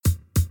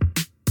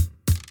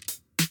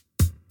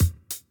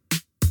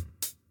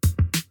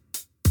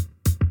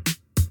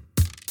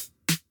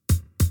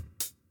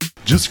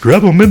Just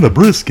grab them in the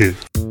brisket.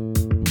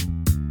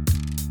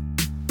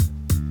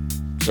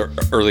 So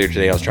earlier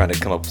today, I was trying to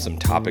come up with some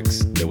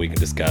topics that we can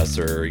discuss,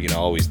 or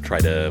always try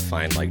to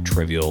find like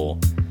trivial,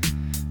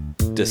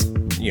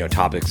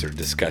 topics or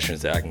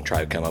discussions that I can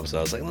try to come up. So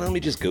I was like, let me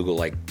just Google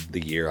like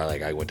the year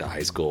I went to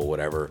high school, or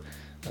whatever,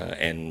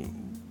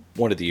 and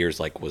one of the years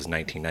was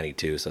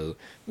 1992. So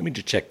let me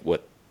just check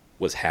what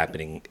was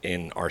happening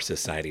in our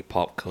society,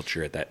 pop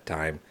culture at that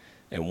time.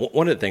 And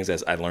one of the things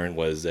that I learned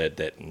was that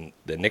the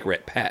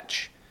Nicorette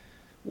patch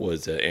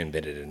was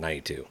invented in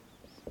 '92.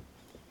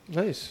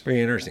 Nice. Very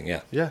interesting,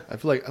 yeah. Yeah, I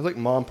feel like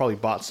Mom probably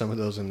bought some of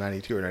those in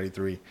 '92 or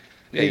 '93.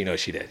 Yeah,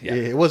 she did. Yeah,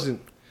 it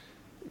wasn't.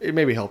 It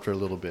maybe helped her a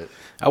little bit.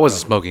 I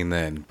wasn't smoking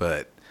then,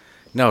 but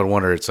I would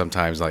wonder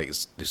sometimes,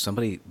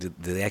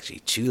 did they actually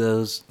chew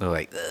those? They're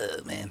like,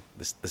 man,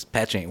 this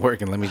patch ain't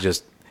working. Let me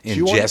just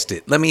ingest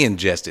it. Let me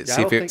ingest it.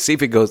 Yeah, see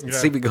if it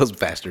goes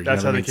faster.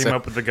 That's how they came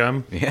up with the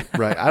gum. Yeah,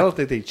 right. I don't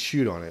think they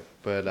chewed on it,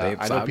 but I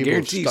know people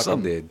have stuck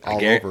some them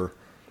did.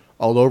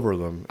 all over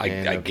them.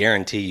 I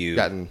guarantee you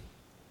gotten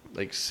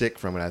sick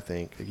from it. I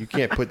think you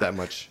can't put that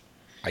much.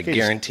 I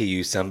guarantee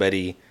you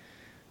somebody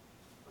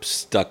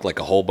stuck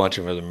a whole bunch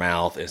of it in their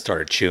mouth and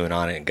started chewing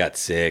on it and got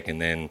sick,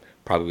 and then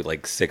probably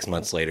 6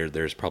 months later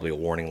there's probably a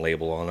warning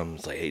label on them.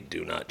 It's like, hey,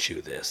 do not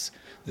chew this.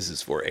 This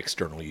is for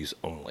external use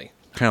only.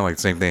 Kind of like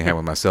the same thing I had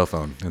with my cell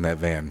phone in that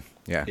van.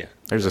 Yeah.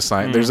 There's a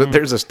sign. Mm-hmm.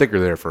 There's a sticker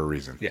there for a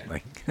reason. Yeah.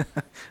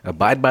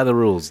 Abide by the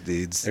rules,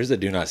 dudes. There's a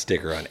do not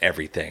sticker on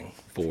everything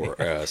for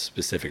a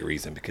specific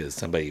reason, because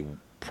somebody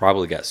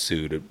probably got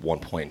sued at one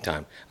point in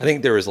time. I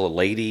think there was a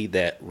lady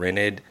that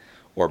rented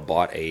or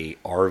bought a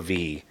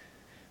RV,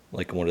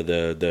 one of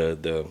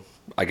the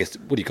I guess,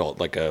 what do you call it?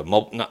 Like a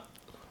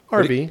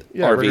RV.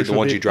 Yeah, RV, the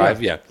ones you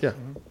drive. Yeah. Yeah.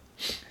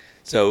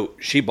 So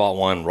she bought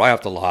one right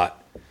off the lot.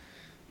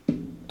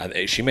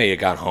 She may have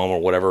got home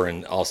or whatever,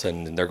 and all of a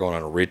sudden they're going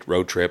on a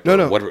road trip.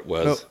 No, whatever it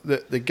was. No,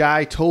 the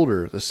guy told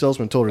her, the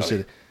salesman told her,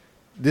 said,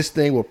 "This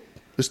thing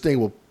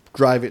will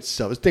drive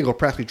itself. This thing will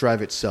practically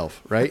drive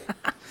itself." Right?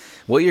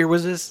 What year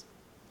was this?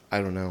 I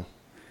don't know.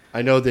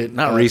 I know that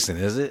Not recent,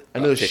 is it? I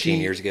know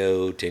 15 years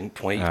ago, 10,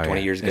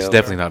 20 years ago. It's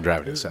definitely not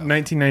driving itself.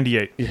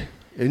 1998. Yeah,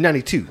 in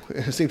 '92,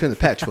 same time the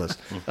patch was.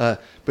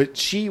 But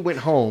she went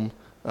home.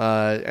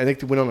 I think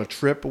they went on a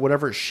trip or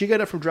whatever. She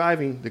got up from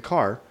driving the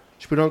car.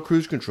 She put on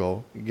cruise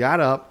control,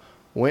 got up,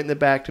 went in the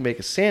back to make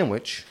a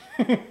sandwich.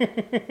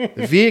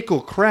 The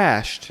vehicle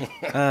crashed.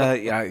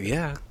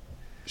 Yeah.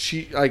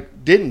 She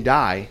didn't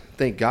die,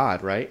 thank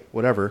God, right?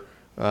 Whatever.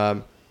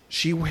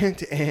 She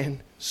went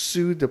and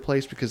sued the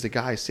place because the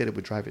guy said it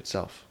would drive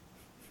itself.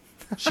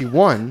 She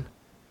won.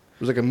 It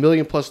was like $1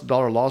 million+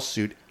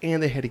 lawsuit,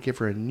 and they had to give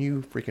her a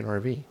new freaking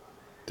RV.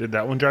 Did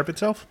that one drive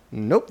itself?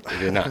 Nope. They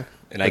did not.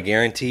 And I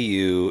guarantee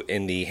you,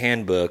 in the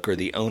handbook or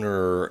the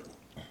owner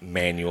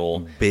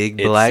manual,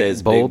 Big it black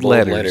says bold big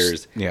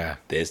letters. Yeah.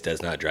 This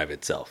does not drive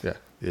itself.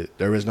 Yeah,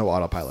 there is no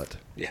autopilot.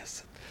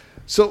 Yes.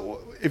 So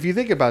if you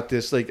think about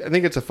this, I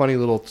think it's a funny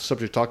little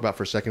subject to talk about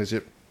for a second. Is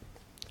it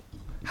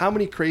how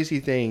many crazy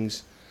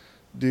things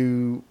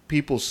do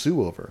people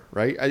sue over?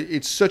 Right?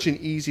 It's such an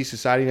easy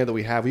society now that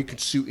we have. You can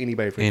sue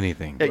anybody for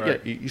anything. Yeah,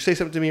 Right. yeah. You say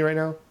something to me right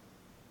now.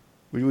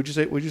 Would you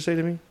say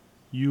to me?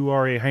 You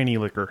are a Heine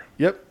liquor.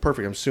 Yep,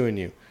 perfect. I'm suing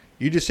you.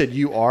 You just said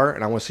you are,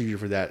 and I want to sue you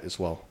for that as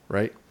well.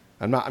 Right?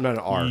 I'm not an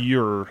R.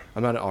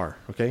 I'm not an R.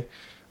 Okay.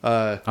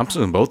 I'm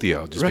suing both of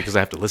y'all just because I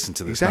have to listen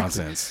to this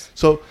nonsense.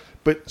 So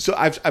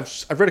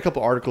I've read a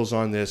couple articles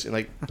on this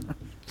and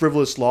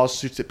frivolous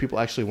lawsuits that people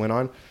actually went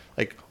on.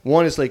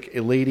 One is a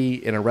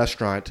lady in a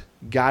restaurant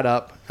got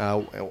up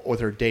with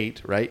her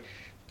date, right,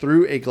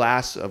 threw a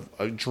glass of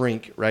a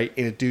drink, right,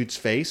 in a dude's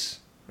face,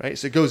 right,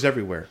 so it goes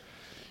everywhere.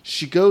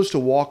 She goes to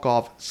walk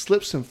off,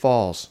 slips and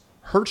falls,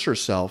 hurts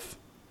herself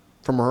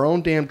from her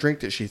own damn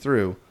drink that she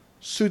threw,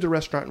 sued the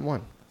restaurant and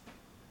won.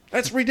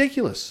 That's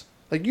ridiculous.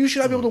 You should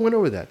not be able to win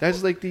over that.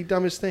 That's the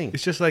dumbest thing.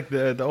 It's just like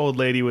the old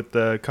lady with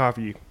the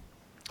coffee,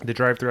 the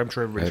drive-thru. I'm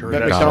sure everybody's heard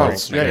that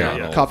McDonald's. story.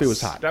 Yeah. Coffee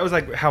was hot. That was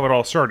how it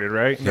all started,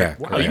 right? Yeah.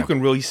 Wow, you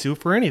can really sue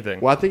for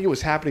anything. Well, I think it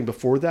was happening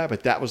before that,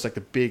 but that was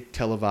the big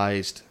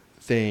televised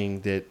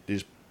thing that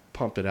just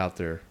pumped it out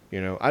there.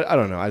 I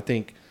don't know. I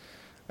think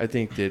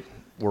that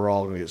we're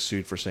all going to get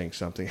sued for saying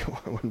something at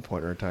one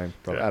point or a time.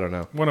 Probably. Yeah. I don't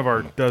know. One of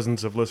our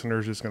dozens of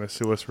listeners is going to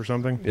sue us for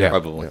something. Yeah.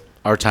 Probably. Yeah.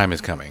 Our time is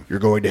coming. You're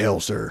going to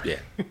hell, sir. Yeah.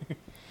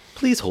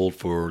 Please hold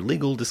for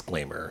legal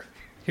disclaimer.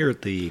 Here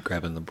at the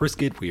Grabbing the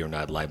Brisket, we are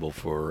not liable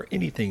for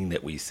anything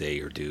that we say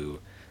or do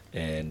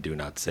and do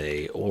not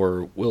say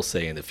or will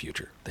say in the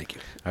future. Thank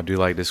you. I do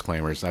like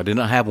disclaimers. I did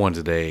not have one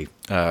today.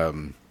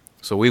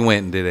 So we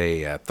went and did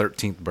a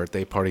 13th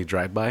birthday party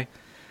drive-by.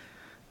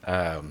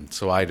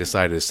 So I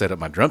decided to set up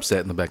my drum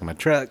set in the back of my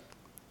truck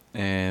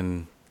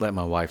and let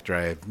my wife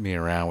drive me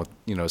around with,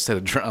 a set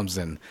of drums.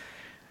 And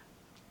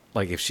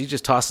if she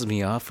just tosses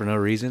me off for no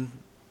reason,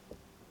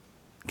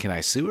 can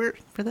I sue her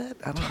for that?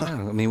 I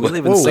don't know. I mean, we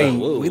live in the Whoa, same,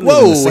 whoa, we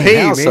live in the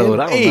same household.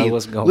 I don't Hey, know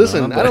what's going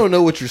listen, on. I don't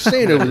know what you're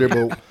saying over there,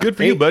 but Good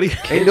for you, buddy.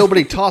 ain't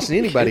nobody tossing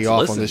anybody Kids off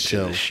listen on this to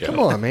show. this show. Come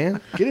on,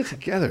 man, get it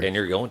together. And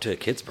you're going to a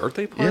kid's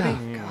birthday party?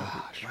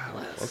 Yeah.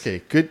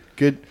 Okay, good.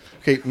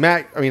 Okay,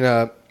 Matt. I mean,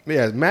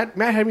 Matt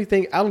had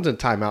anything? Alan's in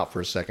timeout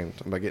for a second.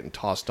 I'm about getting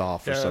tossed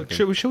off or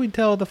something. Should we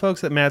tell the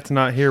folks that Matt's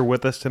not here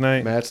with us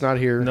tonight? Matt's not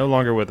here. No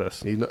longer with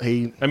us.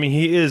 He I mean,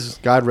 he is.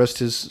 God rest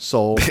his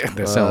soul.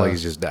 That sounds like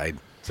he's just died.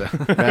 So.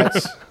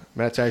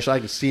 Matt's actually, I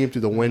can see him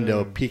through the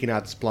window peeking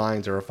out the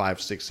blinds every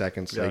 5-6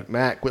 seconds. Yeah. Like,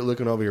 Matt, quit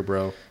looking over here,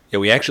 bro. Yeah,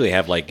 we actually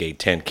have like a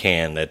tin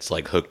can that's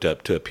like hooked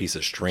up to a piece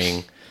of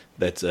string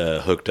that's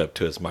hooked up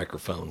to his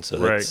microphone. So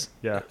Right, that's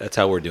yeah. that's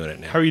how we're doing it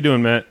now. How are you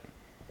doing, Matt?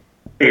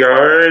 Hey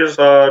guys,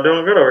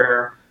 doing good over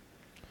here.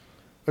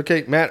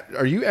 Okay, Matt,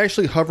 are you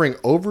actually hovering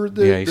over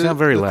the? Yeah, you sound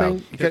very the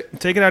loud. thing? Okay.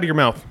 Take it out of your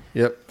mouth.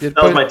 Yep. That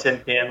was my tin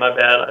can. My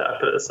bad. I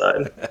put it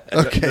aside.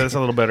 Okay. That's a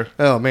little better.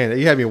 Oh man,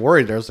 you had me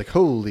worried there. I was like,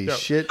 holy Yeah.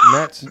 shit,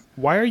 Matt's.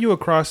 Why are you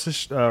across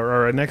this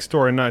or next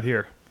door and not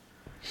here?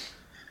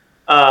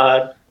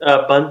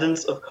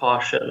 Abundance of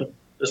caution.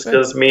 Just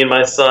because me and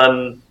my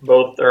son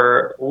both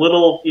are a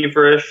little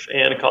feverish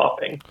and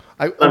coughing.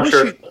 I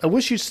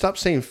wish you'd stop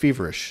saying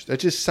feverish. That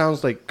just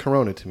sounds like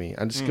Corona to me.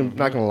 I'm just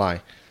not gonna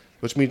lie.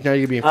 Which means now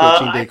you're being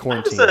 14-day I'm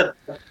quarantine. just a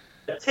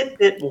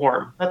tidbit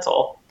warm. That's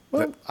all.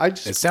 Well, I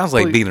just It sounds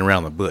like beating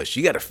around the bush.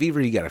 You got a fever,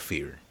 you got a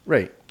fever.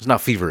 right, It's not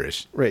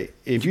feverish. right.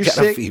 If You you're got a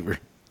sick, fever.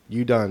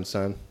 you done,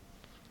 son.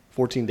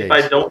 14 days. If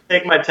I don't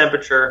take my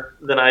temperature,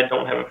 then I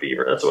don't have a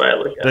fever. That's the way I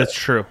look at That's it.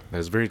 true.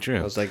 That's very true.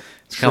 I was like,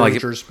 kinda like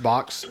Schrodinger's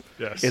box.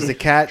 Yes. Is the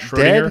cat Schrodinger?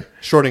 dead?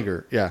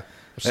 Schrodinger. Yeah.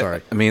 I'm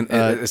sorry. I mean,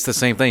 it's the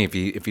same thing. If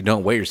you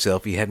don't weigh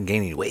yourself, you hadn't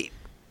gained any weight.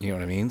 You know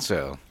what I mean?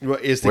 So Well,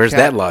 is the where's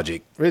cat- that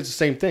logic? It's the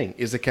same thing.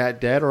 Is the cat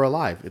dead or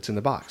alive? It's in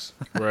the box.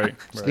 Right.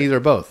 It's neither or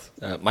both.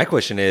 My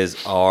question is: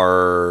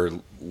 are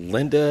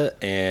Linda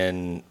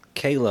and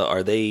Kayla,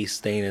 are they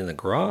staying in the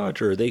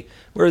garage, or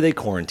where are they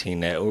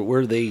quarantined at?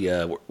 Where are they?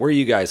 Where are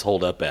you guys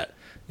holed up at?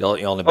 Y'all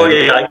in the Oh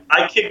bed? yeah.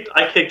 I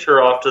kicked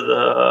her off to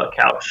the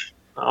couch.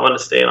 I'm gonna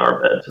stay in our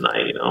bed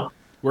tonight. You know.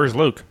 Where's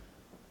Luke?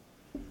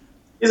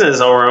 He's in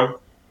his own room.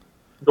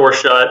 Door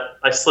shut.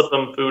 I slip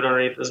him food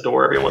underneath his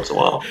door every once in a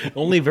while.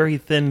 Only very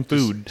thin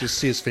food. Just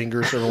see his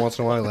fingers every once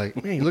in a while.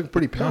 Like, man, you look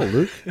pretty pale,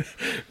 Luke.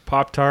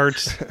 Pop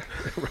tarts,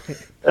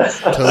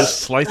 Toast.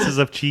 slices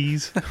of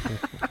cheese.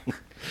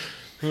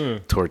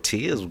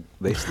 Tortillas,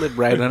 they slid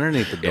right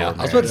underneath the door. Yeah, I was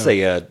man. about to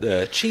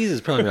say cheese is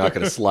probably not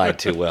going to slide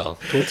too well.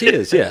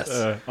 Tortillas, yes.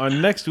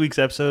 On next week's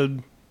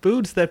episode,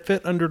 foods that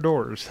fit under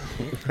doors.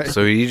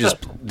 So do you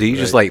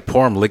just like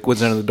pour them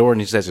liquids under the door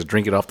and you just have to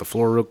drink it off the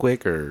floor real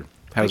quick, or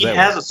how does He that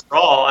has work? a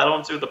straw. I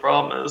don't see what the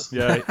problem is.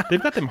 Yeah,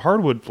 they've got them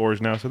hardwood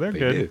floors now, so they're They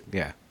good. do,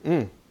 yeah.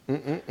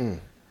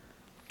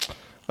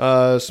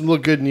 Some little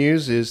good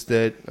news is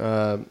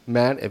that,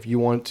 Matt, if you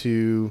want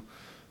to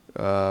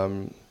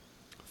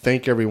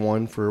thank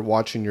everyone for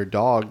watching your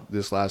dog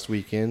this last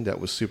weekend, that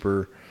was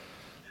super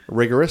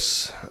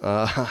rigorous.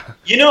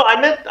 You know,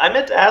 I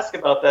meant to ask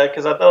about that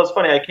because I thought it was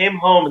funny. I came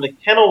home and the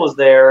kennel was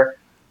there,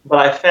 but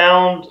I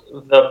found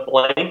the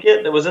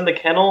blanket that was in the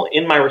kennel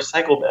in my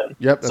recycle bin.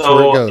 Yep, that's So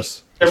where it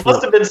goes. There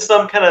must have been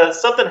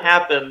something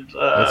happened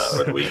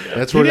over the weekend.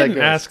 That's He where that didn't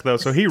goes. ask though,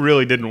 so he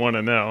really didn't want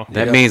to know.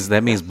 That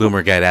means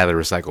Boomer got out of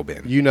the recycle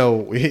bin. You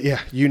know, yeah,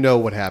 you know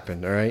what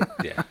happened, all right?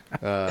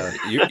 Yeah.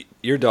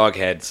 Your dog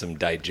had some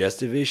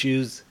digestive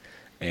issues,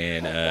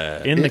 and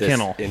In the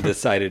kennel. and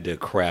decided to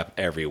crap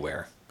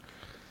everywhere.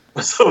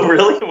 So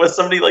really, was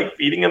somebody like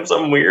feeding him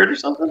something weird or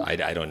something? I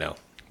don't know.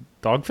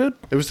 Dog food?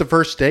 It was the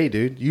first day,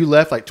 dude. You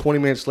left like 20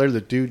 minutes later.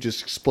 The dude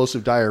just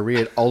explosive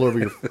diarrhea all over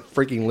your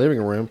freaking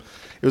living room.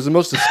 It was the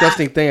most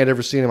disgusting thing I'd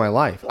ever seen in my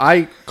life.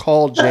 I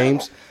called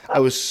James. I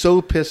was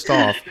so pissed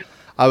off.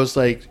 I was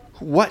like,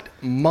 what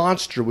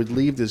monster would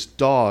leave this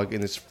dog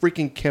in this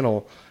freaking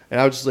kennel?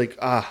 And I was just like,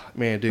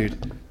 man,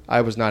 dude,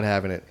 I was not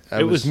having it.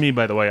 It was me,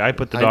 by the way. I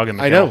put the dog in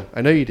the I kennel. know.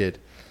 I know you did.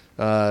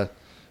 Yeah,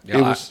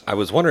 It was- I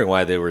was wondering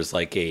why there was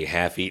like a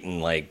half-eaten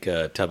like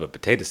tub of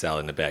potato salad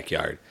in the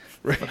backyard.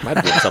 Might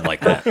have been something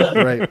like that.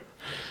 Right.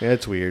 Yeah,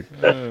 it's weird.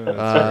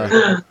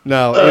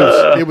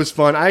 No, it was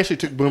fun. I actually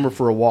took Boomer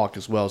for a walk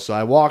as well. So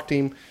I walked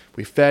him.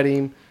 We fed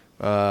him.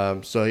 I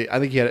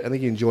think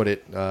he enjoyed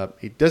it.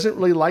 He doesn't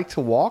really like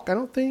to walk. I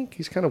don't think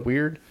he's kind of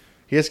weird.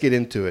 He has to get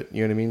into it.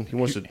 You know what I mean? He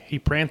wants to. He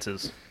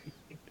prances.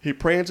 He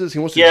prances. He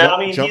wants to Yeah, jump,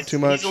 I mean, jump too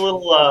much. he's a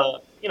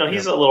little,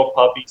 he's a little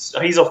puppy.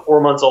 He's a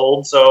 4 months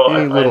old, so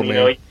He's little,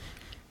 man.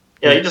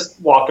 you just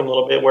walk him a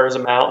little bit, wears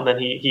him out, and then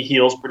he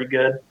heals pretty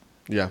good.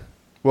 Yeah.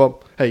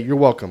 Well, hey, you're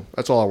welcome.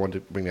 That's all I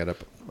wanted to bring that up.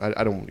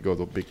 I don't want to go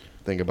the big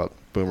thing about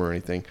Boomer or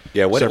anything.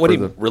 Yeah, what except he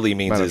for the really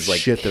means amount of is like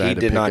shit that I he had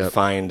to did pick not up.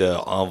 find an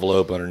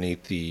envelope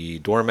underneath the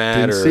doormat.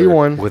 Didn't or see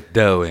one. With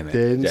dough in it.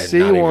 Didn't Yeah, see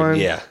not even- one.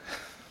 yeah,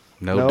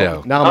 No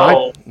dough.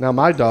 Now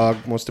my dog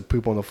wants to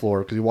poop on the floor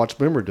because he watched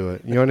Boomer do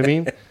it. You know what I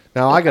mean?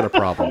 Now I got a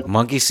problem.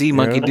 Monkey see,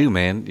 monkey know? do,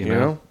 man. You You know?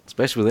 know?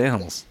 Especially with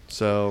animals.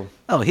 So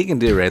Oh, he can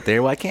do it right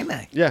there. Why can't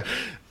I? yeah,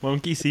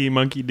 Monkey see,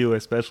 monkey do,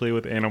 especially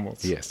with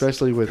animals. Yes.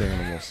 Especially with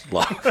animals.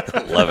 Love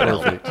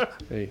it.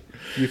 Perfect. Hey,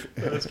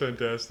 That's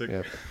fantastic.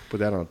 yeah, put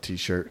that on a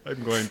T-shirt.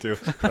 I'm going to.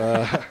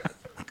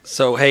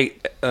 So, hey,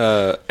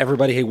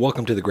 everybody, hey,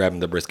 welcome to the Grabbing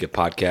the Brisket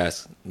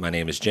podcast. My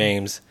name is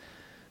James,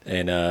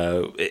 and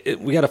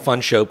we got a fun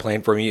show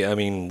planned for you. I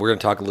mean, we're going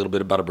to talk a little bit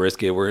about a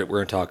brisket. We're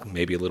going to talk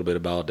maybe a little bit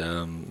about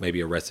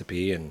maybe a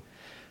recipe and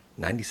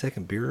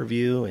 90-second beer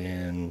review,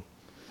 and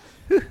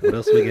what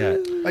else we got?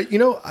 We're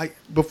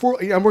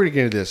going to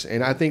get into this,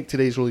 and I think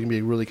today's really going to be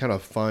a really kind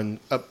of fun,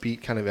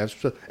 upbeat kind of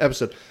episode.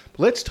 But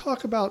let's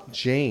talk about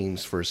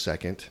James for a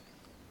second.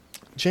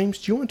 James,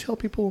 do you want to tell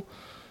people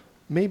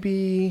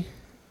maybe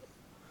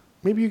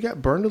you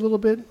got burned a little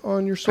bit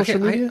on your social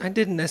media? I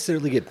didn't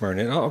necessarily get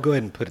burned. I'll go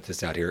ahead and put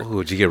this out here.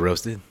 Oh, did you get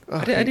roasted?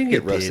 I didn't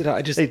get roasted.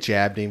 They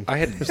jabbed him. I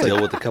had to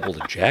deal with a couple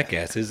of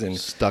jackasses and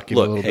Stuck him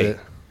a little bit.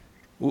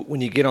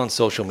 When you get on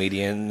social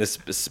media, and this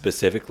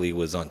specifically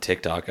was on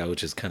TikTok, I was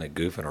just kind of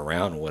goofing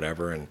around,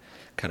 whatever, and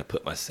kind of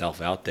put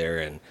myself out there,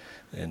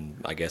 and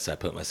I guess I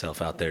put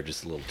myself out there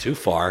just a little too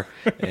far,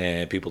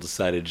 and people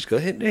decided to just go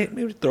ahead, hey,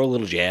 maybe throw a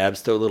little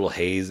jabs, throw a little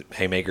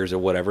haymakers or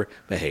whatever.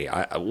 But hey,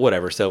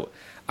 whatever. So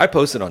I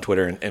posted on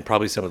Twitter, and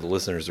probably some of the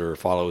listeners or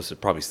followers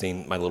have probably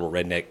seen my little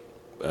redneck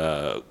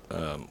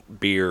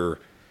beer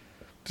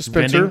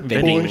Dispenser?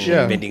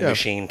 vending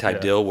machine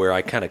type deal, where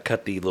I kind of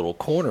cut the little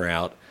corner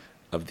out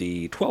of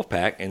the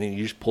 12-pack, and then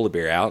you just pull the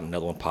beer out, and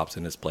another one pops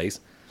in its place.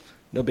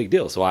 No big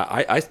deal. So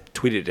I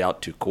tweeted it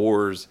out to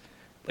Coors,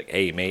 like,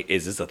 hey, mate,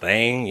 is this a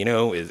thing?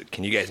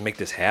 Can you guys make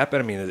this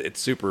happen? I mean, it's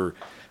super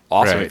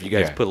awesome if you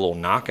guys put a little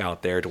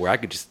knockout there to where I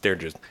could just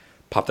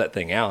pop that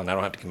thing out, and I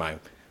don't have to get my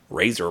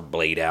razor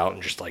blade out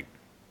and just, like,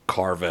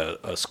 carve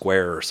a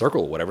square or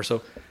circle or whatever.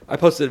 So I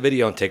posted a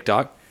video on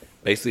TikTok,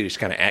 basically just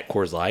kind of at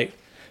Coors Light.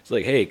 It's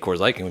like, hey, Coors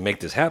Light, can we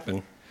make this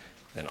happen?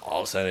 And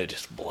all of a sudden, it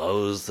just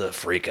blows the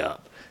freak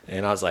up.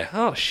 And I was like,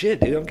 oh,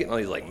 shit, dude, I'm getting all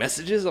these, like,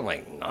 messages. I'm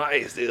like,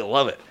 nice, dude, I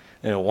love it.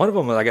 And one of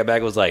them, when I got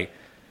back, was like,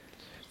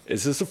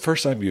 is this the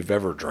first time you've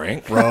ever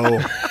drank?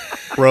 Bro,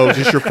 is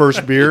this your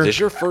first beer? Is this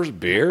your first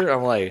beer?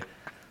 I'm like,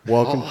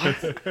 welcome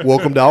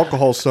to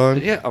alcohol,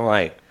 son. yeah. I'm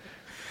like,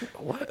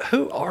 what?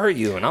 Who are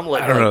you? And I'm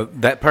like, I don't know.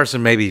 That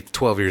person may be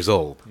 12 years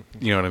old.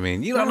 You know what I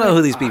mean? You don't know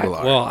who these people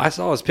are. Well, I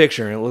saw his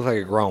picture, and it looked like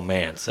a grown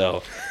man.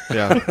 So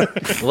Yeah.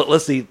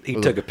 let's see. He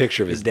took a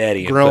picture of his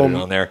daddy and put it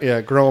on there.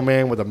 Yeah, grown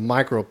man with a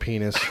micro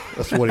penis.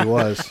 That's what he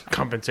was.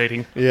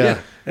 Compensating. Yeah.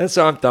 And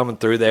so I'm thumbing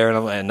through there,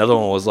 and another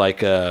one was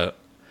like a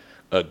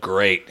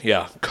great.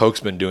 Yeah, Coke's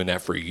been doing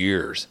that for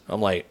years.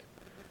 I'm like,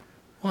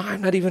 well,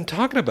 I'm not even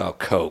talking about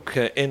Coke.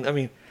 And I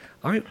mean,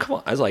 come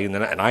on. I was like, and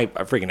I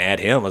freaking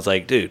add him. I was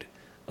like, dude.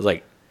 I was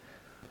like,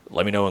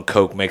 let me know when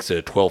Coke makes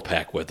a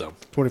 12-pack with them.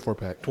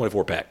 24-pack.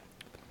 24-pack.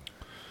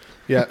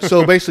 Yeah.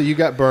 So basically, you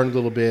got burned a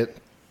little bit,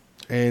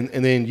 and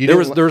then there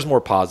was more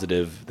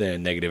positive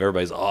than negative.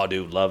 Everybody's, oh,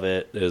 dude, love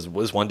it. There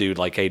was one dude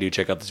like, hey, dude,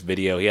 check out this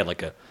video. He had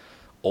like a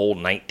old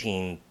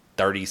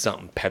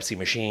 1930-something Pepsi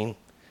machine.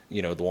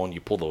 The one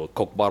you pull the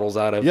Coke bottles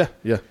out of.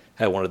 Yeah.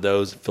 Had one of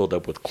those filled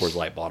up with Coors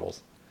Light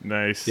bottles.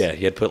 Nice. Yeah,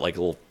 he had put I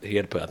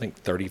think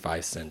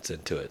 35 cents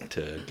into it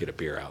to get a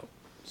beer out.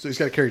 So he's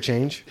got to carry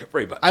change.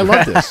 Everybody. I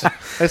love this.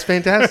 That's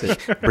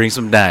fantastic. Bring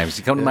some dimes.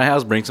 You come to my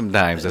house, bring some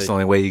dimes. That's the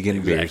only way you get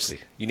beers.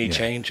 Exactly. You need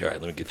change? All right,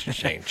 let me get you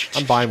change.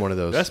 I'm buying one of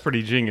those. That's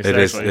pretty genius, It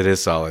is. actually. It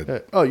is solid.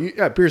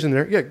 Beer's in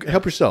there. Yeah,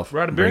 help yourself. We're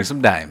out of beer. Bring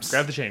some dimes.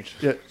 Grab the change.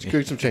 Yeah,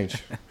 get some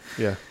change.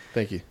 Yeah,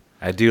 thank you.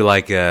 I do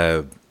like,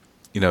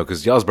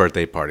 because y'all's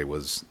birthday party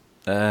was,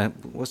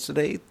 what's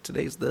today?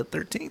 Today's the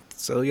 13th.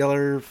 So y'all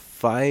are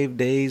 5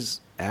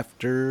 days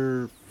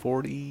after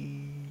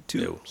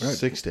 42. Right.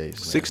 6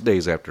 days. 6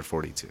 days after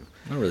 42. I'm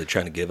not really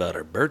trying to give out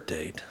our birth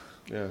date.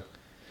 Yeah.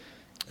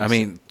 I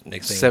mean,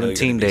 Next thing you know, you're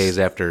 17 gonna be days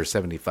after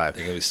 75.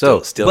 You're gonna be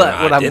So, still but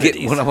in what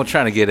identities. what I'm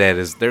trying to get at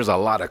is there's a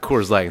lot of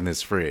Coors Light in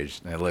this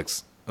fridge. And it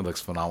looks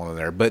phenomenal in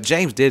there. But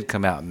James did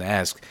come out and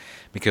ask,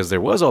 because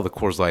there was all the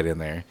Coors Light in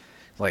there,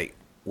 like,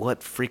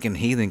 what freaking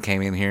heathen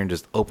came in here and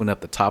just opened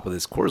up the top of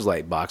this Coors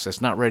Light box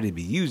that's not ready to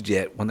be used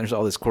yet when there's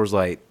all this Coors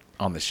Light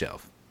on the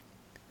shelf?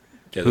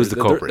 Yeah, Who's the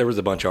culprit? There was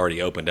a bunch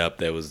already opened up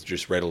that was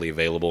just readily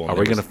available. Are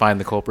we going to find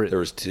the culprit? There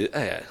was two.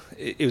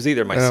 It was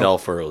either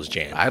myself or it was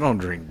Jan. I don't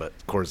drink but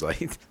Coors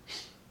Light.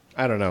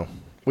 I don't know.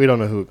 We don't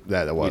know who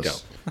that was.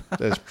 don't.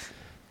 That's-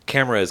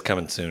 Camera is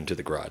coming soon to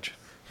the garage.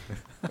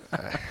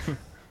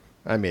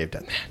 I may have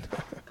done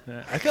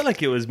that. I feel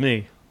like it was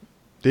me.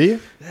 Do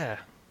you? Yeah.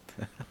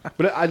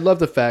 But I love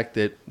the fact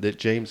that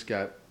James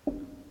got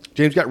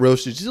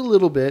roasted just a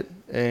little bit,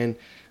 and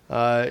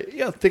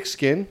thick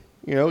skin.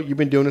 You've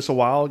been doing this a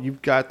while.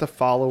 You've got the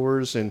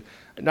followers, and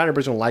not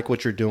everybody's gonna like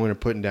what you're doing or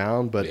putting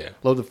down. But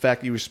love the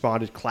fact that you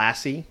responded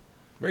classy,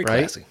 Very right?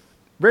 classy.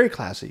 Very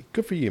classy.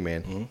 Good for you,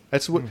 man. Mm-hmm.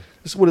 That's what.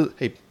 This is what.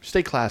 Hey,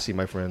 stay classy,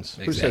 my friends.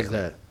 Who says Exactly.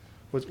 that?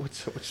 What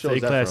show Stay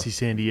is that classy, from?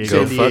 San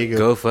Diego. San Diego.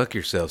 Go fuck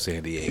yourself,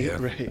 San Diego.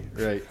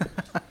 Right.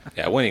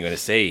 Yeah, I wasn't even going to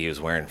say he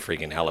was wearing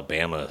freaking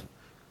Alabama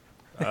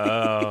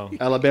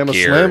Alabama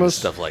gear and Slammers,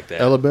 stuff like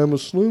that. Alabama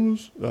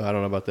Slammers. I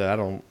don't know about that. I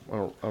don't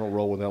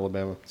roll with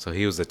Alabama. So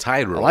he was a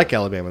Tide I roll. like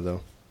Alabama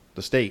though,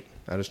 the state.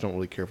 I just don't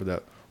really care for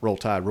that Roll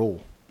Tide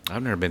roll.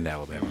 I've never been to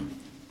Alabama.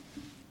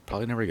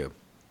 Probably never go.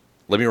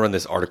 Let me run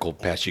this article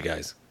past you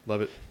guys.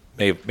 Love it.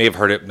 May have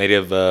heard it, may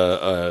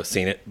have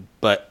seen it,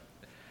 but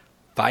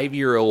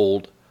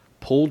 5-year-old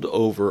pulled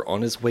over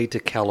on his way to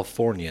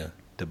California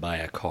to buy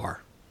a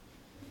car.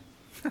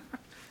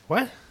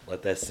 What?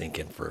 Let that sink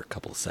in for a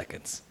couple of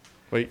seconds.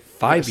 Wait,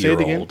 5-year-old. say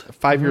it again. A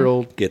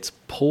 5-year-old. Gets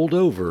pulled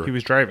over. He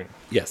was driving.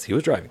 Yes, he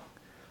was driving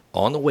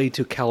on the way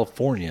to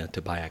California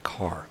to buy a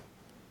car.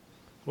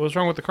 What was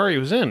wrong with the car he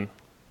was in?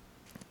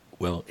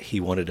 Well, he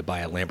wanted to buy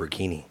a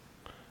Lamborghini,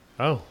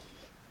 Oh.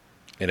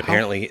 and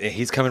apparently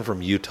he's coming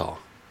from Utah.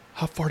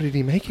 How far did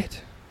he make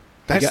it?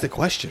 That's got- the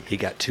question. He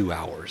got 2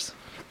 hours.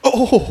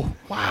 Oh,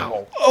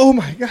 Wow. oh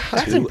my God!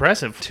 That's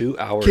impressive. 2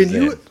 hours.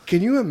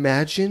 Can you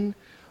imagine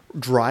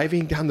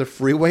driving down the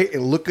freeway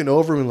and looking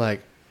over and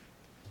like,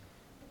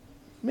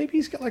 maybe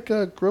he's got like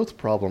a growth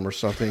problem or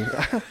something.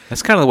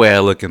 That's kind of the way I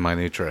look in my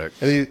new truck,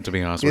 And to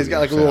be honest he's with you. got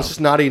like a little So,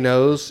 snotty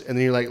nose, and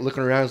then you're like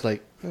looking around. It's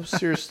like, oh,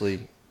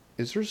 seriously,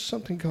 is there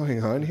something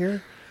going on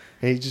here?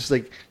 And he's just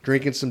like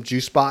drinking some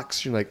juice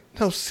box. You're like,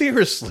 no,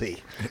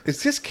 seriously,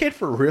 is this kid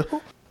for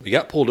real? We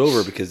got pulled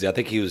over because I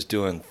think he was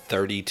doing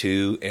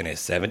 32 in a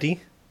 70.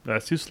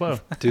 That's too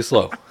slow. Too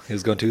slow. He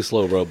was going too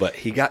slow, bro. But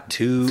he got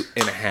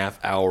 2.5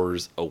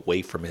 hours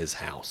away from his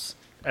house.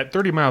 At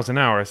 30 miles an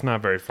hour, it's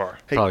not very far.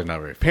 Hey, probably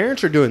not very far.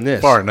 Parents are doing this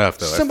Far enough,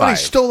 though, at Somebody 5.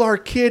 stole our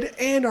kid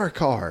and our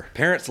car.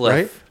 Parents left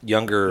Right?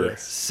 younger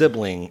Yes.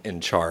 sibling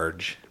in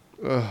charge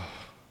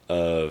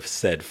of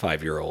said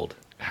 5-year-old.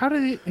 How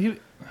did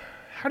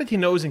he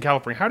know it was in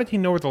California? How did he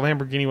know where the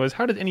Lamborghini was?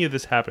 How did any of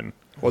this happen?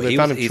 Well, they He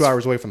found was- him 2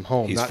 hours away from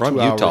home. He's not from 2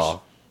 hours Utah.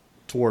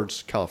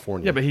 towards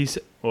California. Yeah, but he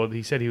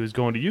said he was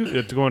going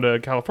to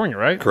California,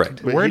 right?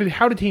 Correct. But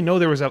How did he know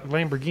there was a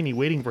Lamborghini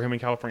waiting for him in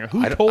California?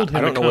 Who I told him?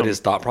 I don't to know come? what his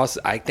thought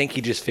process. I think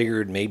he just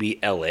figured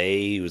maybe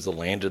L.A. was the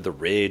land of the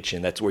rich,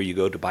 and that's where you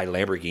go to buy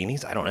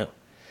Lamborghinis. I don't know.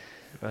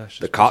 That's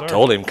just The cop bizarre.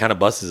 told him, kind of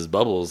busted his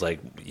bubbles, like,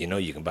 you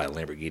can buy a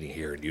Lamborghini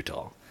here in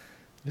Utah.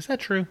 Is that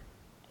true?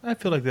 I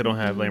feel like they don't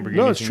have Lamborghinis.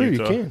 no, it's in true. You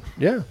Utah. can.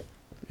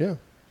 Yeah,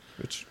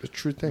 it's a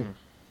true thing.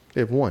 They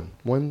have one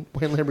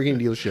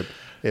Lamborghini dealership.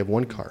 They have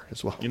one car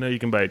as well. You know, you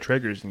can buy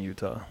Traegers in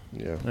Utah.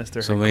 Yeah. That's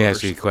their So let me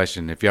ask headquarters. you a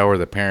question. If y'all were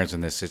the parents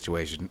in this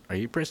situation, are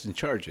you pressing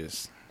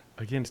charges?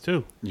 Against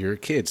who? Your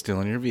kid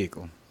still in your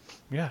vehicle.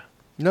 Yeah.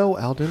 No,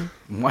 Alden.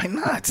 Why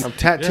not? I'm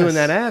tattooing Yes.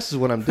 that ass is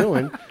what I'm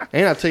doing.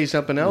 And I'll tell you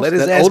something else. Let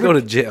his that ass older, go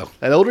to jail.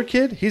 That older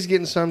kid, he's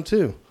getting some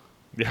too.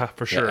 Yeah,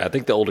 for Yeah, sure. I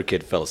think the older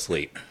kid fell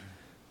asleep.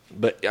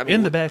 But I mean,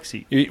 in the back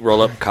seat. you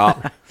roll up,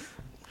 cop,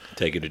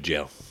 take him to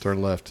jail.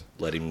 Turn left.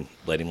 Let him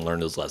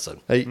learn his lesson.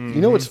 Hey, you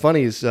know what's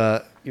funny is,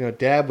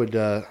 Dad would,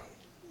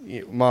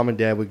 Mom and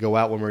Dad would go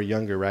out when we were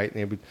younger, right?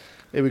 And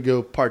they would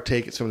go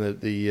partake at some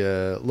of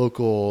the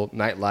local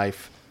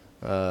nightlife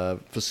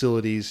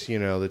facilities,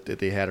 that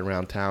they had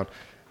around town.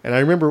 And I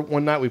remember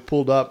one night we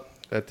pulled up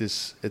at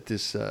this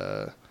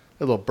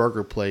little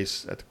burger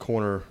place at the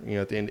corner,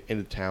 at the end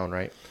of town,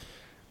 right?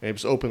 And it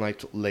was open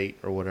like late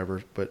or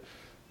whatever, but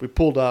we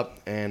pulled up,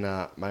 and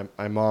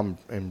my mom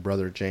and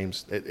brother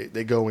James,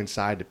 they go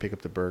inside to pick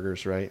up the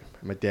burgers, right?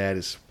 My dad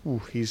is,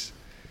 he's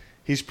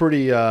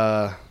pretty,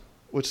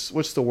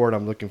 what's the word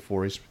I'm looking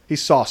for?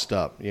 He's sauced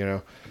up,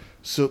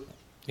 so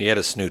He had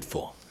a snoot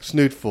full.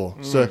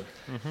 snootful. So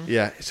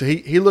yeah, so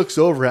he looks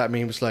over at me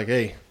and was like,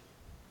 "Hey,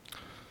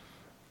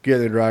 get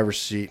in the driver's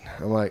seat."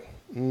 I'm like,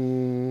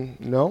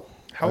 "No,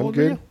 How I'm old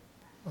good."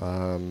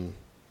 are you?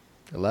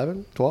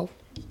 11, 12,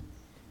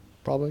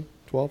 probably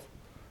 12.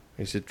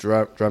 He said,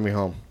 drive me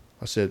home.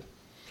 I said,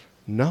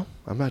 no,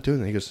 I'm not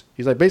doing that.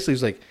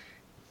 He's like,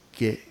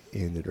 get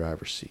in the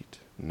driver's seat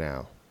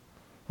now.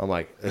 I'm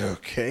like,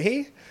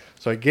 okay.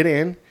 So I get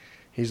in.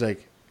 He's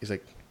like,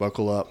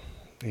 buckle up.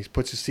 He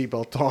puts his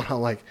seatbelt on.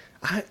 I'm like,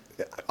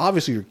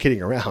 obviously you're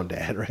kidding around,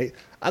 Dad, right?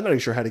 I'm not even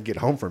sure how to get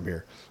home from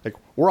here. Like,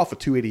 we're off of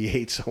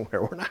 288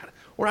 somewhere.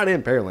 We're not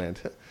in Pearland.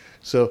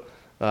 So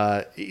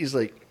he's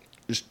like,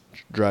 just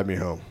drive me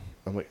home.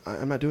 I'm like,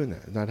 I'm not doing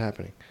that. It's not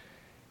happening.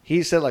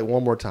 He said like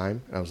one more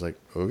time. I was like,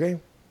 okay,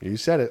 you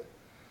said it.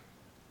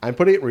 I'm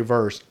putting it in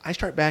reverse. I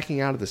start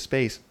backing out of the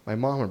space. My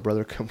mom and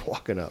brother come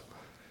walking up.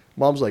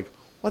 Mom's like,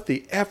 what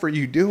the F are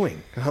you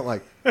doing? And I'm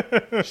like,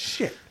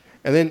 shit.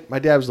 And then my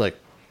dad was like,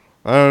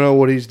 I don't know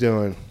what he's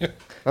doing.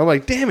 I'm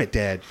like, damn it,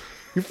 Dad.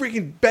 You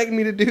freaking begged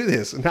me to do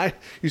this. And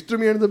you threw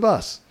me under the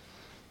bus.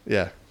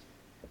 Yeah.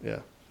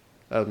 That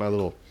was my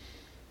little...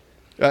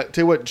 tell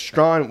you what,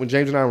 Strawn, when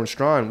James and I were in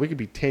Strawn, we could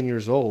be 10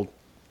 years old.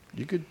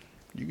 You could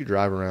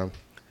drive around.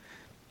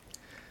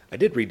 I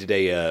did read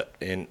today,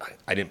 and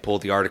I didn't pull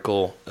the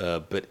article,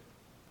 but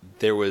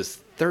there was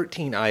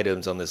 13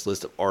 items on this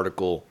list of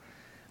article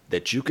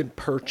that you can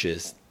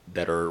purchase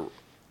that are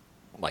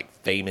like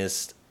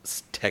famous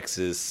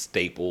Texas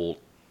staple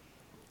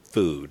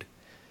food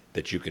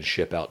that you can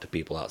ship out to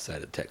people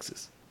outside of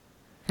Texas.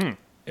 And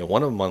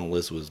one of them on the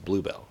list was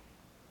Bluebell.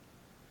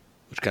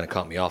 which kind of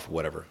caught me off.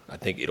 Whatever. I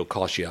think it'll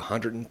cost you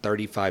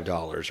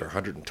 $135 or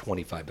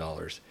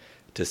 $125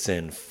 to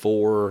send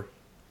 4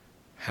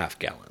 half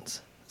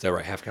gallons. Is that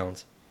right? Half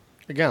gallons?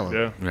 A gallon.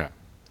 Yeah. Yeah.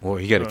 Well,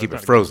 you got to No, keep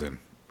it's it not frozen.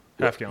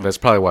 Half gallon. That's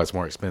probably why it's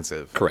more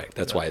expensive. Correct.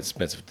 That's why it's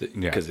expensive Yeah.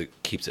 because it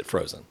keeps it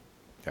frozen.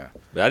 Yeah.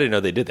 But I didn't know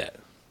they did that.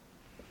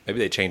 Maybe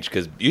they changed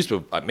because used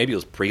to maybe it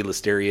was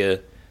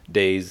pre-Listeria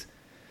days.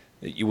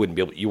 You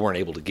weren't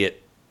able to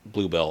get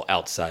Bluebell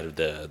outside of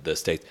the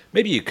states.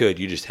 Maybe you could.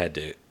 You just had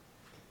to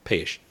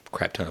pay a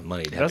crap ton of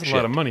money to have That's it a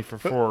lot of shipped. money for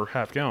 4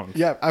 half gallons.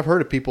 Yeah, I've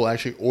heard of people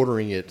actually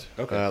ordering it,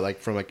 Okay. like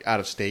from like out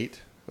of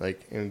state,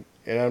 like and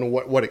I don't know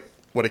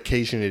what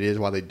occasion it is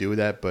why they do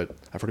that, but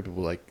I've heard of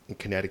people like in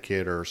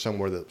Connecticut or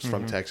somewhere that's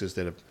from Texas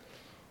that have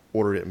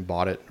ordered it and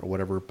bought it or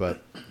whatever.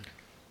 But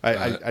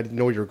I didn't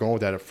know where you were going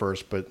with that at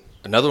first, but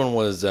Another one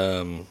was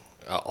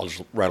I'll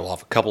just rattle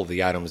off a couple of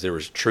the items. There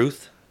was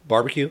Truth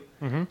Barbecue,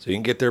 so you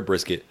can get their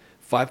brisket.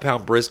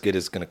 5-pound brisket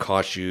is going to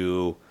cost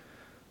you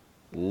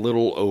a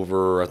little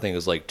over, I think it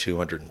was like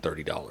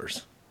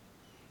 $230.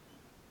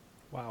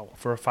 Wow.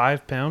 For a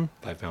 5-pound?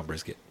 5-pound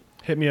brisket.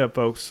 Hit me up,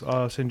 folks.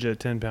 I'll send you a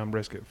 10-pound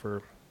brisket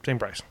for same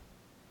price.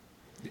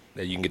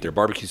 You can get their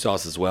barbecue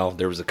sauce as well.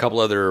 There was a couple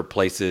other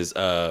places.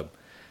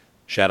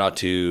 Shout out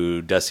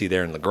to Dusty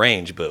there in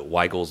LaGrange, but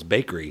Weigel's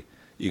Bakery.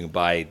 You can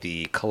buy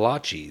the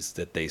kolaches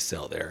that they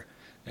sell there,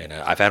 and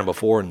I've had them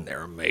before, and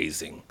they're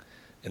amazing.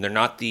 And they're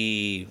not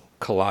the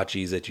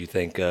kolaches that you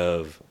think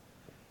of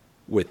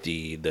with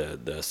the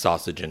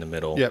sausage in the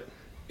middle. Yep.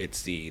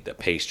 It's the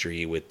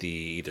pastry with the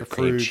either The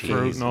cream fruit, cheese,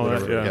 fruit and all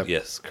that, whatever. yeah. Yep.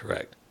 Yes,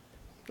 correct.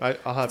 I'll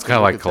have It's to kind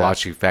of look like at that.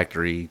 Kolache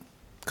Factory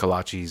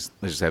kolaches.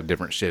 They just have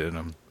different shit in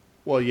them.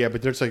 Well, yeah,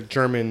 but there's like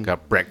German.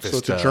 Got breakfast So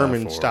it's a stuff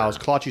German or- styles.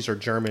 Kolaches are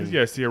German.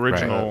 Yes, the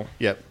original.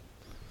 Yep.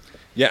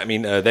 Yeah, I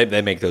mean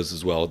they make those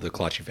as well. The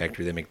Kolache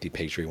Factory, they make the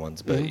pastry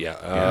ones. But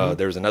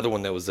there was another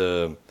one that was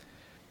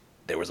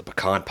there was a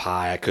pecan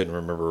pie. I couldn't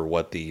remember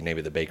what the name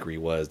of the bakery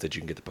was that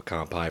you can get the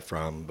pecan pie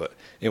from. But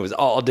it was.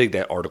 I'll dig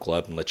that article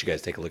up and let you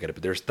guys take a look at it.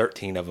 But there's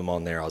 13 of them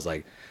on there. I was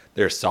like,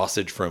 there's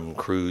sausage from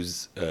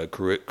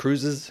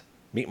Cruises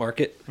Meat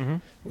Market,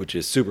 which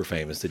is super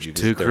famous. That you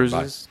 2 visit there and buy.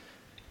 cruises?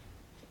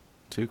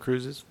 2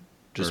 cruises?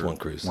 Just Or one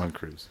cruise. One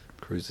cruise.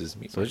 Cruises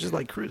Meat So Market. it's just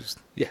like cruise.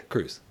 Yeah,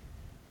 cruise.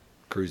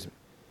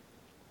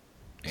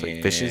 It's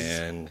like fishes?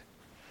 And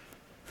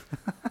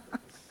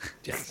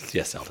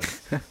yes, Alvin.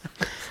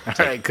 All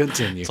right,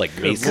 continue. It's like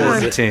Good Mises.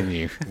 Lord,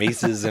 continue.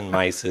 Mises and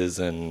mices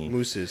and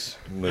Mooses.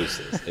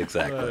 mooses.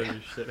 Exactly.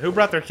 Shit. Who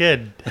brought their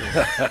kid?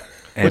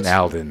 And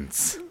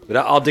Alden's. But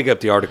I'll dig up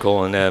the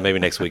article and maybe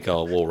next week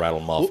we'll rattle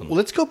them off. Well,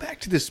 let's go back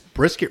to this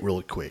brisket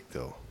really quick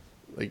though.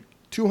 Like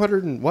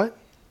 200 and what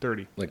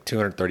 30. like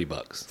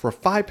 $230. for a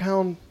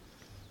 5-pound.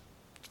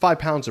 5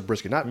 pounds of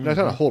brisket. Not that's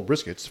not a whole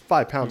brisket. It's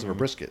 5 pounds of a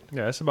brisket.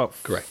 Yeah, that's about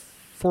Correct.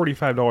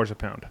 $45 a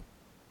pound.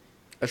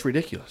 That's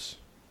ridiculous.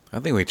 I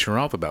think we turn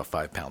off about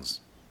 5 pounds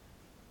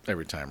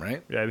every time,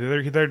 right? Yeah,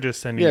 they're just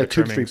sending Yeah, the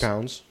 2 to 3 trimmings.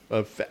 pounds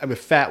of fat. I mean,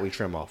 fat we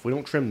trim off. We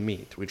don't trim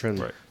meat. We trim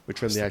Right. we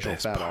trim the actual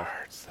fat off.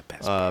 It's the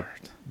best Uh, part.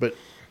 but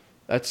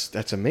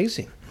that's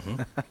amazing.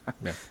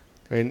 Yeah.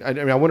 I mean,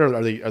 I wonder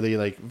are they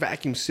like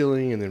vacuum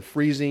sealing and then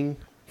freezing,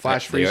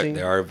 flash freezing?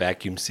 They are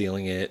vacuum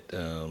sealing it.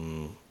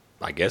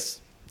 I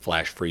guess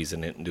flash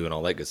freezing it and doing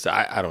all that good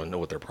stuff. I don't know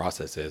what their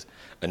process is.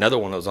 Another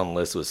one that was on the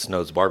list was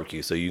Snow's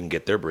Barbecue, so you can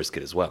get their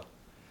brisket as well.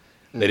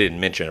 They didn't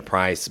mention a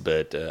price,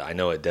 but I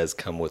know it does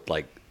come with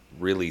like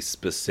really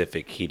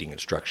specific heating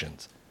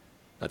instructions.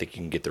 I think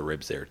you can get the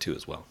ribs there too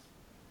as well.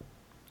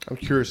 I'm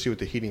curious to see what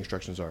the heating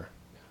instructions are.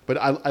 But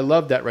I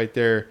love that right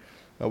there.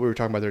 We were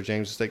talking about there,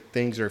 James. It's like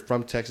things are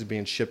from Texas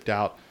being shipped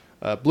out.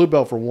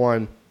 Bluebell for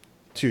one,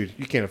 dude,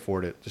 you can't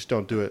afford it. Just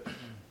don't do it.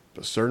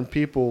 But certain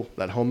people,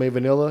 that homemade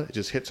vanilla, it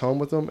just hits home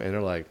with them, and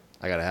they're like,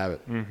 I gotta have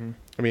it. Mm-hmm.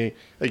 I mean,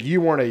 like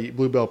you weren't a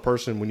Bluebell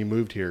person when you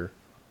moved here,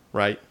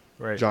 right?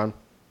 Right. John,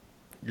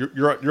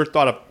 your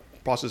thought of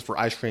process for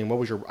ice cream. What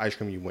was your ice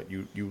cream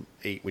you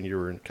ate when you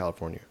were in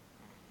California?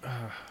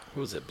 What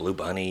was it, Blue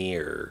Bunny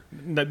or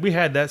We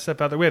had that stuff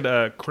out there. We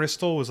had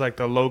Crystal was like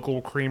the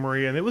local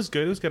creamery, and it was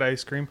good. It was good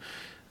ice cream.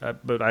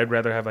 But I'd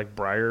rather have like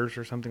Briars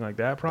or something like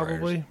that,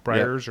 probably.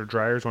 Briars or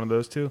Dryers, one of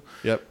those two.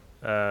 Yep.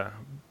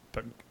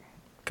 But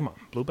come on,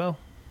 Bluebell.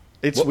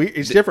 It's Well,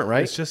 it's different,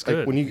 right? it's just like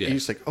good. when you Yeah. you're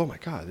just like, oh my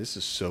god, this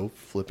is so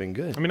flipping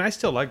good. I mean, I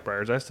still like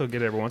Briars. I still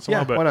get it every once in a yeah,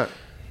 while. But why not?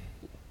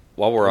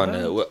 while we're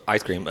on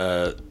ice cream,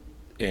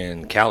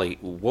 in Cali,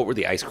 what were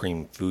the ice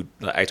cream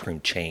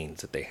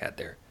chains that they had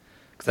there?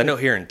 Because I know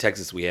here in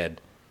Texas we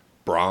had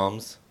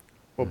Brahms,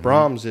 Well,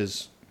 Brahms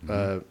is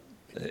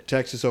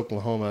Texas,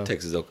 Oklahoma,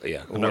 Texas,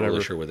 yeah. I'm not really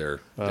Whatever. sure where their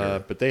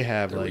but they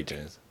have their like region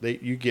is.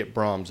 you get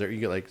Brahms there. You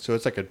get like so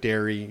it's like a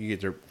dairy. You get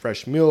their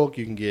fresh milk.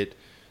 You can get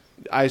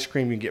ice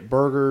cream. You can get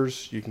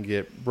burgers. You can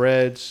get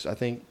breads. I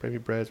think maybe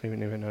breads, maybe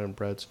not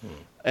breads.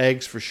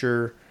 Eggs for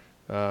sure.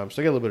 So I get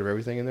a little bit of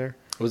everything in there.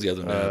 What was the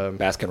other one?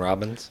 Baskin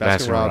Robbins.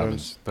 Baskin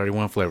Robbins.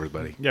 31 flavors,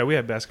 buddy. yeah, we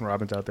had Baskin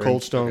Robbins out there.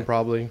 Cold Stone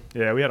probably.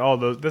 Yeah, we had all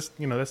those. That's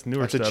newer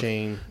That's stuff. a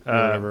chain.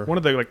 Whatever. One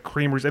of the like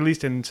creamers, at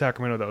least in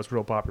Sacramento, that was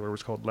real popular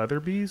was called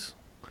Leatherby's.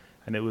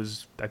 and it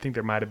was. I think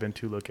there might have been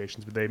 2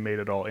 locations, but they made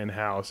it all in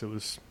house. It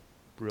was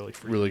really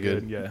freaking Really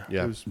good. Yeah,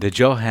 Yeah. It was, Did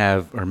y'all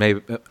have, or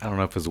maybe I don't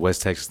know if it was a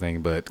West Texas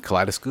thing, but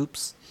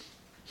Kaleidoscoops?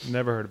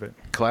 never heard of it.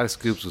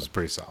 Kaleidoscoops was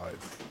pretty solid.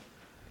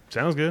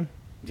 Sounds good.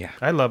 Yeah,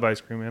 I love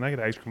ice cream, man. I get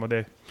ice cream all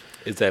day.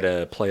 Is that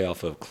a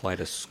playoff of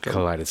Kaleidoscope?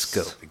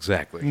 Kaleidoscope,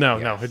 exactly. No,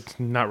 Yeah. no, it's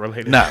not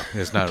related. No,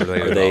 it's not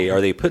related. Are at they all.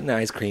 are they putting the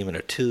ice cream in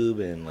a tube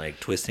and like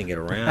twisting it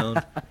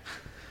around?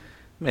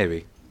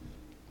 Maybe.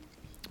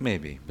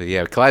 But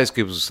yeah,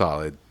 Kaleidoscopes was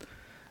solid.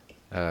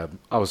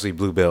 Obviously,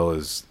 Bluebell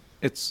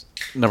it's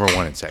number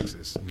 1 in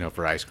Texas,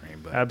 for ice cream.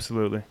 But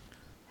Absolutely.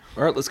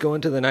 All right, let's go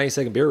into the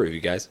 90-second beer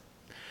review, guys.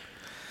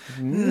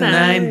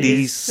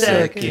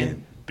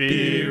 90-second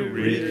beer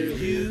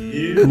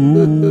review.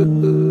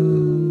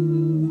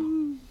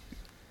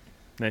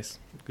 Nice.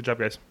 Good job,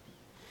 guys.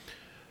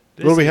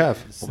 What do we have?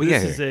 What we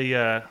got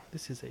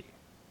This is a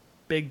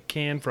big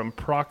can from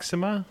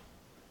Proxima,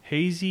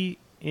 Hazy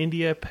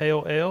India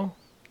Pale Ale,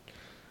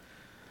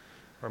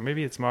 or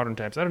maybe it's Modern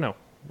Times. I don't know.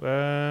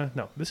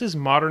 No, this is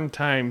Modern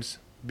Times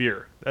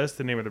Beer. That's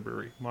the name of the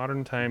brewery.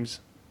 Modern Times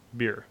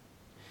Beer,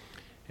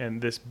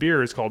 and this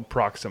beer is called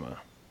Proxima,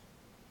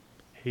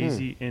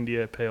 Hazy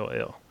India Pale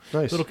Ale.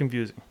 Nice. A little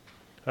confusing.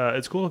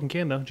 It's a cool looking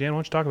can though. Jan, why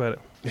don't you talk about it?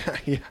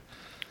 Yeah.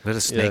 Let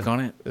a snake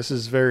on it. This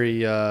is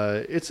very.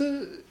 It's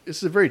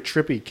a very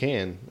trippy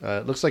can.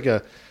 It looks like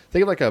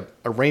think of like a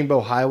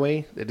rainbow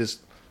highway that just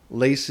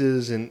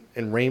laces and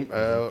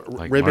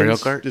Like ribbons, Mario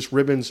Kart? just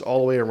ribbons all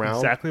the way around.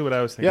 Exactly what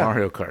I was thinking. Yeah.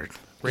 Mario Kart.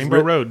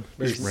 Rainbow Road.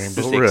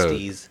 Rainbow the Road.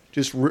 60s,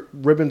 Just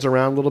ribbons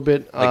around a little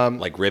bit.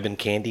 like ribbon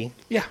candy.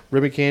 Yeah,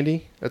 ribbon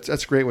candy. That's a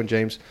great one,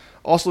 James.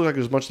 Also, looked like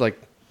there's a bunch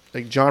like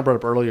John brought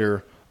up earlier,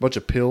 a bunch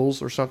of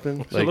pills or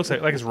something. So it looks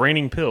like it's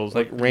raining pills,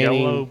 like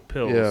raining yellow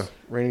pills. Yeah,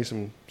 raining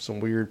some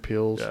weird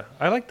pills. Yeah.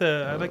 I like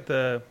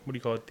the what do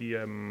you call it?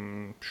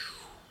 The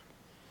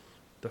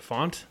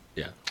font.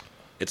 Yeah.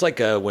 It's like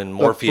when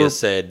Morpheus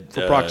said,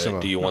 for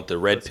Proxima. do you want the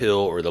red pill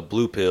or the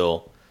blue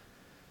pill?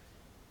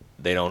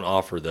 They don't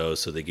offer those,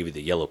 so they give you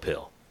the yellow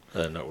pill.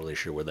 I'm not really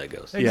sure where that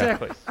goes.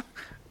 Exactly.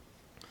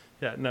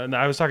 Yeah. No,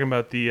 I was talking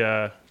about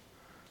the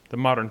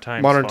Modern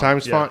Times. Modern font.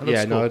 Times font. it looks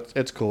Yeah, no, cool.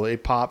 it's cool.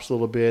 It pops a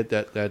little bit.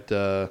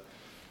 That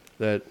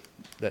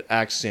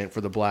accent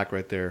for the black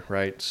right there,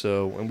 right?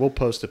 So, and we'll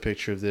post a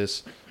picture of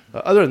this.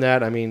 Other than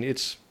that, I mean,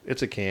 it's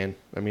a can.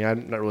 I mean,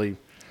 I'm not really.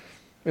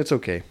 It's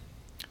okay.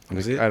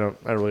 Is it? I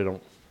really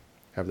don't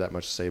have that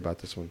much to say about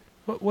this one.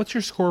 What's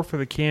your score for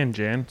the can,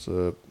 Jan? It's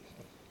a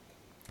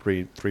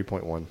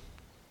 3.1.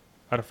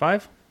 Out of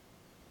 5?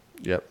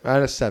 Yep,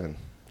 out of 7.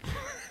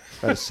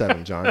 Out of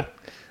 7, John. Out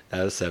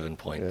of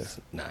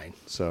 7.9.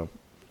 So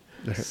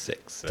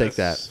 6. Take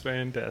That's that.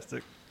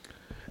 fantastic.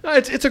 no,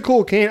 it's a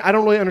cool can. I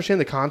don't really understand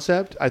the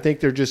concept. I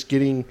think they're just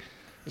getting.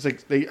 It's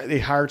like they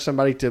hired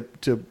somebody to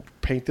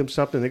paint them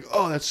something. They go,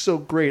 oh, that's so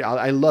great.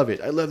 I love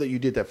it. I love that you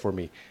did that for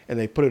me, and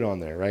they put it on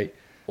there, right?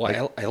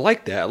 Well, I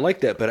like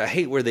that, but I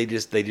hate where they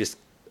just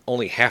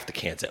only half the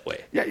cans that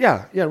way.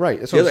 Yeah, right.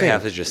 That's The what I'm other saying.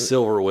 half is just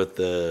silver with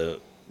the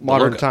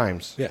Modern logo.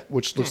 Times. Yeah.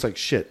 which looks like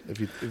shit. If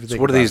you think So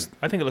what are about these? it.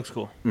 I think it looks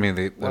cool. I mean,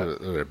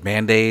 they're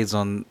Band-Aids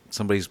on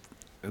somebody's.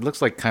 It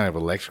looks like kind of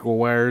electrical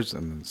wires,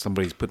 and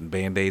somebody's putting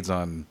Band-Aids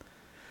on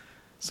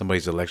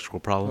somebody's electrical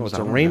problems. Oh, it's I a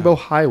don't know. rainbow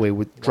highway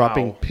with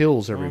dropping Wow.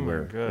 pills Oh my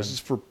everywhere. God. This is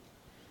for.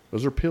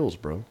 Those are pills,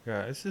 bro.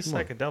 Yeah, it's just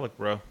psychedelic,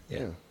 bro.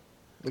 Yeah.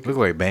 Look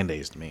like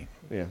Band-Aids to me.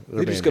 Yeah,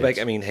 They just go back.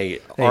 I mean, hey,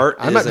 Hey, art.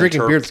 I'm not is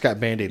drinking beer that's got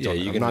Band-Aids Yeah, on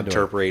it. you I'm can not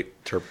doing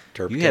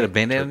interpret. You had a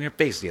Band-Aid on your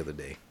face the other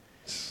day.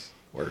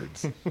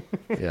 words. it.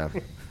 Yeah,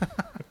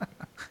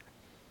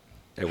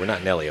 Hey, we're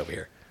not Nelly over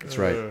here. that's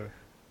right.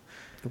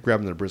 I'm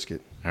grabbing the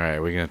brisket. All right,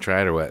 we're gonna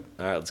try it or what?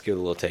 All right, let's give it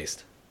a little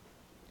taste.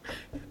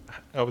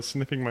 I was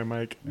sniffing my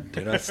mic.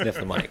 Do not sniff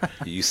the mic.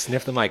 You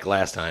sniffed the mic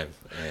last time,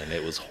 and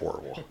it was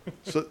horrible.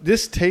 So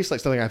this tastes like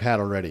something I've had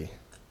already.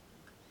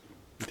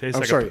 It tastes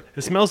I'm like sorry.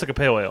 it smells like a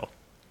pale ale.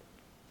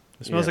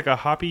 It smells Yeah. like a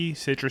hoppy,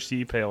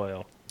 citrusy pale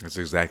ale. That's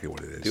exactly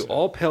what it is. Do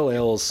all pale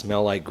ales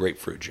smell like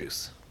grapefruit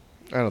juice?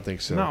 I don't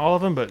think so. Not all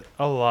of them, but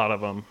a lot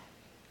of them.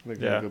 I'm yeah.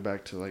 gonna go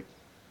back to like.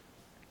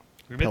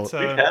 It's,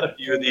 We've had a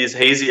few of these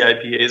hazy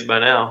IPAs by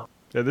now.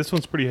 yeah, this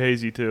one's pretty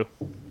hazy too.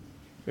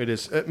 It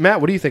is.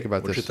 Matt, what do you think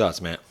about What's your this?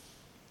 thoughts, Matt?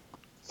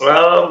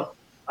 Well,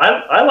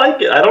 I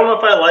like it. I don't know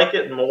if I like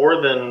it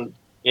more than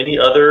any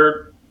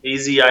other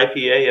hazy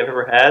IPA I've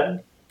ever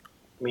had.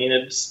 I mean,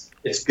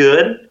 it's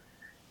good,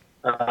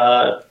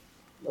 but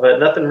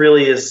nothing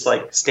really is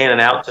like standing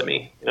out to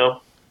me. You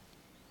know.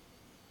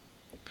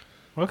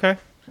 Okay.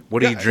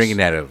 What are you Guys.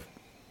 drinking out of?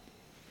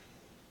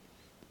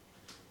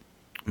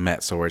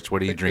 Matt Swartz,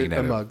 what are you drinking a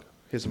out of? mug.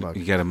 Here's a mug.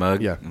 You got a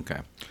mug? Yeah. Okay.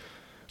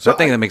 So So I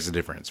think I- that makes a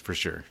difference for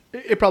sure.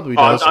 It probably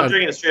Oh, does. I'm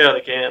drinking it straight out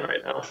of the can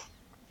right now.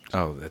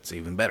 Oh, that's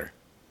even better.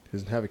 He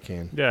doesn't have a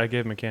can. Yeah, I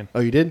gave him a can.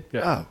 Oh, you did?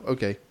 Yeah. Oh,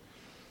 okay.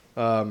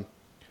 I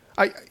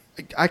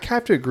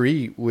have to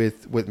agree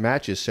with what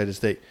Matt just said. Is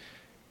that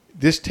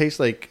this tastes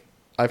like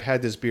I've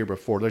had this beer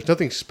before. There's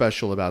nothing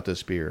special about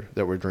this beer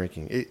that we're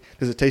drinking.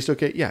 Does it taste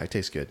okay? Yeah, it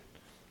tastes good.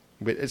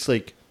 But it's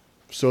like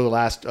so the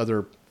last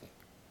other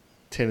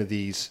 10 of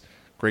these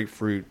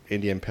grapefruit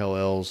Indian Pale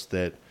Ales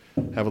that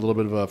have a little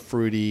bit of a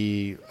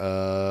fruity,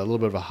 a little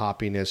bit of a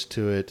hoppiness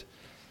to it.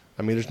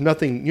 I mean, there's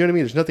nothing. You know what I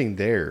mean? There's nothing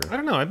there. I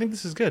don't know. I think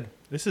this is good.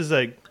 This is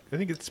like, I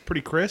think it's pretty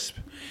crisp.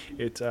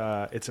 It's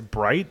a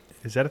bright.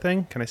 Is that a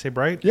thing? Can I say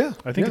bright? Yeah,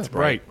 I think yeah. it's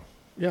bright.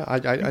 Yeah,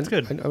 It's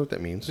good. I know what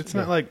that means. It's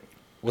Yeah. not like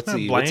What's not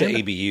the bland.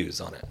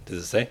 ABUs on it?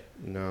 Does it say?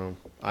 No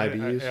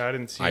IBUs. I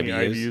didn't see any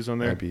IBUs? IBUs on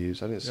there.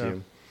 IBUs. I didn't see Yeah.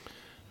 them.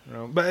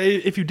 But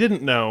if you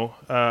didn't know,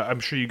 I'm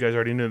sure you guys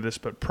already knew this,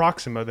 but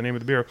Proxima, the name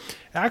of the beer,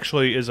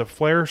 actually is a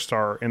flare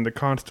star in the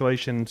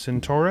constellation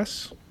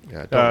Centaurus.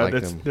 Yeah, I don't like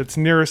that's them. that's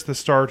nearest the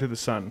star to the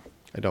sun.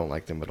 I don't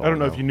like them at all. I don't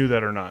know no. if you knew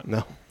that or not.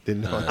 No,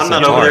 didn't know. I'm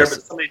not over there, Centaurus.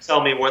 but somebody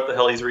tell me what the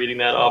hell he's reading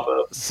that off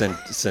of.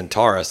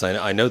 Centaurus.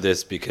 I know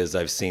this because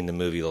I've seen the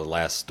movie The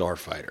Last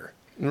Starfighter.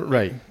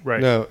 Right. Right.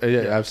 No,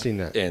 yeah, I've seen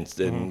that.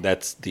 And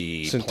that's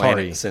the Centauri.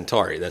 planet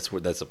Centauri.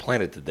 That's a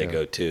planet that they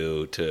go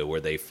to where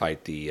they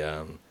fight the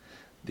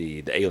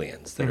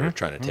aliens that are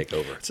trying to take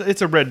over.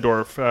 It's a red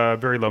dwarf,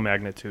 very low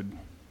magnitude.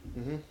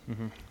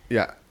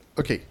 Yeah.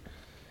 Okay.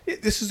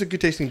 This is a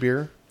good tasting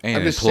beer. And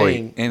I'm just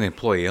saying.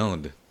 employee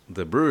owned.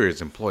 The brewer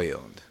is employee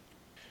owned.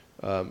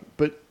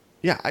 But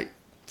yeah,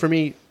 for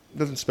me,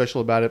 nothing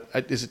special about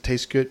it. Does it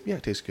taste good? Yeah,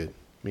 it tastes good.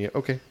 I mean,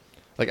 okay.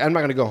 Like, I'm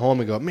not gonna go home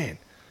and go, man,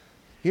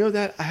 you know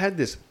that I had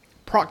this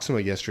Proxima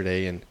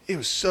yesterday and it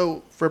was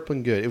so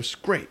frippin' good. It was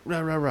great. Rah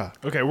rah rah.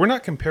 Okay, we're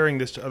not comparing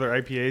this to other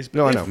IPAs. But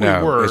No, I if know. we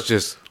No, were, it's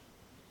just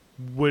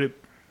would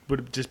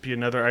it just be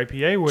another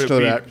IPA? Would So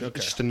it that be okay?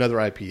 just another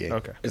IPA.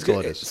 Okay. That's It's all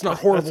good. it is. It's not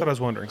horrible. That's what I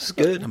was wondering. It's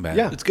good. Not bad.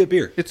 Yeah. It's good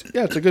beer. It's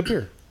a good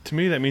beer. To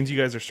me, that means you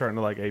guys are starting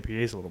to like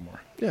APAs a little more.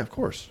 Yeah, of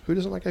course. Who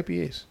doesn't like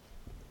IPAs?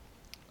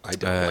 I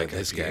don't like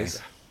this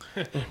IPAs.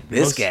 guy.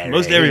 This guy.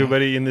 Most right?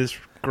 everybody in this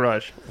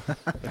garage.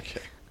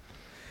 Okay.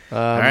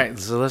 All right,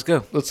 so let's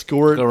go. Let's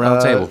score it. Go around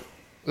the table.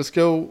 Let's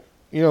go.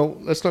 You know,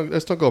 let's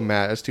not go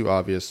Matt. That's too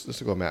obvious.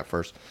 Let's go Matt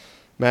first.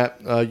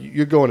 Matt,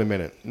 you're going in a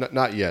minute.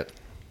 Not yet.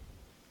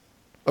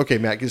 Okay,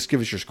 Matt, just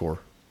give us your score.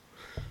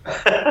 All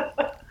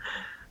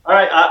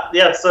right,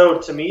 yeah. So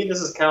to me, this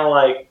is kind of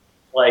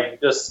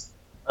like just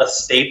a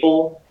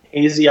staple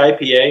hazy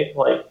IPA.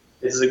 Like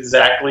this is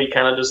exactly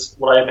kind of just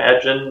what I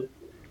imagine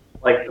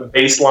like the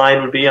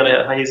baseline would be on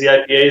a hazy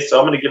IPA. So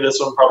I'm going to give this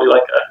one probably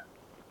like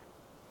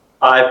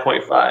a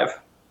 5.5.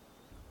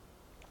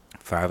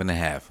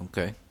 5.5.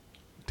 Okay.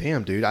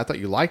 Damn, dude, I thought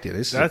you liked it.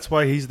 That's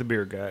why he's the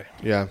beer guy.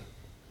 Yeah.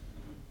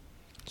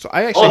 So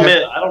I actually I'll have,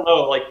 admit, I don't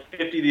know, like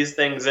 50 of these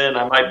things in,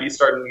 I might be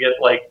starting to get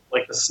like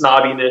the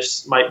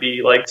snobbiness might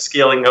be like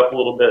scaling up a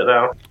little bit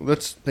now.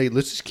 let's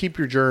just keep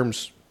your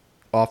germs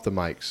off the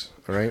mics.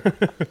 All right.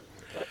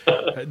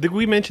 Did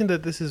we mention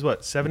that this is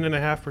what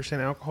 7.5%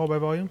 alcohol by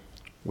volume?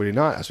 We did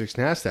not. I was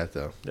fixing to ask that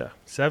though. Yeah,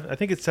 I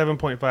think it's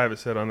 7.5. It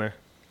said on there,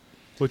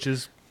 which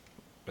is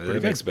But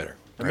it makes it better.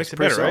 that makes it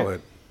Pretty better, right?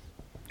 solid.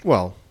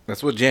 Well,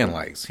 That's what Jan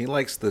likes. He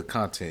likes the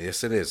content.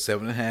 Yes, it is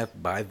 7.5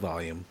 by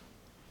volume.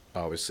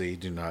 Obviously,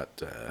 do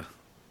not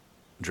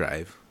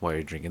drive while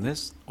you're drinking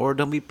this, or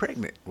don't be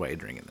pregnant while you're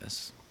drinking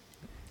this.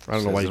 I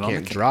don't know Says why it you on the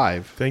can't can.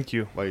 drive Thank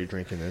you. while you're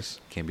drinking this.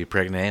 Can't be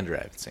pregnant and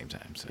drive at the same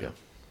time. So. Yeah.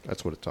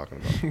 That's what it's talking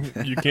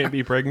about. You can't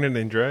be pregnant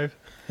and drive.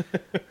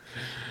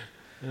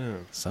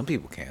 Some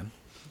people can.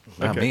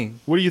 Not Okay. me.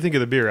 What do you think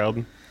of the beer,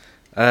 Alden?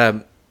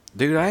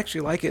 Dude, I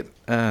actually like it.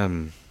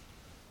 But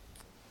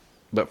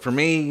for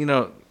me, you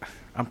know,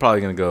 I'm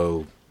probably going to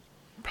go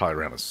probably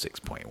around a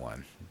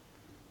 6.1.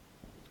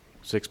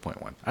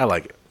 6.1. I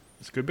like it.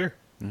 It's a good beer.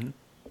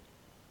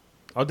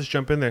 I'll just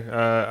jump in there.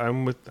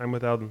 I'm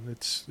with Alden.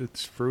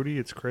 It's fruity.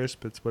 It's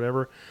crisp. It's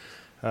whatever.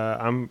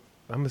 I'm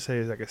gonna say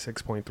it's like a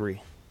 6.3.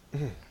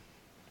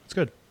 It's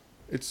good.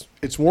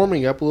 It's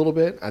warming up a little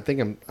bit. I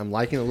think I'm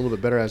liking it a little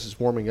bit better as it's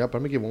warming up.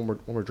 I'm gonna give one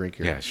more drink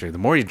here. Yeah, sure. The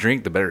more you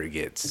drink, the better it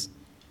gets.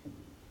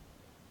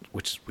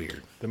 Which is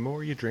weird. The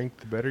more you drink,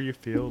 the better you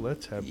feel.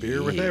 Let's have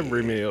beer with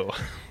every meal.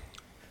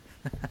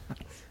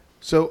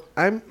 So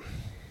I'm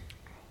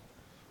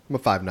a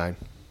 5.9.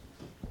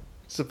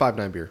 It's a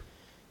 5.9 beer.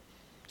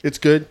 It's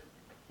good.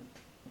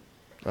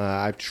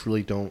 I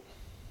truly don't.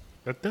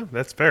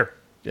 That's fair.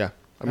 Yeah.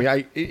 I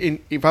mean,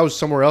 if I was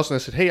somewhere else and I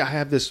said, "Hey, I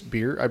have this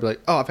beer," I'd be like,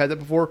 "Oh, I've had that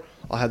before.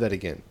 I'll have that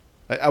again."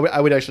 I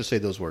would actually say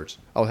those words.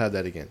 I'll have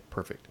that again.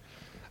 Perfect.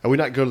 I would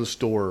not go to the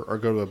store or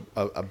go to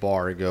a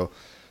bar and go,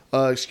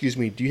 "Excuse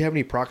me, do you have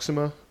any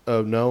Proxima?"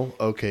 Oh, no.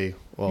 Okay.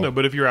 Well, No,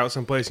 but if you're out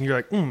someplace and you're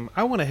like,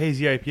 I want a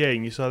hazy IPA,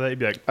 and you saw that, you'd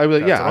be like, I'd be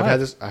like, "That's "Yeah, what I've I had have."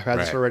 this. I've had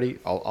this Right. already.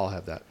 I'll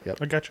have that." Yep.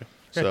 I gotcha.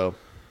 Okay. So,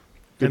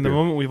 good and the beer.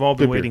 moment we've all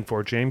been Good beer. waiting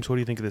for, James, what do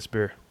you think of this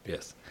beer?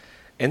 Yes.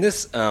 And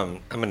this, I'm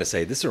going to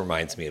say, this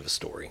reminds me of a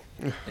story.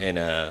 And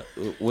Of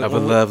a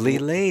lovely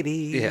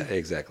lady. Yeah,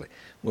 exactly.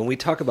 When we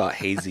talk about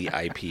hazy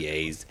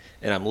IPAs,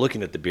 and I'm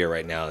looking at the beer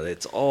right now,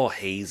 it's all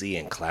hazy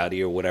and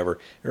cloudy or whatever.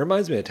 It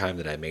reminds me of a time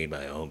that I made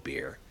my own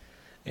beer.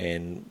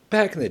 And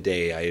back in the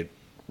day, I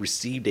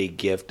received a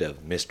gift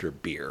of Mr.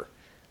 Beer.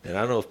 And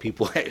I don't know if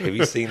people have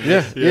you seen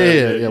this?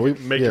 Yeah. We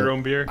Make yeah. your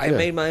own beer. I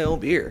made my own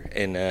beer,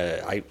 and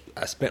I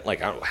spent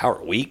like I don't know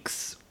how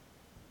weeks,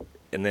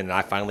 and then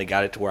I finally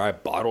got it to where I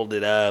bottled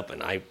it up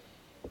and I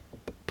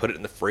put it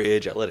in the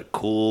fridge. I let it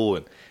cool,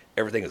 and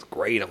everything is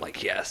great. I'm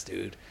like, yes,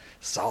 dude,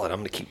 solid. I'm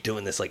gonna keep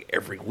doing this like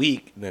every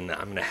week. And then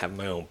I'm gonna have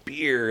my own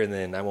beer, and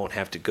then I won't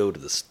have to go to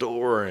the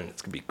store, and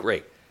it's gonna be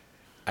great.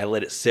 I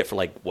let it sit for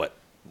like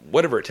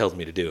whatever it tells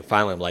me to do.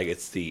 Finally, I'm like,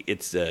 it's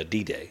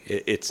D-Day.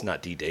 It's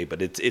not D-Day,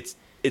 but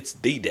it's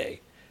the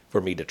day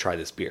for me to try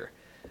this beer.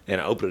 And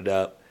I open it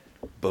up,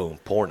 boom,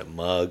 pour in a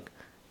mug.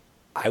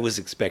 I was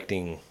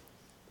expecting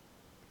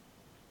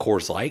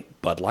Coors Light,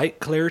 Bud Light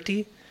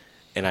clarity,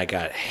 and I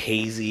got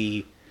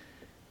hazy,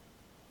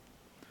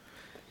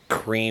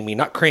 creamy,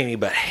 not creamy,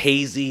 but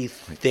hazy,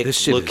 This shit is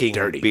thick-looking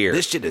dirty. beer.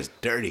 This shit is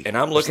dirty. And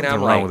I'm looking at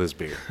Something it wrong like, with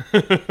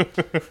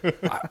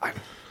this beer.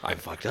 I'm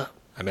fucked up.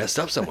 I messed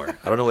up somewhere.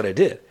 I don't know what I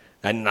did.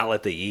 I did not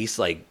let the yeast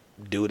like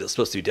do what it's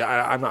supposed to do.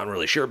 I'm not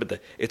really sure, but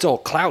it's all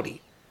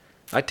cloudy.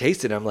 I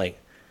tasted it. I'm like,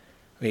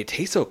 I mean, it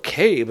tastes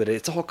okay, but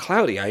it's all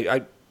cloudy.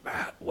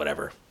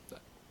 Whatever.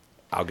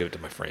 I'll give it to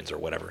my friends or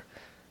whatever.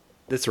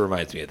 This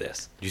reminds me of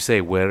this. Did you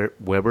say Weber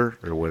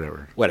or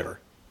whatever? Whatever.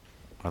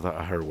 I thought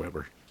I heard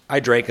Weber. I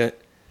drank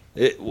it.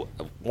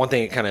 One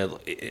thing,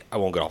 I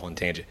won't get off on a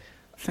tangent.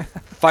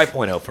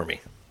 5.0 for me.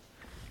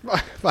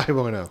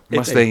 5.0.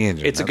 Mustang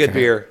engine. It's a good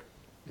beer.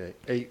 Okay.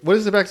 Hey, what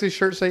does the back of the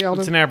shirt say,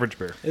 Alden? It's an average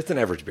beer. It's an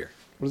average beer.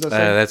 What does that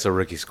say? That's a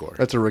rookie score.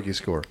 That's a rookie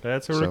score.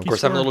 That's a So- rookie Of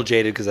course, I'm a score. little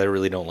jaded because I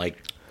really don't like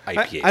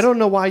IPAs. I don't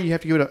know why you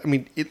have to give it up. I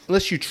mean,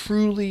 unless you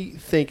truly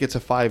think it's a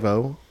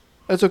 5.0,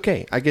 that's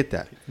okay. I get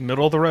that.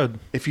 Middle of the road.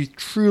 If you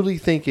truly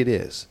think it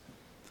is,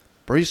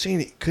 but are you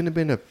saying it couldn't have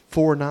been a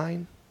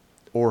 4.9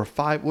 or a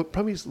 5? What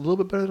probably is a little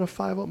bit better than a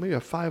 5.0, maybe a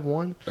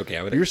 5.1. Okay,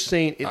 You're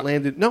saying it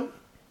landed. No,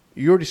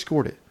 you already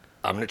scored it.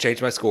 I'm going to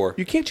change my score.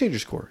 You can't change your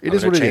score. It I'm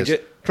is gonna what it change is.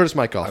 it. Turn this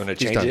mic off. I'm going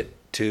to He's change done. it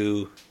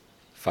to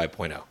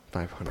 5.0.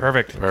 500.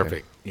 Perfect.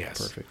 Perfect. Yes.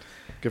 Perfect.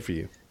 Good for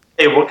you.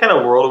 Hey, what kind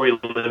of world are we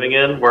living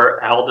in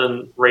where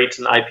Alden rates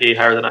an IPA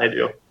higher than I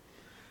do?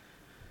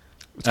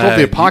 It's called the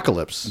you-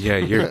 apocalypse. Yeah,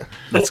 you're.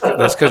 That's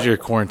because you're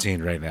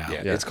quarantined right now.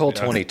 Yeah, Yeah. it's called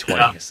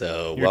 2020,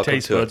 so Your welcome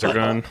taste to buds it. are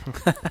gone.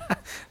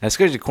 That's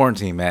because you're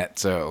quarantined, Matt.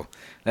 So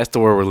that's the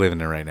world we're living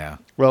in right now.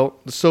 Well,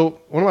 so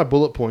one of my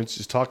bullet points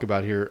to talk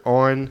about here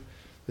on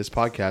this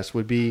podcast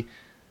would be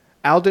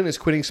Alden is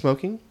quitting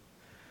smoking.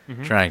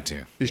 Trying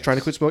to. He's trying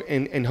to quit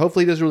smoking, and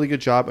hopefully he does a really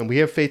good job, and we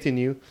have faith in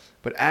you.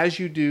 But as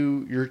you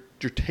do, your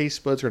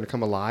taste buds are going to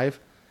come alive.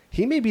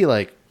 He may be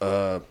like,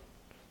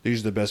 these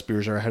are the best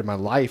beers I ever had in my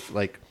life,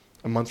 like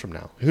a month from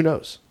now. Who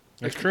knows?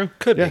 That's true.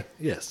 Could Yeah.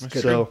 be. Yes.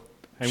 So,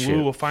 And Shit.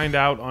 we will find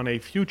out on a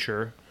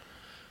future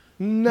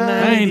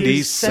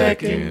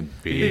 90-second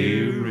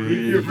beer.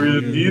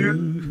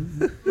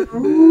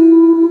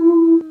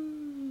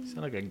 You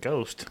sound like a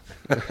ghost.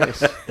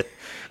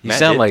 You Matt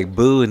sound did- like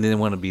Boo and didn't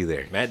want to be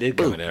there. Matt did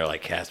come in there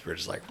like Casper,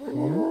 just like,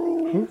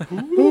 I'm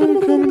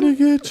coming to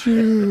get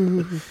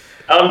you.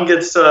 Alden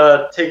gets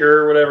Tigger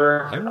or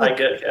whatever. I'm I like-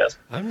 get Casper.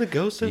 I'm the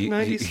ghost of You,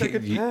 90 you-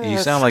 Second you- Past. you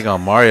sound like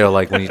on Mario,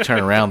 like when you turn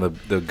around,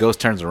 the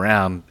ghost turns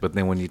around, but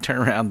then when you turn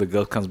around, the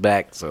ghost comes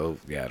back. So,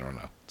 yeah, I don't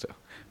know. So,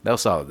 that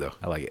was solid, though.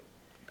 I like it.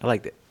 I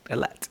liked it a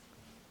lot.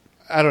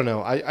 I don't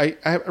know. I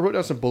wrote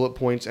down some bullet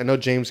points. I know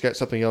James got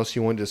something else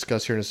you wanted to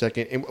discuss here in a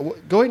second. And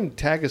go ahead and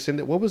tag us in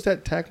it. What was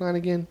that tagline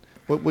again?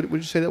 What did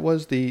you say that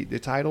was? The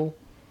title?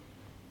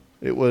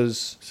 It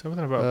was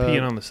Something about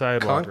peeing on the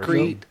sidewalk. or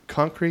concrete.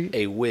 concrete.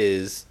 A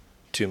whiz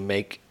to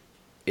make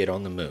it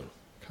on the moon.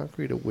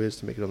 Concrete a whiz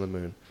to make it on the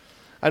moon.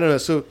 I don't know.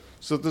 So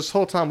this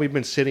whole time we've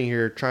been sitting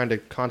here trying to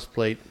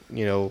contemplate,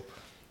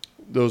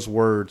 those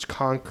words,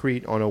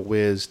 concrete on a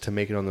whiz to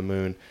make it on the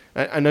moon.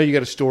 I know you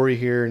got a story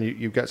here and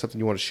you've got something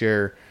you want to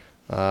share.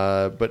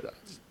 But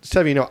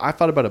Stevie, I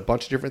thought about a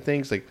bunch of different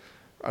things. Like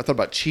I thought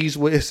about cheese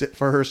whiz at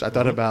first. I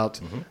thought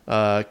about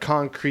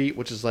concrete,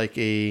 which is like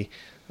a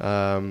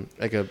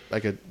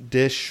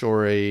dish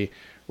or a,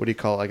 what do you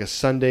call it? Like a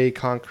Sunday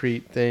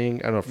concrete thing.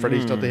 I don't know.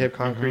 Freddy's, don't they have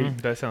concrete?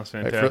 Mhm. That sounds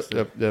Like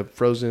fantastic. the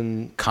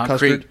frozen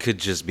Concrete custard. could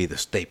just be the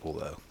staple,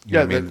 though. You Yeah,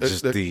 know what I mean? the-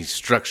 Just the- the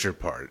structure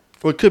part.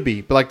 Well, it could be,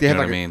 but like they have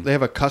know like what I mean? they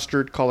have a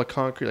custard called a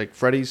concrete, like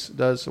Freddy's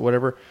does or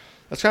whatever.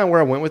 That's kind of where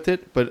I went with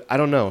it, but I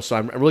don't know. So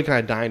I'm really kind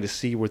of dying to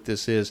see what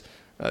this is.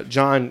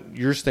 John,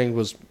 your thing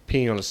was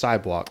peeing on a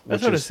sidewalk.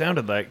 That's which what it is,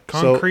 sounded like.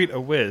 so- Concrete a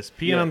whiz.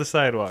 Peeing Yeah. on the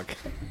sidewalk.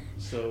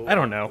 so I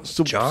don't know.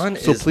 So, John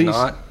so is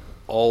not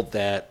all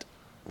that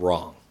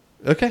wrong.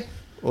 okay.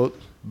 Well,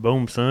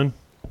 Boom, son.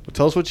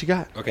 tell us what you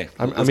got. Okay,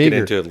 I'm let's get eager.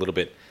 into it a little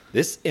bit.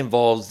 This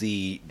involves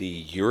the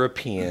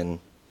European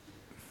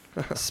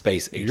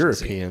Space Agency.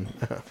 European.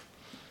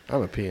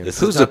 I'm a peeing. This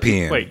Who's is a not the-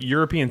 peeing? Wait,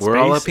 European We're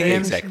all space? up in?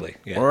 Exactly.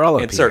 Yeah. We're all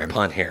a Insert peon.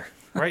 pun here.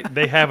 Right?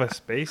 They have a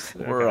space?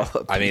 We're Okay.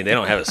 all I mean, they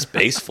don't have a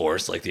space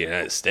force like the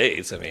United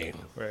States. I mean,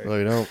 Right. No,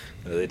 you don't.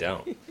 no, they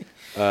don't.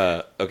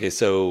 Okay,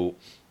 so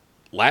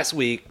last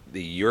week,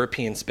 the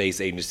European Space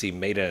Agency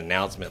made an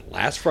announcement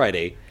last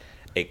Friday.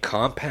 A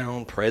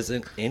compound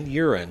present in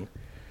urine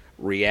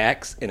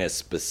reacts in a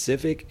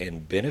specific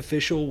and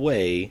beneficial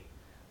way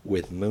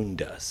with moon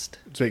dust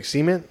To make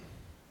cement.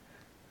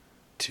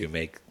 to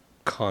make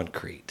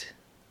concrete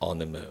on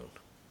the moon.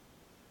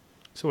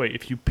 So wait,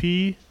 if you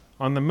pee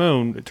on the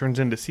moon, it turns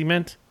into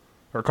cement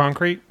or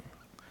concrete?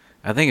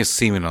 I think it's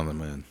semen on the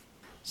moon.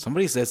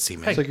 Somebody said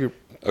semen. It's like you're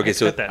Okay,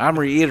 so Got that. I'm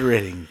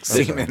reiterating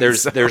semen.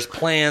 there's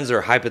plans or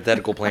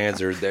hypothetical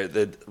plans or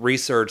the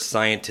research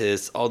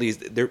scientists, all these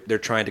they're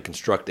trying to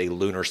construct a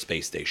lunar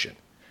space station.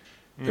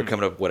 They're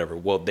coming up with whatever.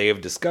 Well, they have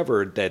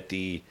discovered that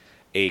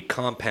a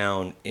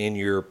compound in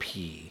your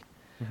pee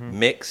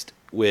mixed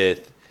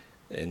with,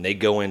 and they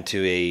go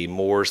into a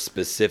more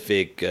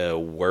specific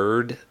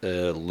word,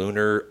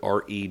 lunar,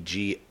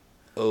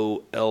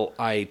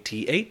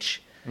 REGOLITH.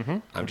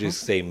 I'm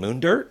just saying moon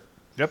dirt.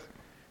 Yep.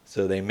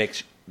 So they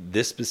mix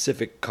this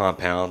specific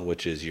compound,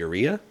 which is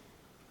urea,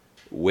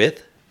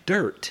 with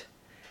dirt,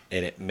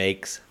 and it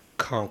makes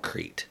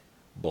concrete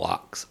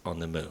blocks on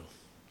the moon.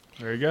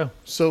 There you go.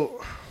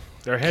 so.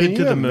 They're Can headed you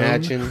to the moon.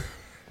 imagine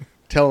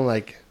telling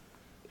like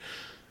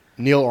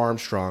Neil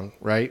Armstrong,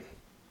 right?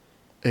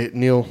 Hey,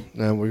 Neil,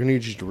 now we're gonna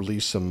need you to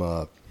release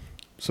some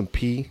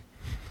pee.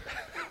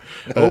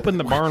 Open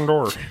the barn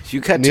door. You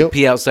got Neil- to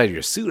pee outside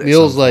your suit. At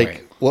Neil's some like,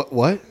 point. what?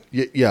 What?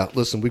 Yeah.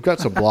 Listen, we've got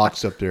some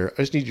blocks up there.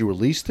 I just need you to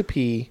release the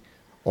pee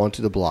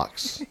onto the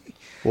blocks.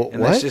 What?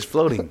 and that's just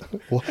floating.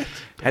 What?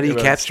 How do you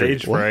About capture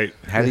stage it? fright.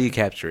 How do you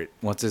capture it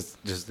once it's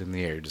just in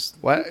the air? Just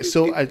What?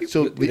 So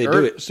the They do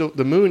Earth, it. so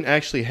the moon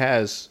actually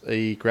has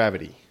a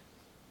gravity.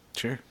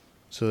 sure.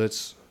 So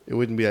it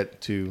wouldn't be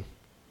that too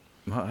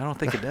Well, I don't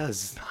think it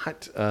does.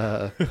 hot.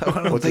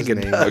 don't think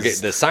it does. Okay,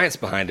 the science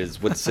behind it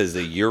is what says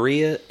the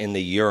urea in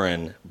the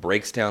urine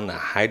breaks down the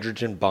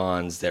hydrogen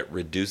bonds that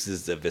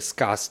reduces the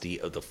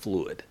viscosity of the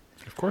fluid.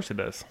 Of course it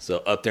does. So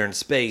up there in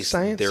space,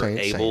 Science, they're science,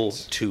 able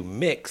science. to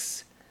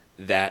mix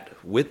that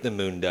with the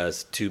moon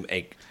dust to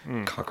make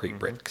concrete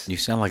bricks. You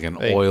sound like an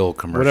Hey, oil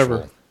commercial.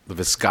 whatever. The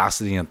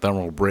viscosity and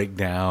thermal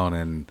breakdown,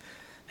 and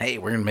hey,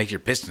 we're gonna make your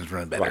pistons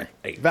run better. Right.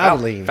 Hey,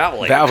 Valvoline.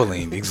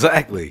 Valvoline,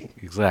 exactly.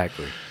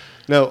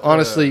 No,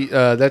 honestly,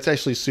 that's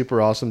actually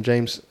super awesome,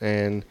 James.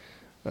 And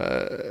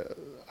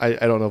I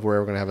don't know if we're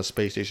ever going to have a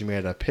space station made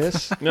out of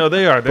piss. No,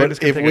 they are. They're But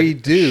just gonna if take we a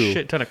do,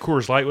 shit ton of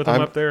Coors Light with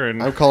them up there,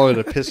 and I'm calling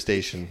it a piss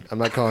station. I'm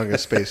not calling it a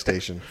space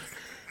station.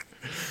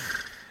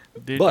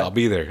 Did, I'll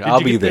be there. did I'll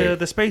you be get there.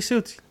 The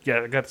spacesuits?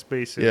 Yeah, I got the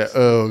spacesuits. Yeah.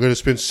 Oh, I'm going to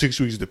spend 6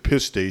 weeks at the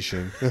piss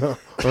station.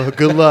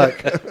 Good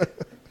luck.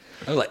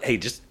 I was like, hey,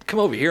 just come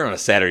over here on a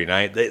Saturday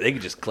night. They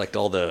could just collect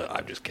all the.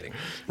 I'm just kidding.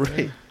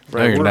 Right.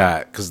 No, you're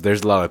not, because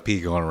there's a lot of pee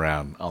going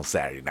around on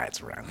Saturday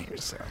nights around here.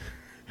 So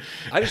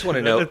I just want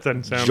to know. That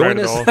doesn't sound join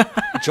right us.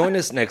 at Join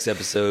us next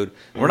episode.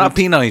 we're not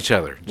peeing on each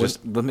other. Just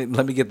let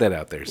me get that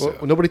out there. So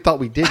Well, nobody thought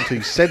we did until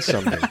you said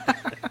something.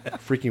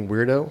 Freaking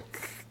weirdo.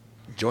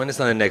 Join us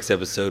on the next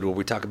episode where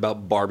we talk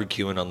about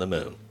barbecuing on the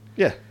moon.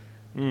 Yeah.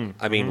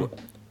 I mean,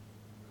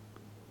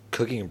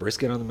 cooking a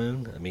brisket on the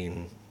moon. I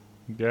mean,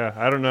 Yeah,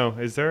 I don't know.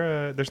 Is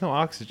there there's no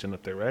oxygen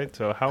up there, right?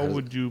 So how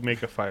would you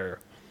make a fire?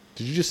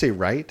 Did you just say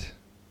right?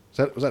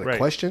 Was that a Right.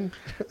 question?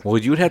 well,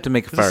 you would have to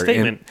make a It's a fire.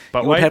 statement,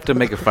 but you would why- have to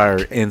make a fire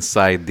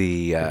inside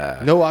the.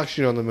 No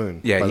oxygen on the moon.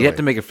 Yeah, by you the have way.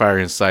 to make a fire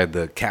inside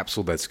the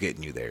capsule that's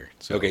getting you there.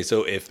 So okay,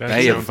 so if That Now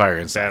you have a sounds fire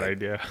like inside. Bad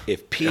idea.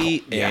 if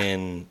pee Yeah.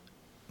 and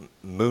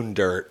moon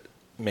dirt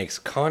makes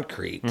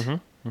concrete,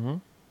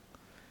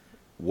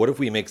 what if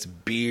we mix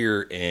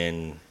beer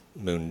and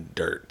moon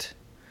dirt?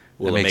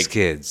 That makes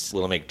kids.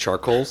 Will it make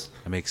charcoals?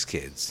 That makes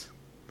kids.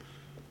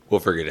 We'll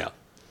figure it out.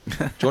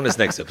 Join us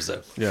next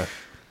episode. Yeah.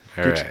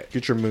 All Get, right.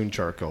 get your moon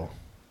charcoal.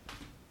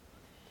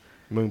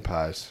 Moon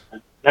pies.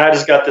 Now I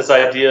just got this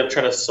idea of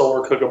trying to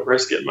solar cook a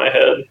brisket in my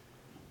head.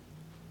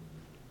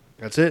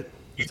 That's it.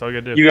 That's all you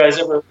gotta do. You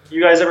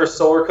guys ever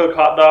solar cook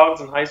hot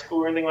dogs in high school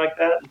or anything like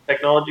that in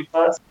technology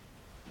class?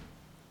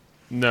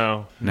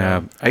 No.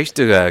 No, I used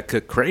to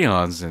cook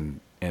crayons in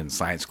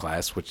science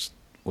class, which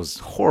was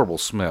horrible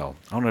smell.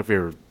 I don't know if you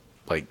ever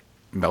like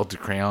melted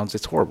crayons.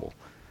 It's horrible,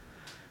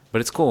 but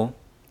it's cool,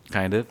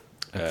 kind of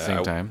at the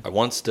same time. I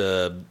once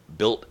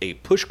built a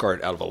push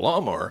cart out of a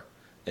lawnmower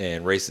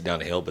and raced it down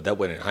the hill, but that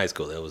wasn't in high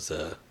school. That was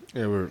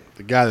Yeah,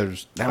 the guy that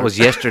was That was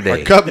yesterday.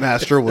 our cup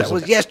master was That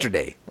was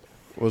yesterday.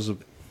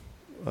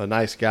 a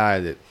nice guy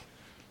that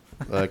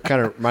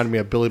kind of reminded me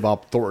of Billy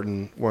Bob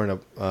Thornton wearing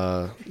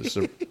a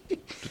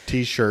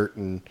t-shirt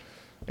and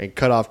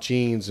cut off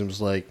jeans and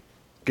was like,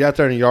 get out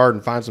there in the yard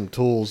and find some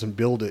tools and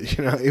build it.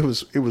 You know, it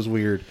was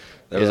weird.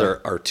 that was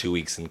our 2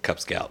 weeks in Cub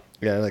Scout.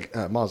 Yeah, like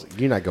Miles,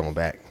 you're not going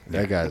back.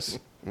 That guy's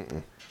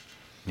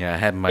Yeah, I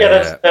had my.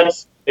 Yeah,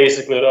 that's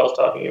basically what I was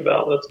talking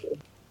about. That's good.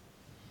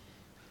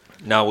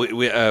 Now,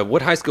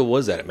 what high school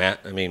was that, Matt?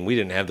 I mean, we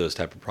didn't have those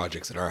type of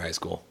projects at our high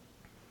school.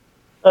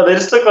 They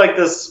just took like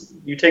this.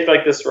 You take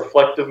like this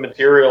reflective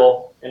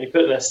material and you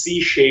put it in a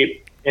C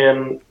shape,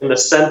 and in the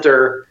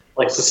center,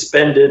 like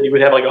suspended, you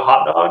would have like a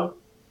hot dog,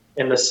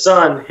 and the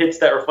sun hits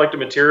that reflective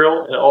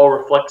material, and it all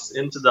reflects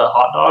into the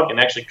hot dog and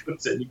actually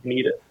cooks it, and you can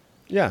eat it.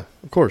 yeah,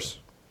 of course.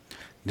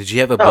 Did you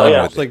have a bun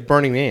yeah. with It's like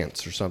burning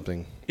ants or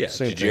something. Yeah.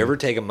 Same Did thing. you ever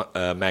take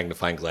a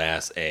magnifying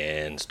glass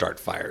and start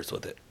fires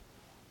with it?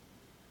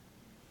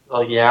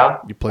 Oh yeah,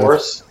 You of play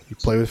course. you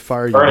play with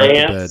fire, you Burn wet the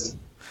ants. bed.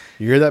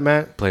 You hear that,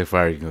 Matt? play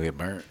fire? You can get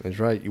burnt. That's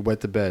right. You wet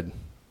the bed.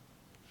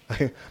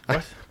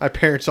 My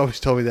parents always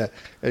told me that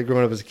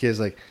growing up as a kid. It's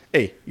like,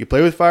 hey, you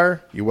play with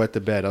fire, you wet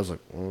the bed. I was like,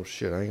 oh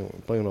shit, I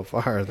ain't playing no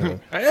fire though.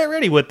 I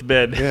already wet the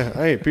bed. Yeah,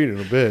 I ain't peeing in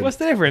the bed. What's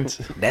the difference?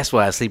 That's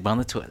why I sleep on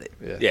the toilet.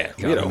 Yeah,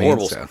 we You had know a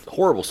what I mean?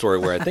 horrible story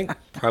where I think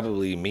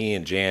probably me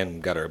and Jan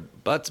got our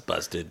butts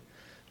busted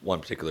one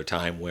particular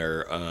time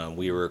where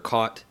we were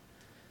caught.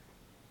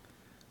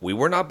 We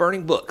were not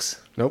burning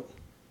books. Nope.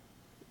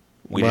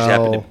 We just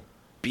happened to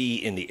be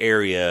in the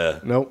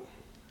area. Nope.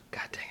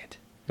 God dang it.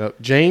 Nope.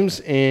 James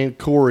and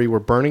Corey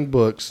were burning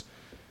books.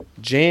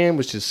 Jan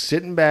was just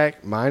sitting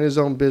back, mind his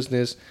own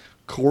business.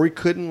 Corey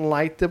couldn't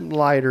light the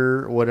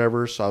lighter or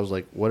whatever, so I was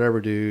like,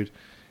 whatever, dude.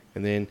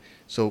 And then,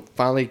 so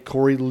finally,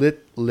 Corey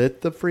lit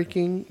the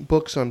freaking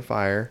books on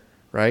fire,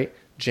 right?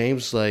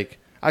 James like,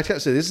 I said,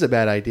 this is a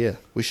bad idea.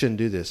 We shouldn't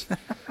do this.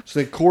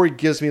 So then Corey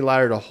gives me a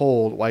lighter to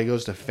hold while he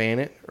goes to fan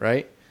it,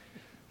 right?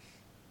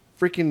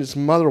 Freaking his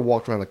mother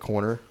walked around the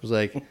corner. Was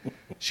like,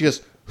 she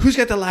goes, who's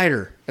got the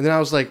lighter? And then I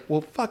was like,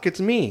 well, fuck,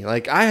 it's me.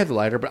 Like, I have the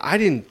lighter, but I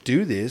didn't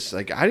do this.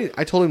 Like, I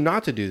told him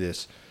not to do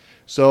this.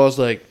 So I was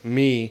like,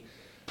 me.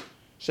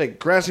 She like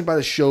grabs me by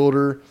the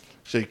shoulder.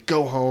 She's like,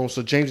 go home.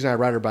 So James and I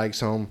ride our bikes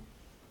home.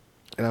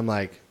 And I'm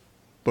like,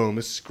 boom,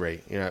 this is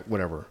great. You know,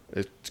 whatever.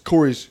 It's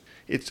Corey's,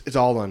 it's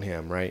all on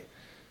him, right?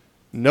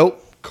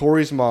 Nope.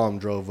 Corey's mom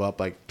drove up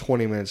like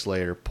 20 minutes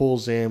later,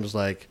 pulls in, was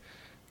like,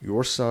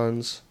 your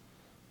sons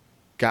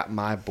got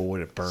my boy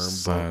to burn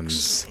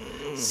books.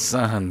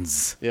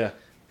 Sons. Yeah.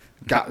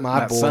 Got my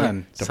Not boy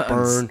son, to sons.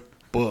 burn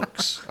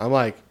books. I'm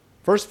like,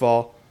 first of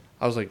all,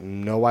 I was like,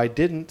 no, I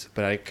didn't.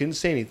 But I couldn't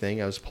say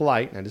anything. I was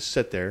polite. And I just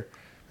sat there.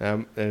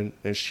 And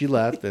she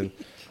left. And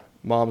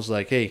Mom's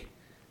like, hey.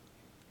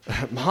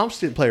 Mom's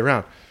didn't play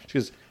around. She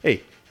goes,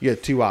 hey, you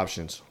got two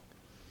options.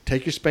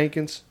 Take your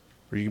spankings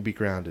or you can be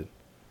grounded.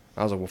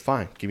 I was like, well,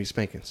 fine. Give me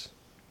spankings.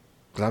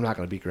 Because I'm not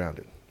going to be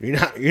grounded. You're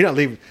not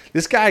leaving.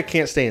 This guy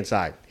can't stay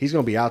inside. He's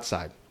going to be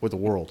outside with the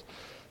world.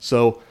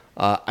 So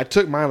I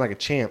took mine like a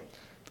champ.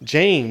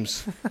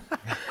 James,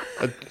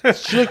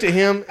 she looked at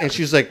him and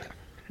she's like,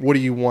 what do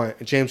you want?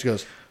 And James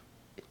goes,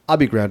 I'll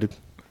be grounded.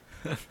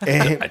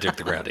 And I took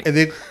the grounding. And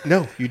then,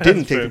 no, you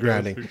didn't take the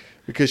fantastic. grounding.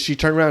 Because she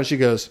turned around and she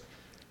goes,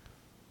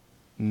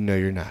 no,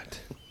 you're not.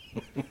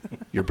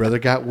 Your brother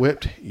got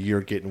whipped.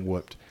 You're getting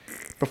whooped.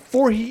 I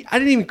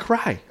didn't even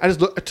cry. I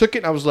took it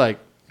and I was like,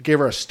 gave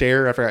her a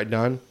stare after I got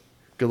done.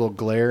 Get a little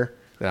glare.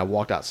 Then I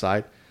walked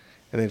outside.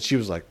 And then she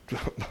was like,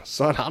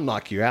 son, I'll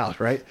knock you out,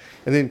 right?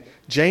 And then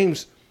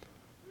James,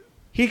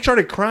 he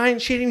started crying.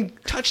 She hadn't even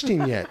touched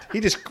him yet. He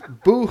just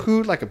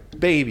boo-hooed like a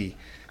baby.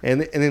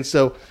 And then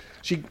so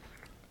she,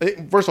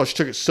 first of all, she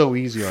took it so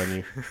easy on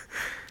you.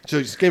 So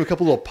she just gave him a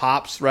couple little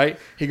pops, right?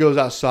 He goes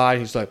outside.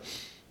 He's like,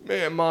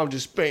 man, Mom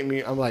just spanked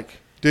me. I'm like,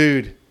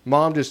 dude,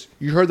 Mom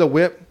you heard the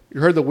whip? You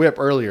heard the whip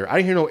earlier. I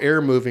didn't hear no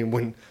air moving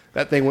when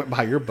that thing went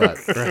by your butt,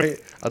 right?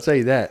 I'll tell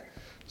you that.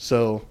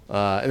 So,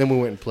 and then we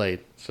went and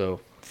played.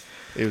 So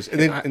it was, and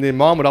then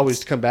Mom would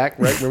always come back,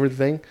 right? Remember the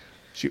thing?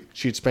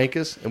 She'd spank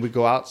us, and we'd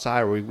go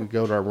outside, or we'd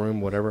go to our room,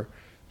 whatever.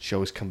 She'd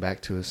always come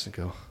back to us and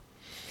go,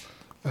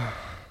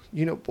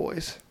 you know,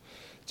 boys,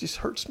 it just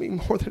hurts me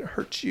more than it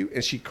hurts you.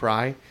 And she'd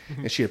cry,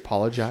 and she'd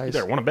apologize.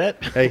 There, want to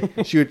bet? Hey,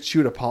 she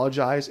would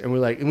apologize, and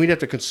we'd have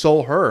to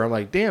console her. I'm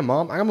like, damn,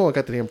 Mom, I'm only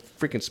got the damn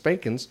freaking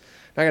spankings.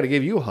 I got to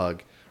give you a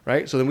hug,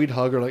 right? So then we'd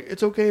hug her like,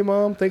 it's okay,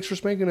 Mom. Thanks for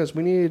spanking us.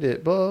 We needed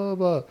it. Blah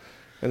blah.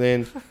 And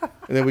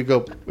then we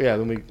go, yeah.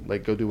 Then we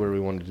like go do whatever we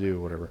wanted to do, or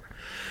whatever.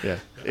 Yeah,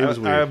 it was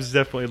weird. I was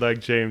definitely like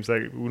James.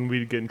 Like when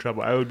we'd get in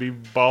trouble, I would be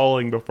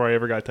bawling before I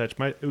ever got touched.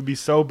 It would be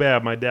so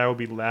bad. My dad would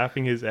be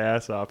laughing his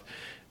ass off.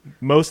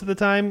 Most of the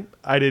time,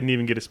 I didn't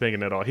even get a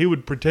spanking at all. He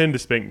would pretend to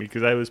spank me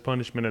because I was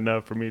punishment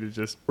enough for me to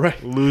just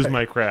lose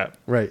my crap.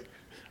 Right.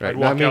 I'd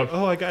walk out,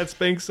 oh, I got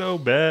spanked so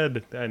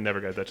bad. I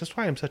never got that. That's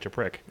why I'm such a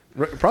prick.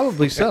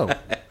 Probably so.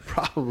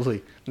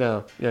 Probably.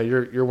 No. Yeah,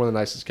 you're one of the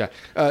nicest guys.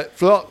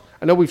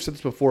 I know we've said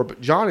this before, but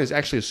John is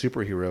actually a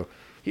superhero.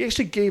 He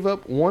actually gave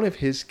up one of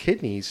his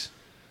kidneys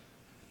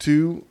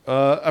to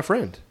a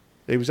friend.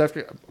 It was after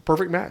a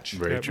perfect match.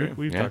 Very true.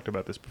 We've Yeah. talked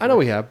about this before. I know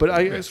we have, but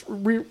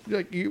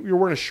you were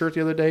wearing a shirt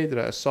the other day that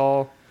I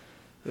saw.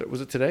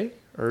 Was it today?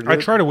 I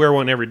try to wear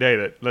one every day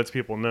that lets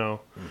people know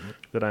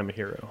that I'm a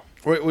hero.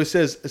 It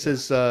says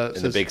And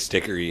the big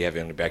sticker you have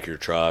on the back of your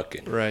truck.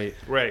 And right.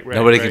 Right.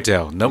 Nobody can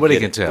tell. Nobody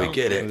get can it. tell. We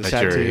get it. The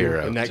that you're a tattoo,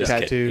 hero. the neck Just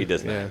tattoo. kidding. He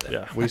doesn't yeah. have that.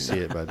 Yeah. We see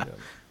it, bud.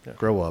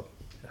 Grow up.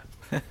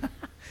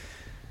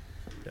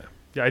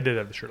 Yeah, I did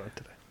have the shirt on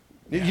today.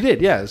 You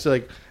did, yeah. So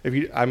like, what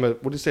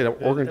did you say? An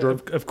organ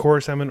donor? Of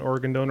course, I'm an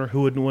organ donor.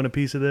 Who wouldn't want a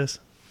piece of this?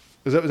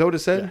 Is that what it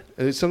said?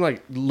 It's something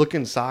like look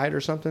inside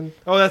or something.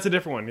 Oh, that's a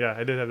different one. Yeah,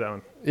 I did have that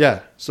one.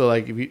 Yeah. So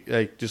like, if you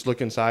like just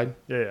look inside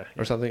Yeah.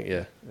 or something.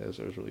 Yeah, it was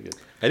really good.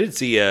 I did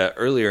see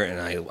earlier,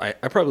 and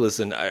I probably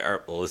listened.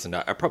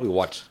 I probably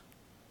watched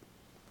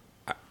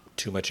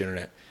too much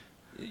internet.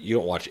 You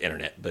don't watch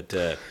internet, but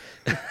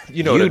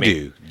you know what I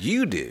mean.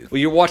 You do. Well,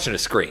 you're watching a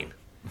screen,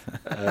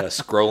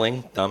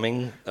 scrolling,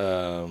 thumbing.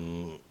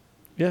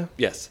 Yeah.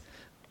 Yes,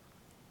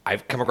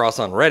 I've come across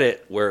on Reddit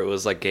where it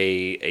was like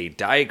a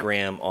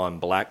diagram on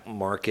black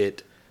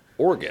market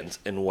organs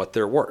and what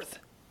they're worth.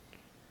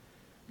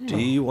 Do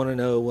you want to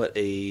know what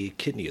a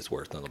kidney is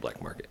worth on the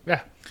black market?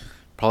 Yeah.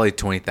 Probably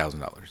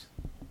 $20,000.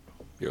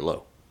 You're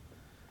low.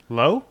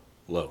 Low?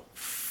 Low.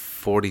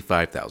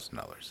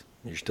 $45,000.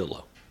 You're still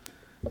low.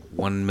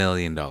 $1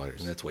 million.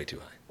 That's way too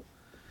high.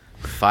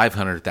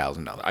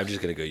 $500,000. I'm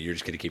just going to go. You're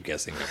just going to keep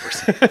guessing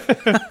numbers.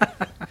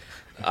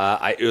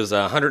 It was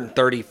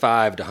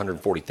 135 to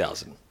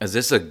 140,000. Is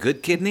this a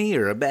good kidney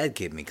or a bad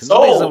kidney? Because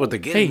Sold. nobody's know what they're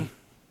getting. Hey,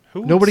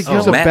 nobody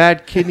gives a Matt-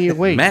 bad kidney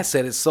away. Matt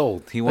said it's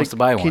sold. He wants to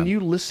buy one. Can you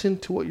listen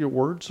to what your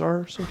words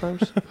are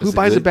sometimes? Who it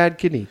buys a good? bad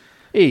kidney?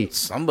 Hey,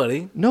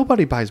 Somebody.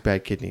 nobody buys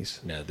bad kidneys.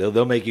 No,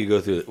 they'll make you go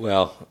through.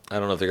 Well, I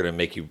don't know if they're going to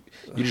make you.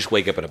 You just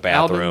wake up in a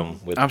bathroom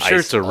with. I'm sure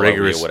ice it's a all over you,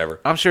 rigorous whatever.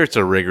 I'm sure it's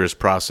a rigorous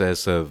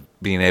process of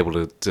being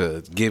able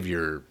to give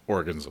your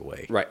organs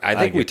away. Right. I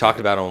think we get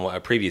talked about on a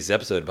previous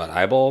episode about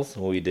eyeballs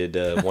when we did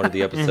one of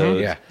the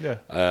episodes. Yeah.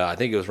 Yeah. I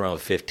think it was around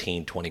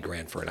 15, 20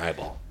 grand for an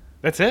eyeball.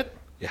 That's it?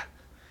 Yeah.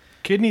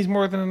 Kidney's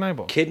more than an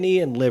eyeball.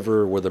 Kidney and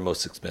liver were the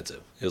most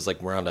expensive. It was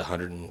like around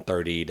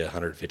 130 to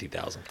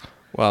 150,000.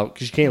 Well,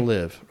 because you can't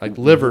live. Like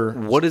liver.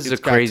 What is the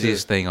it's got to-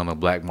 craziest thing on the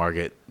black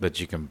market that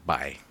you can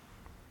buy?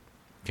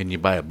 Can you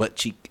buy a butt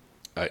cheek?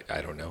 I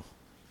don't know.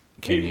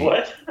 Can you?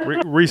 What?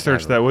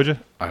 Research that, would you?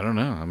 I don't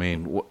know. I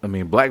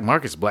mean, black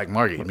market's black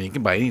market. I mean, you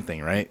can buy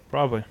anything, right?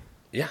 Probably.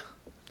 Yeah.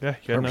 Yeah,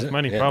 you got enough 100%,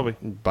 money, yeah. probably.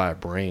 Buy a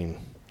brain.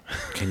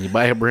 Can you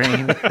buy a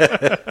brain?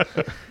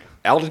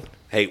 Alden,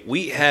 hey,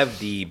 we have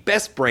the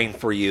best brain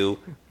for you,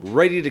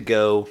 ready to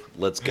go.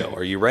 Let's go.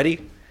 Are you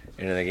ready?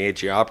 And then they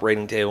get your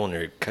operating table and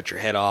they cut your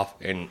head off,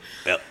 and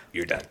well,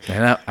 you're done.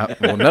 And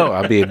well, no,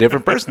 I'll be a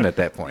different person at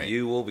that point.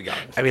 You will be gone.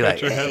 I'd be like,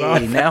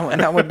 hey, now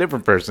I'm a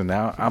different person.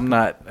 Now I'm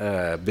not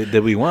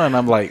WB1.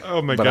 I'm like,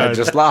 Oh my but God. I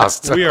just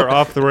lost. We are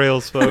off the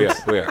rails, folks.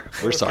 We are.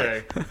 We're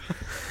sorry. Okay.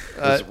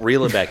 Let's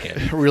reel it back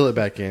in. Reel it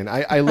back in.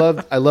 I love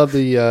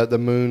the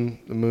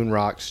moon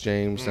rocks,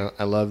 James.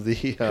 I love the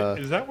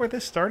Is that where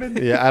this started?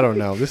 yeah. I don't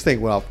know. This thing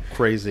went off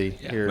crazy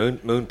Yeah, here.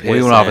 moon piss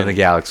We went off in and the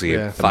galaxy.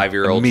 Yeah.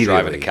 5-year-olds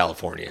immediately. driving to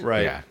California.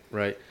 Right. Yeah.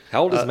 Right.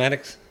 How old is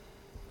Maddox?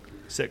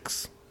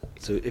 6.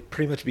 So it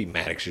pretty much be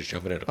Maddox just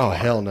jumping in a Oh car.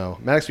 hell no.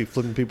 Maddox be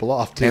flipping people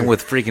off too. And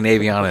with freaking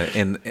Aviana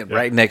and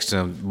right next to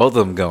him, both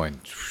of them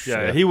going.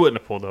 Yeah, he wouldn't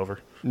have pulled over.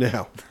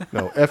 no.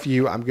 F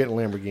you. I'm getting a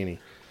Lamborghini.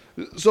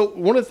 So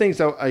one of the things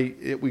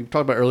we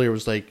talked about earlier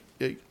was like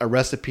a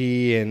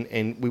recipe,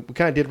 and we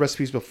kind of did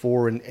recipes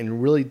before,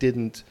 and really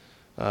didn't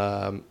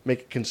make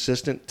it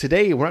consistent.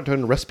 Today we're not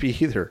doing a recipe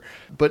either,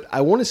 but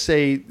I want to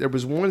say there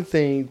was one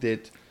thing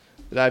that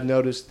I've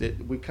noticed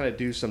that we kind of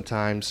do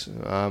sometimes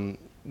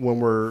when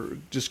we're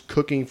just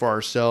cooking for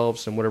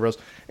ourselves and whatever else.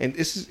 And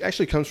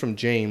actually comes from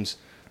James,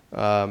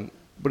 but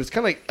it's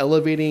kind of like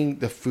elevating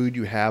the food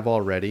you have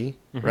already,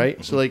 right?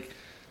 Mm-hmm. So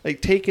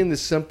like taking the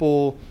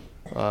simple.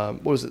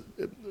 What was it?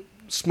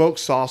 Smoked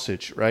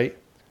sausage, right?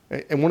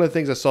 And one of the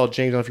things I saw,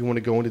 James, I don't know if you want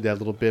to go into that a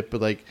little bit,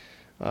 but like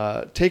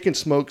taking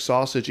smoked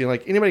sausage,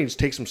 like anybody can just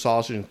take some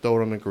sausage and throw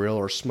it on the grill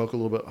or smoke a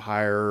little bit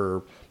higher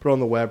or put it on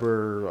the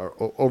Weber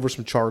or over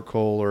some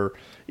charcoal or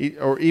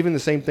even the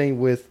same thing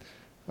with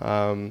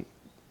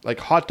like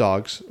hot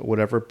dogs or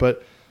whatever.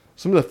 But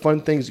some of the fun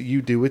things that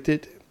you do with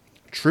it,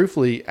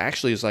 truthfully,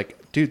 actually is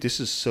like, dude, this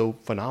is so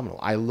phenomenal.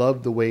 I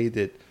love the way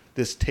that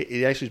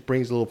it actually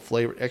brings a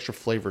little extra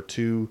flavor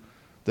to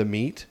the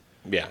meat.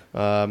 Yeah.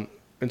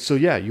 And so,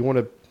 yeah, you want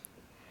to.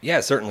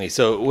 Yeah, certainly.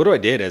 So what I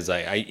did is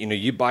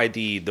you buy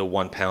the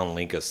 1 pound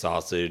link of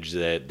sausage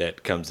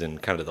that comes in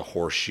kind of the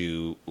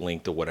horseshoe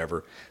length or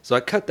whatever. So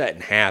I cut that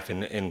in half,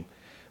 and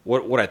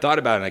what I thought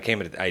about and I came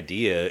with the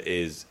idea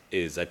is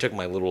I took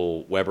my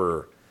little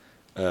Weber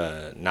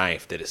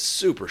knife that is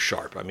super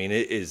sharp. I mean,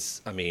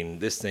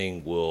 this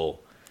thing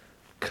will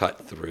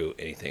cut through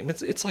anything.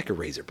 It's like a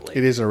razor blade.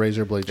 It is a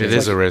razor blade. It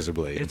is a razor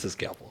blade. It's a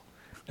scalpel.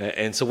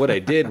 And so what I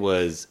did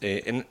was,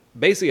 and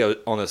basically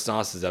on the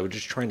sauces, I was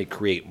just trying to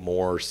create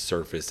more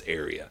surface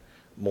area,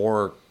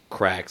 more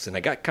cracks. And I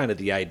got kind of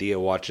the idea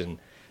watching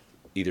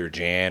either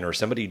Jan or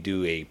somebody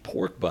do a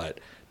pork butt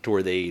to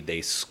where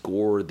they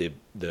score the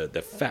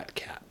fat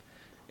cap.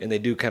 And they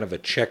do kind of a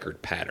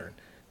checkered pattern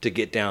to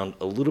get down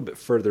a little bit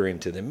further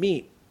into the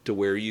meat to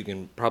where you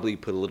can probably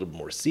put a little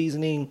more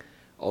seasoning,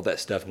 all that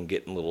stuff, and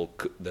get in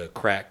the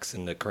cracks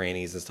and the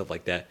crannies and stuff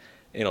like that.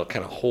 And it'll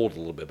kind of hold a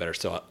little bit better.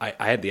 So I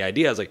had the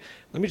idea. I was like,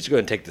 let me just go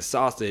ahead and take the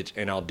sausage,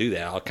 and I'll do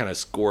that. I'll kind of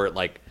score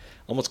it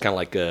almost kind of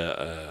like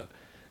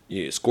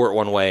you score it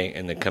one way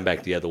and then come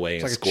back the other way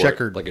and like a score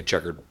checkered. it like a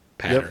checkered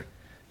pattern. Yep.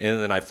 And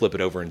then I flip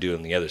it over and do it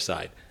on the other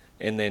side.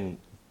 And then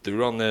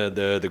threw it on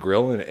the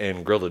grill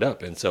and grilled it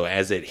up. And so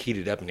as it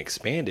heated up and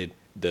expanded,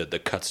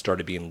 the cuts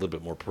started being a little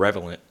bit more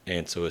prevalent.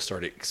 And so it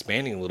started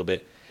expanding a little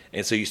bit.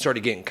 And so you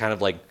started getting kind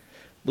of like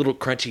little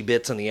crunchy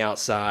bits on the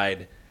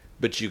outside,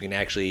 but you can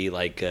actually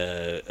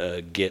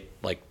get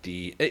like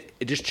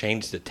it just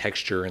changed the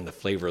texture and the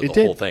flavor of the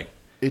whole thing.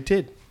 It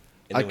did.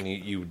 And then when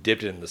you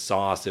dipped it in the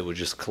sauce, it was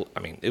just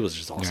it was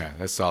just awesome. Yeah,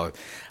 that's solid.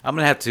 I'm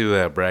gonna have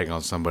to brag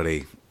on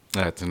somebody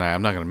tonight.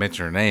 I'm not gonna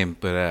mention her name,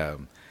 but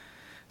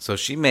so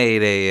she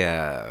made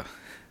a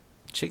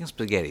chicken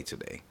spaghetti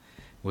today,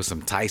 with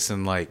some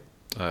Tyson, like,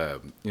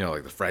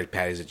 like the fried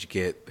patties that you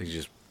get. You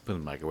just put in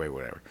the microwave,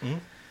 whatever. Mm-hmm.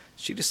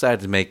 She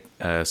decided to make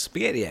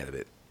spaghetti out of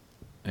it.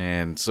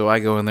 And so I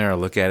go in there, I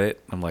look at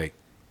it. I'm like,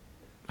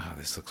 oh,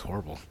 this looks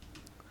horrible.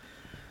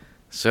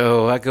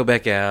 So I go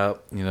back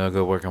out,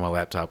 go work on my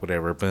laptop,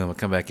 whatever. Boom, I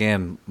come back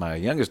in. My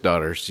youngest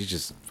daughter, she's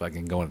just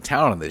fucking going to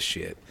town on this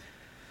shit.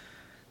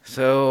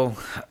 So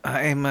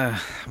I'm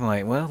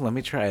like, well, let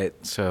me try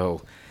it.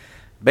 So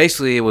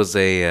basically, it was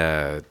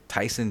a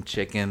Tyson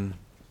chicken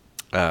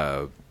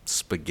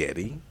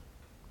spaghetti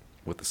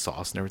with the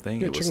sauce and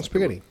everything. Yeah, chicken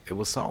spaghetti. It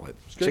was solid.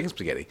 Chicken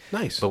spaghetti.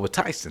 Nice. But with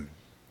Tyson.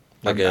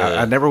 Like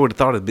I never would have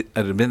thought it'd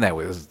have been that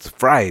way. It was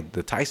fried.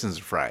 The Tyson's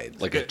are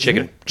fried. Like a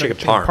chicken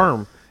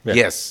parm. Yeah.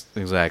 Yes,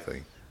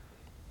 exactly.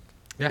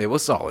 Yeah. It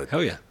was solid.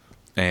 Hell yeah.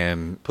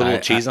 And Put a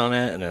little cheese on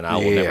it, and then I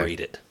will never eat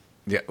it.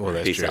 Yeah, well,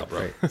 that's Peace true. out,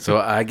 bro. So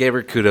I gave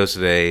her kudos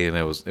today, and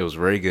it was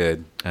very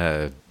good.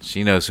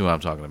 She knows who I'm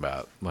talking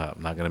about. Well,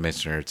 I'm not going to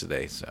mention her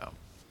today, so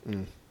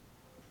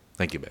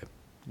thank you, babe.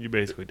 You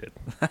basically did.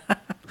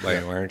 Why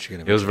aren't you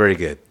going to? It was very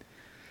good.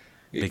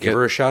 Give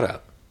her a shout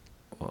out.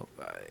 Well,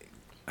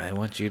 I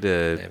want you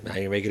to. Now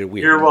you're making it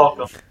weird. You're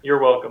welcome. You're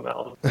welcome,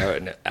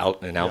 Alden.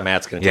 Now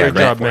Matt's going to Yeah, take Good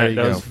job, there Matt. you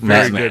That go. was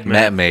very Matt, good,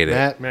 Matt made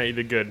it. Matt, You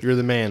did good. you're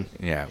the man.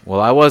 Yeah. Well,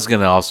 I was going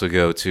to also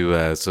go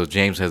to, so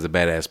James has a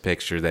badass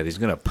picture that he's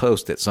going to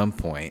post at some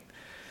point,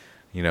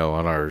 on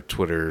our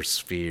Twitter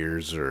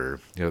spheres or,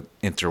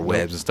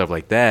 interwebs and stuff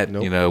like that,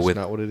 Nope, that's with,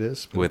 not what it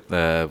is. with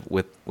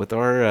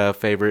our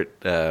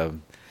favorite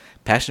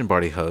Passion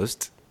Party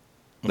host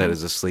that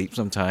is asleep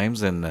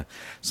sometimes, and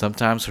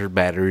sometimes her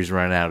batteries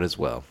run out as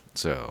well.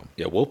 So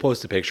Yeah, we'll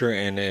post a picture,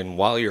 and then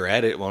while you're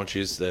at it, why don't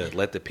you just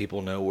let the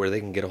people know where they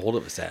can get a hold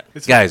of us at?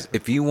 guys,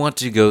 if you want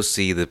to go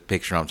see the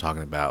picture I'm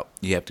talking about,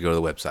 you have to go to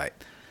the website.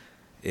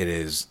 It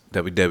is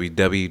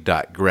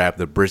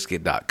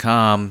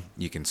www.grabthebrisket.com.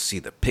 You can see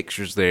the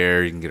pictures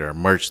there. You can get our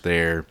merch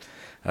there.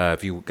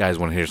 If you guys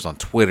want to hit us on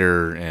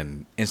Twitter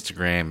and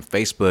Instagram,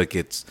 Facebook,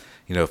 it's,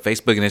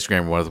 Facebook and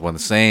Instagram are one the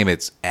same.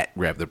 It's at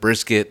Grab the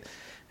Brisket,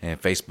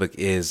 and Facebook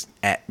is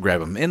at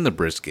Grab 'em in the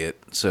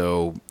Brisket.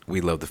 So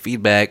we love the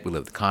feedback. We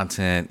love the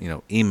content.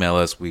 Email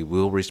us. We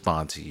will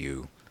respond to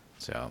you.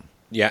 So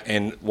Yeah,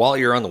 and while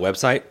you're on the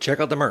website, check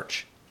out the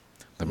merch.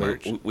 the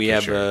merch. We for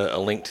have sure. a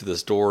link to the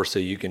store so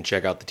you can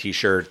check out the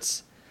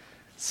T-shirts,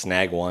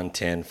 snag 1,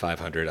 10,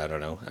 500, I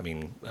don't know. I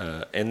mean,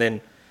 and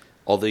then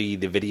all the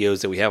videos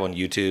that we have on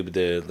YouTube,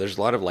 there's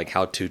a lot of like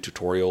how-to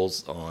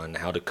tutorials on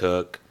how to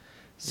cook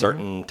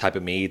certain type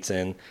of meats,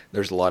 and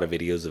there's a lot of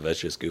videos of us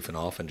just goofing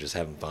off and just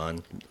having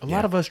fun. A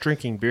lot of us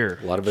drinking beer.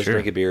 A lot of us Sure.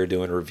 drinking beer,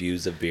 doing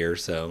reviews of beer,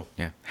 so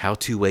Yeah, how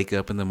to wake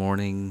up in the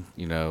morning,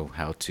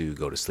 how to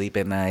go to sleep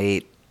at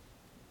night.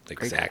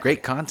 exactly.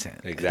 Great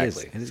content.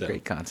 Exactly. It is So-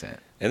 great content.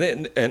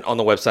 And on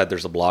the website,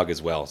 there's a blog as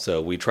well.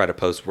 So we try to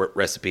post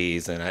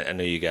recipes, and I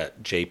know you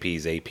got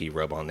JP's AP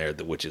rub on there,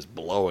 which is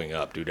blowing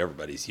up, dude.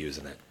 Everybody's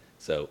using it.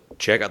 So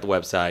check out the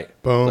website.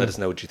 Boom. Let us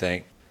know what you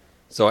think.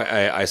 So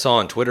I saw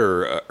on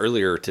Twitter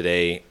earlier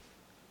today,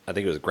 I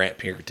think it was Grant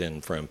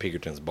Pinkerton from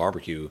Pinkerton's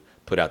Barbecue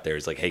put out there.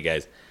 It's like, hey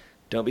guys,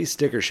 don't be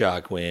sticker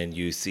shocked when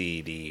you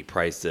see the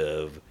price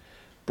of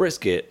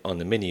brisket on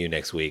the menu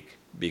next week,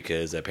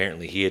 because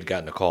apparently he had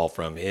gotten a call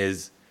from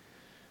his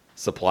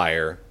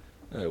supplier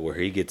where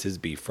he gets his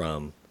beef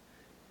from,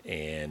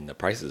 and the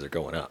prices are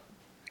going up.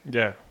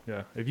 Yeah.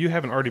 If you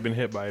haven't already been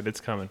hit by it,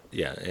 it's coming.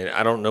 Yeah, and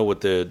I don't know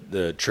what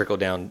the trickle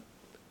down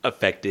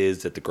effect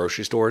is at the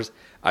grocery stores.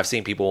 I've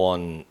seen people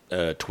on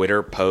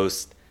Twitter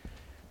post,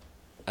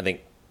 I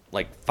think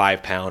like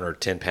 5 pound or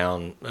 10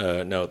 pound,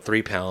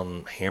 3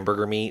 pound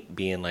hamburger meat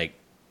being like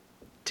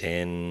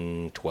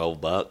 10,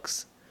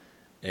 $12.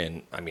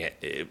 And I mean,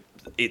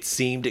 it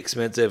seemed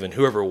expensive, and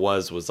whoever it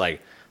was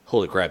like,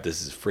 holy crap,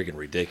 this is freaking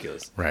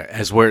ridiculous. Right.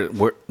 As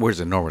where's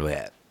it normally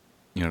at?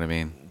 You know what I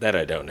mean? That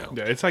I don't know.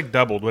 Yeah, it's like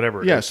doubled,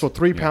 whatever. it Yeah, is. so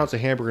 3 pounds of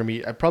hamburger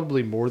meat,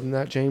 probably more than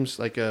that, James.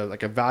 Like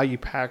a value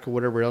pack or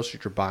whatever else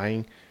that you're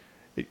buying,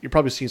 you're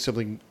probably seeing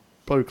something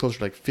probably closer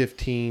to like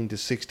 $15 to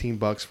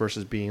 $16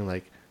 versus being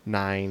like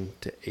 $9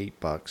 to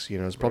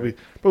 $8. It's probably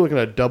looking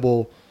at a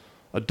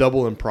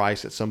double in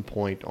price at some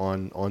point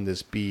on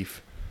this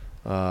beef.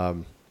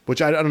 Which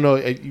I don't know.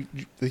 You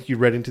think you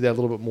read into that a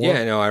little bit more?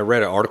 Yeah, no, I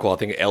read an article. I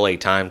think LA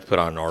Times put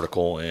on an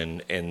article,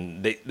 and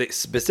they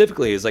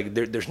specifically is like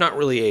there's not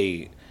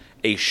really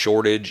a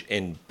shortage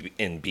in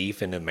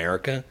beef in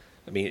America.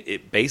 I mean,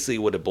 it basically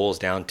what it boils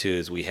down to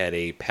is we had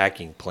a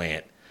packing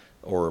plant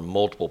or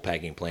multiple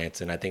packing plants,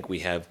 and I think we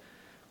have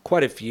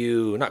quite a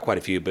few, not quite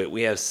a few, but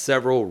we have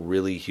several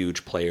really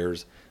huge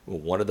players.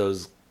 When one of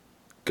those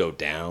go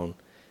down,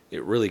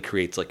 it really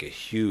creates like a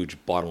huge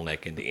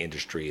bottleneck in the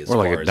industry as Or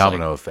far like a as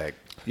domino effect.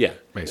 yeah,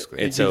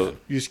 basically. And so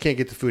You just can't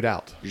get the food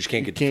out. you just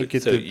can't get can't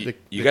get so the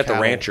you got the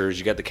cattle. ranchers,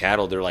 you got the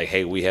cattle. They're like,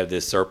 hey, we have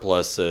this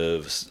surplus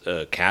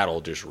of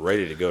cattle just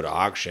ready to go to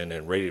auction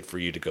and ready for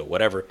you to go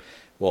whatever.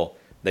 Well,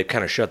 they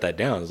kind of shut that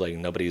down. It's like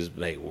nobody's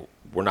like,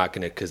 we're not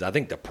going to, because I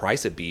think the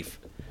price of beef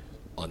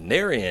on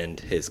their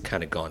end has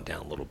kind of gone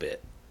down a little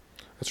bit.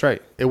 That's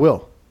right. It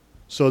will.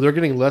 So they're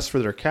getting less for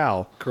their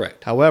cow.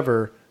 Correct.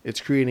 However, it's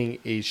creating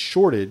a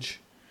shortage,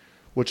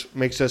 which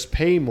makes us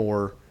pay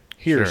more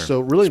here. Sure. So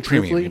really, It's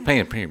premium. truthfully, You're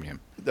paying premium.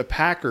 the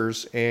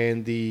packers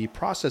and the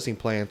processing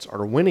plants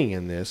are winning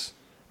in this,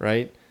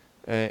 right?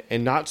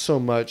 And not so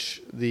much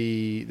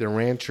the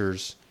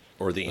ranchers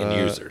Or the end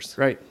users.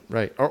 right,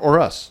 or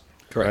us,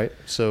 Correct. right?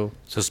 So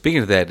So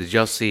speaking of that, did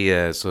y'all see?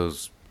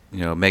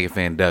 Mega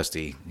Fan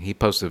Dusty, he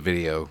posted a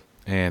video,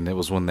 and it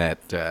was when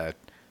that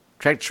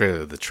tractor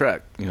trailer, the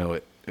truck,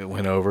 it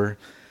went over.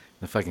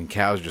 The fucking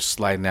cows just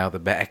sliding out the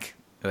back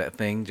of that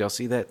thing. Did y'all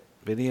see that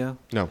video?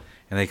 no,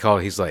 And they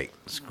called it. He's like,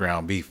 it's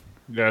ground beef.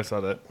 Yeah, I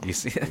saw that. You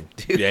see it,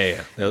 dude?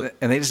 Yeah.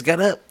 And they just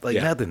got up like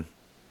Yeah. nothing.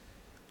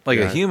 Like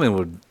Yeah. a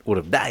human would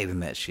have died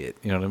in that shit.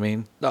 You know what I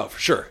mean? No, for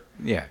sure.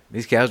 Yeah.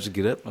 These cows just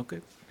get up. Okay,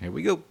 here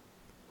we go.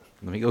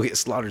 Let me go get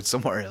slaughtered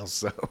somewhere else.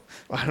 So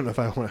I don't know if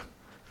I want to.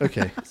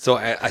 Okay, So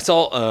I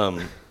saw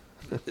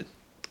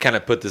kind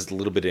of put this a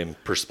little bit in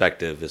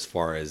perspective as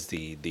far as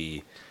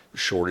the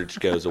shortage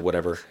goes or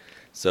whatever.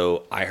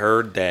 So I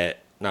read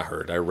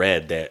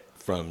that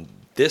from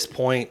this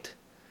point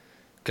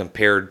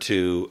compared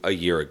to a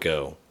year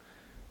ago,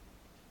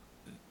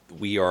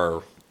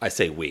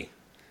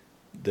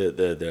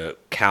 the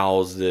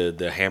cows,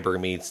 the hamburger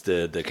meats,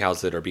 the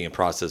cows that are being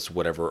processed,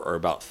 whatever, are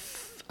about,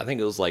 I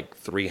think it was like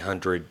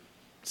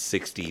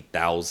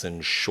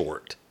 360,000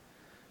 short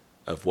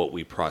of what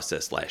we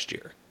processed last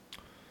year.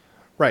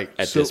 right.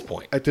 At this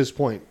point. At this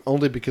point,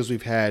 only because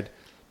we've had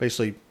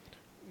basically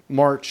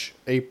March,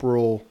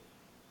 April,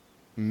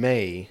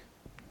 May,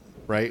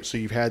 right? So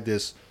you've had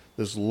this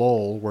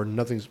lull where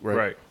nothing's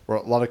Right. where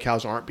a lot of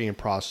cows aren't being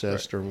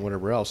processed or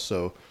whatever else.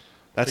 So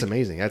that's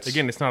amazing. That's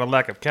Again, it's not a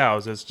lack of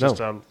cows. It's just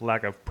No. a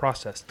lack of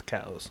processed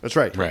cows. that's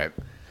right. right.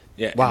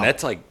 Yeah, Wow. and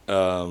that's like,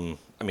 I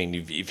mean,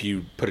 if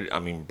you put it, I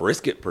mean,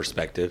 brisket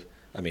perspective,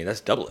 I mean,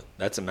 that's double it.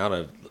 That's the amount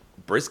of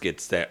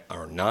briskets that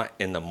are not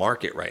in the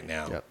market right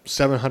now. Yeah,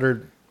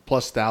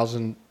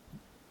 700,000+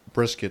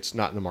 briskets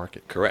not in the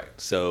market. Correct.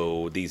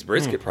 So these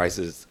brisket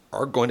prices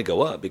are going to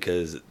go up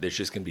because there's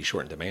just going to be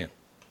short in demand.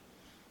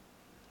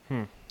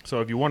 So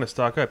if you want to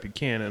stock up, you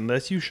can.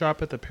 Unless you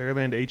shop at the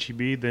Pearland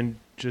HEB, then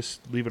just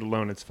leave it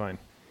alone. It's fine.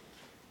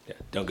 Yeah,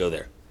 don't go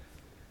there.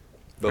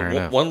 Fair But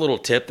enough. one little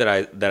tip that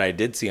I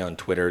did see on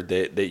Twitter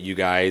that you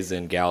guys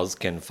and gals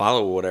can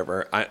follow or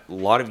whatever. A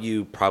lot of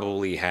you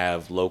probably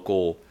have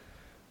local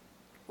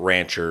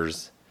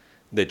ranchers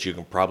that you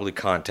can probably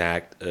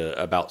contact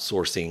about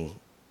sourcing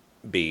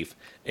beef,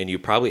 and you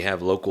probably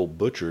have local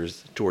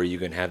butchers to where you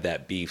can have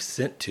that beef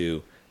sent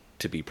to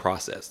be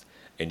processed,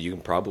 and you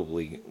can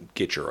probably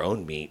get your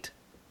own meat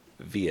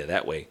via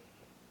that way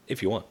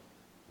if you want.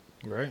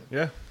 Right?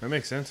 Yeah, that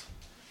makes sense.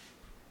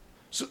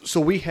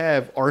 So we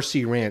have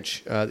RC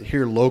Ranch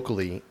here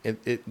locally.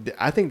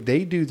 I think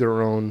they do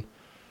their own.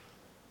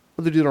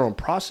 Well, they do their own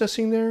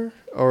processing there,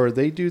 or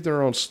they do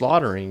their own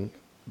slaughtering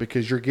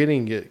because you're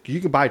getting it. You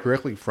can buy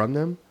directly from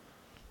them,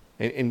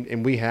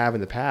 and we have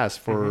in the past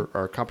for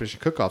our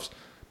competition cook-offs.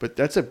 But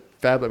that's a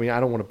fab. I mean,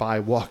 I don't want to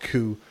buy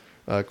Wagyu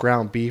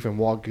ground beef and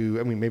Wagyu.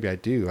 I mean, maybe I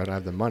do. I don't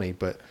have the money,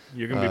 but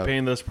You're going to be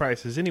paying those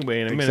prices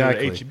anyway in a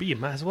exactly. minute at HEB. You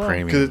might as well.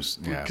 Premiums.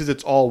 Yeah. because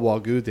it's all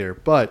Wagyu there.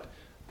 But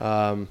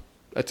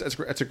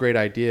that's a great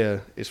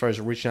idea as far as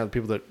reaching out to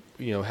people that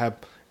have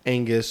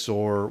Angus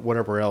or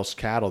whatever else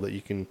cattle that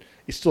you can.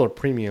 It's still a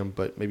premium,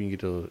 but maybe you can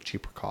get it at a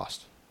cheaper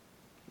cost.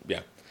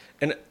 Yeah.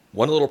 And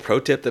one little pro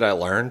tip that I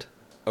learned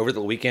over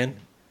the weekend,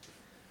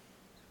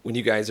 when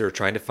you guys are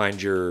trying to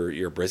find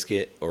your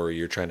brisket or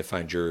you're trying to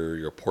find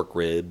your pork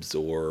ribs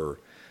or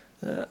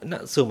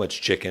not so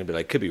much chicken, but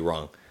I could be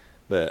wrong.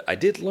 But I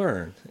did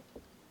learn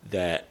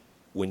that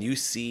when you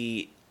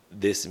see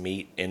this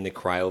meat in the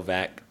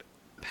cryovac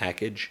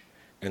package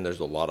and there's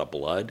a lot of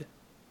blood,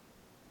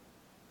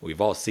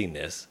 we've all seen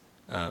this,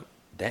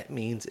 that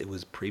means it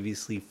was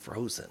previously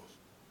frozen.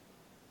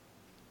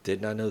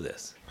 Did not know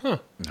this.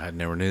 I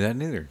never knew that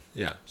neither.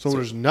 Yeah. So when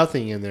there's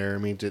nothing in there, it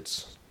means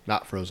it's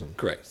not frozen.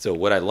 Correct. So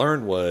what I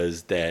learned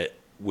was that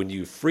when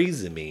you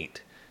freeze the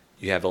meat,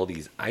 you have all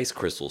these ice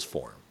crystals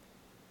form.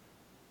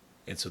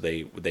 And so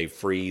they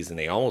freeze and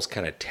they almost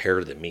kind of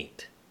tear the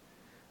meat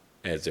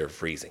as they're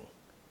freezing.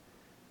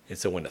 And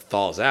so when it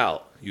thaws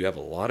out, you have a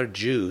lot of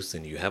juice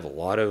and you have a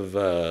lot of,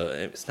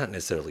 it's not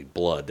necessarily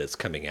blood that's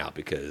coming out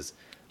because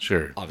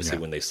Sure. obviously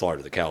yeah. when they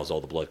slaughter the cows, all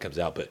the blood comes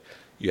out, but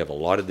you have a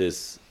lot of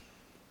this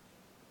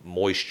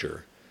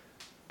moisture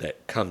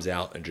that comes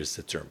out and just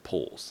sits there and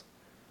pulls.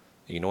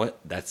 You know what?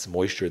 That's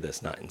moisture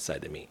that's not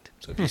inside the meat.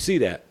 So if you see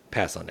that,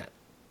 pass on that.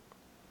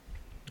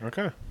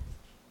 Okay.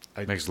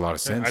 Makes a lot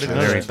of sense. I I, didn't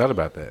never know even that. thought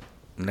about that.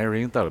 Never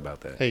even thought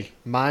about that. Hey,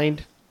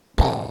 mind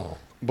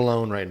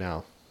blown right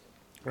now.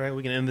 All right,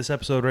 we can end this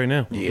episode right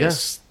now.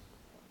 Yes.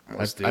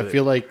 Let's do I it.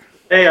 feel like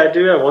Hey, I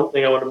do have one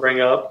thing I want to bring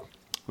up.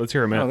 Let's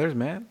hear it, Oh, man. there's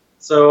Matt.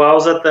 So I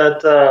was at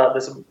that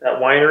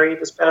winery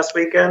this past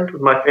weekend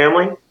with my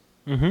family,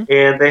 Mhm.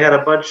 and they had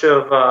a bunch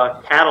of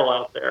cattle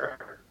out there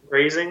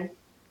grazing.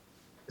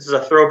 This is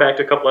a throwback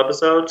to a couple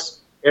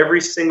episodes.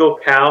 Every single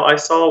cow I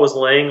saw was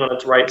laying on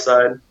its right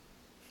side.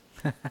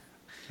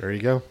 there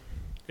you go.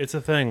 It's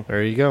a thing.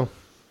 There you go.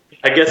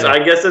 I guess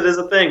it is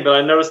a thing, but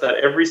I noticed that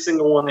every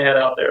single one they had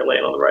out there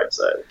laying on the right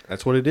side.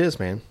 That's what it is,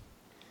 man.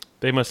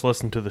 They must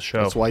listen to the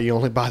show. That's why you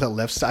only buy the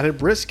left-sided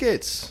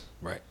briskets.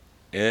 Right.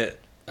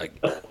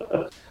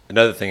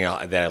 Another thing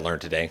that I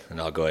learned today,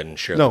 and I'll go ahead and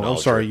share. No, the I'm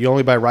knowledge sorry. here. You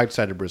only buy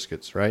right-sided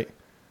briskets, right?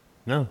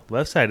 No,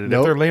 left-sided. Nope.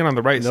 If they're laying on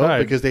the right No, side.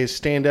 because they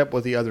stand up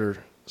with the other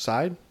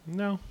side.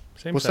 No,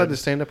 same What side. side do they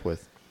stand up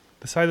with?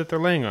 The side that they're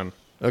laying on.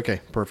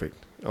 Okay, perfect.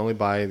 Only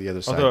buy the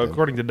other side. Although, then.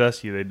 according to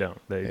Dusty, they don't.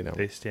 They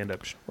don't. stand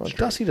up. Well, straight.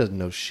 Dusty doesn't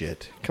know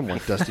shit. Come on,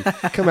 Dusty.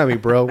 Come at me,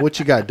 bro. What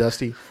you got,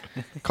 Dusty?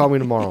 Call me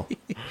tomorrow.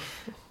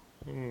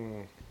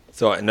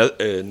 So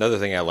another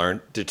thing I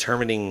learned: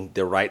 determining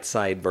the right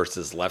side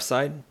versus left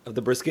side of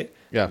the brisket.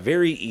 Yeah.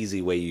 Very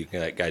easy way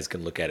guys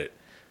can look at it.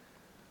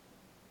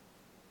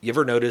 You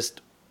ever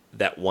noticed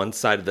that one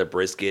side of the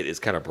brisket is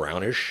kind of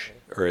brownish,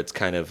 or it's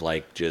kind of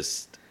like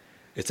just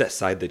it's that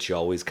side that you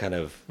always kind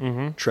of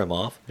trim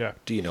off? Yeah.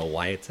 Do you know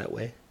why it's that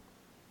way?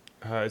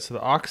 It's the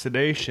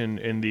oxidation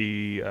in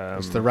the.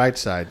 It's the right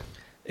side.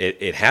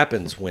 It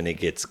happens when it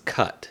gets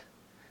cut.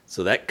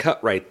 So that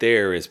cut right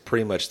there is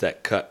pretty much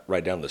that cut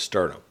right down the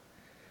sternum.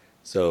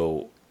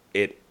 So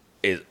it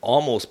is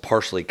almost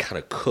partially kind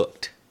of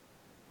cooked.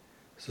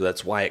 So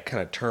that's why it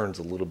kind of turns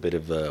a little bit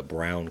of a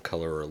brown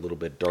color or a little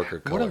bit darker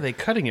color. What are they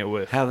cutting it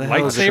with? How the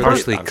hell is it Lightsaber?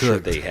 partially I'm sure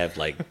cooked? they have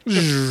like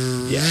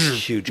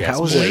huge ass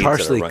How is blades it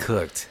partially that are run-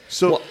 cooked?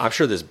 So Well, I'm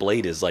sure this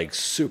blade is like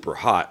super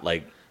hot,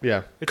 like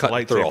yeah. It's a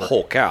cutting through a lightsaber.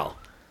 whole cow.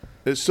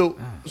 So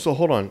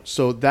hold on.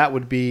 So that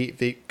would be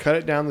they cut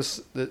it down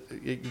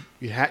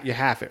you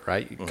half it,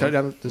 right? You cut it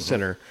down the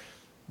center.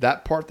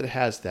 That part that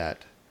has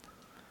that.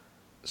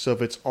 So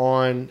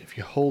if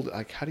you hold,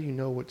 like, how do you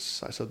know what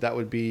size? So that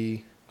would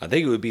be I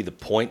think it would be the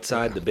point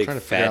side, the big trying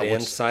to figure fat out end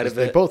what's- side of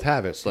They it. both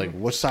have it. It's like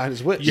what side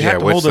is which? You Yeah, have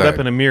to which hold it up side?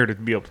 in a mirror to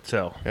be able to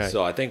tell. Yeah.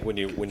 So I think when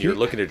you're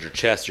looking at your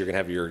chest, you're gonna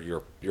have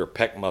your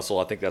pec muscle.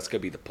 I think that's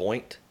gonna be the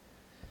point,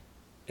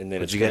 and then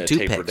But it's you gonna got two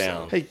taper pecs,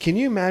 down. Hey, can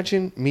you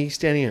imagine me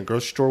standing in a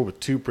grocery store with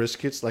two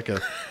briskets,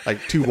 like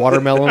two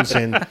watermelons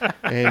and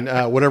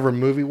whatever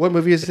movie? What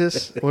movie is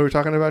this? What are we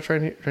talking about?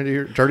 Trying to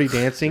hear Dirty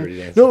Dancing? Dirty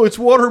Dancing. No, it's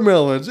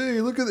watermelons.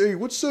 Hey, look at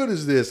what side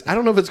is this? I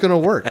don't know if it's gonna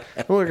work. I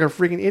look like a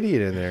freaking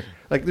idiot in there.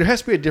 Like there has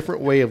to be a different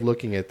way of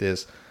looking at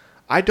this.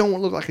 I don't want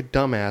to look like a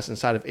dumbass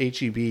inside of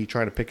HEB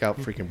trying to pick out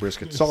freaking briskets.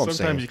 That's all I'm saying.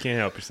 Sometimes you can't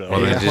help yourself. Well,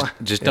 then Yeah.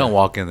 just don't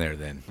walk in there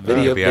then.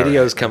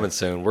 Video's coming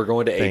soon. We're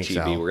going to Thanks, HEB.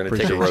 Al. We're going to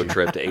take a Appreciate road you.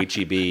 trip to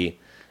HEB,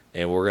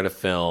 and we're going to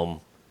film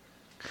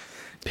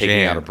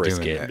picking out a Jan doing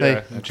brisket.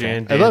 that. Hey,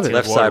 Jan I love dancing it.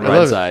 Left with side, I right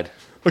love it. side.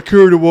 I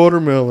carried a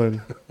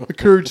watermelon. I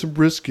carried some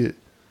brisket.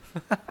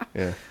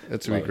 Yeah,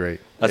 that's gonna be great.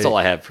 That's Hey, all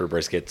I have for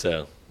brisket.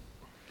 So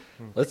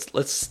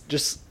let's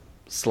just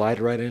slide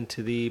right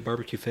into the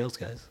barbecue fails,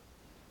 guys.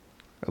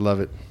 I love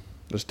it.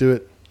 Let's do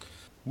it.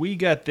 We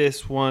got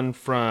this one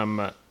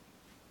from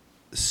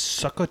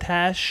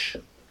Succotash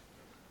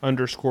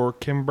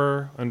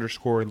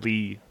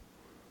 _Kimber_Lee.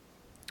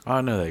 Oh,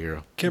 I know that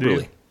girl.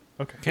 Kimberly.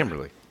 Okay.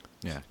 Kimberly.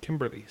 Yeah.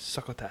 Kimberly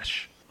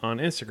Succotash on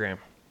Instagram.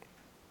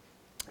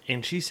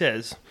 And she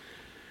says,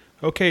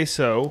 okay,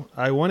 so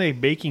I won a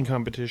baking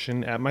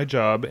competition at my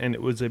job, and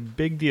it was a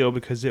big deal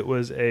because it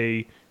was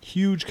a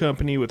huge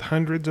company with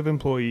hundreds of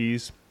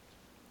employees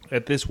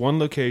at this one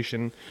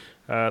location,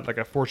 like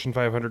a Fortune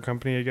 500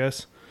 company, I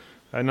guess.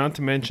 Not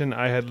to mention,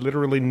 I had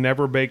literally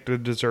never baked a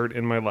dessert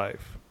in my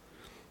life.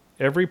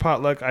 Every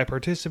potluck I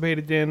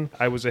participated in,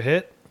 I was a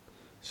hit.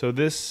 So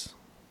this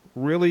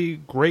really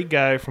great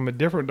guy from a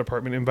different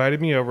department invited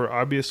me over,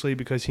 obviously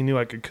because he knew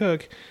I could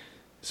cook,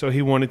 so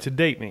he wanted to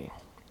date me.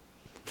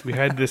 We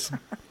had this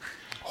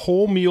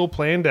whole meal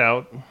planned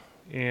out,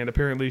 and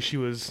apparently she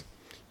was,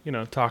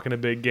 talking a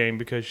big game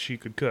because she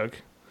could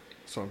cook.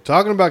 So I'm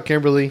talking about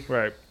Kimberly.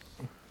 Right.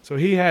 So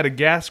he had a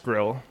gas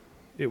grill.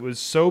 It was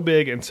so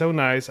big and so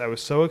nice. I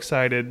was so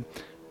excited.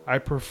 I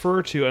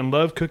prefer to and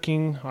love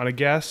cooking on a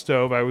gas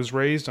stove. I was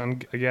raised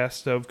on a gas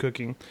stove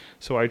cooking.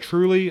 So I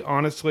truly,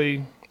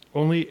 honestly,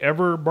 only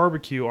ever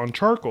barbecue on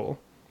charcoal.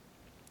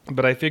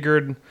 But I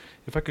figured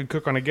if I could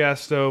cook on a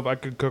gas stove, I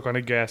could cook on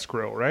a gas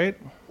grill, right?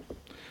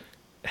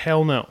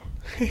 Hell no.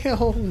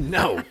 Hell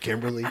no,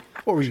 Kimberly.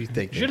 What were you You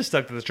thinking? should have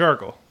stuck to the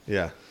charcoal.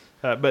 Yeah.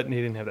 But he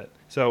didn't have that.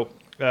 So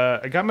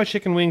I got my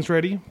chicken wings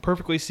ready,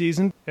 perfectly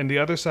seasoned, and the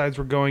other sides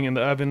were going in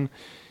the oven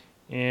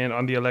and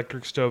on the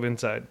electric stove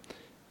inside.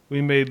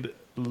 We made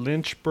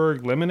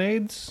Lynchburg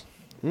lemonades,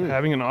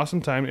 having an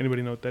awesome time.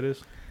 Anybody know what that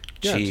is?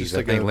 Yeah, it's Cheese. just I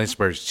like think a-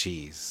 Lynchburg's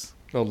cheese.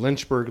 No,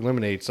 Lynchburg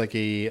lemonade. It's like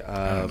a.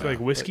 It's like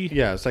whiskey.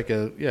 Yeah, it's like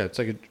it's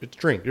a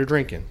drink. You're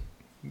drinking.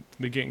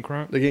 They're getting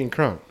crunk. They're getting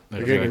crunk.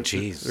 They're getting getting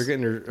cheese. They're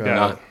getting their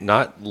Yeah.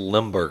 Not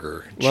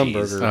Limburger cheese.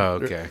 Lumberger. Oh,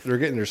 okay. They're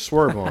getting their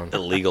swerve on.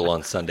 Illegal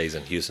on Sundays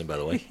in Houston, by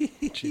the way.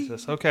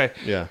 Jesus. Okay.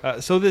 Yeah.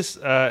 So this,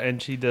 and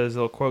she does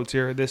little quotes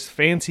here. This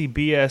fancy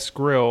BS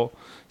grill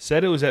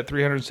said it was at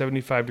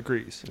 375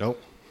 degrees.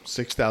 Nope.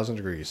 6,000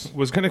 degrees.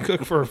 Was going to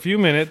cook for a few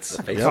minutes,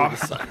 Face of the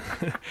sun.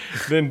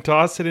 then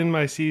toss it in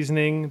my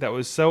seasoning that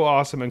was so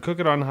awesome and cook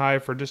it on high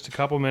for just a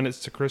couple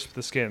minutes to crisp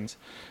the skins.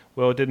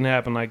 Well, it didn't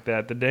happen like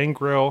that. The dang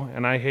grill,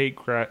 and I hate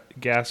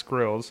gas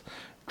grills,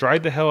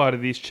 dried the hell out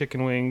of these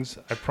chicken wings.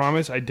 I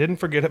promise I didn't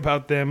forget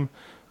about them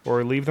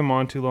or leave them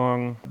on too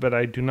long, but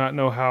I do not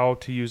know how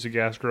to use a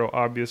gas grill,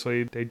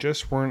 obviously. They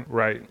just weren't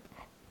right.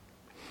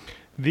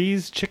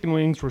 These chicken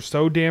wings were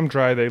so damn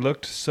dry, they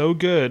looked so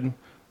good,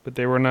 but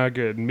they were not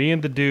good. Me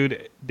and the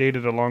dude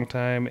dated a long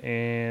time,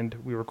 and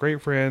we were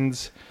great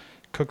friends.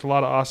 Cooked a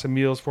lot of awesome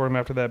meals for him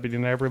after that, but he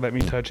never let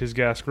me touch his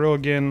gas grill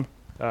again.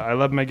 I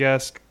love my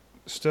gas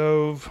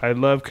stove. I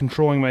love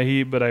controlling my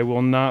heat, but I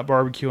will not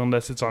barbecue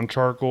unless it's on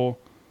charcoal,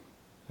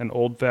 an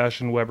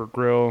old-fashioned Weber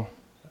grill.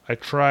 I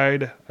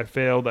tried, I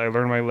failed, I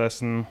learned my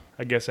lesson.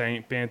 I guess I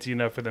ain't fancy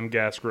enough for them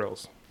gas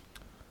grills.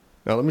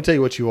 Now, let me tell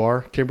you what you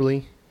are,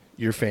 Kimberly.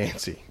 You're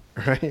fancy,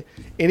 right?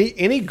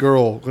 Any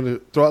girl going to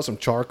throw out some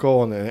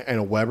charcoal and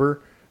a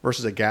Weber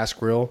versus a gas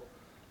grill,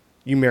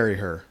 you marry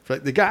her.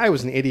 Like, the guy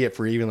was an idiot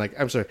for even, like,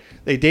 I'm sorry,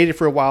 they dated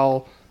for a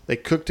while, they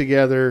cooked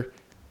together,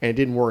 and it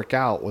didn't work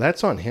out. Well,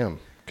 that's on him,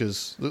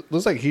 because it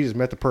looks like he just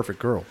met the perfect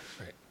girl.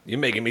 Right. You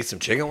making me some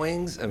chicken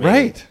wings? I mean,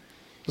 Right.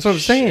 That's what I'm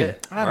saying.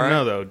 shit. I don't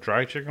know, though.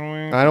 Dry chicken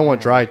wings? I don't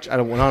want dry. I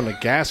don't want on a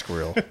gas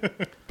grill.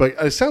 But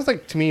it sounds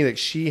like to me that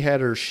she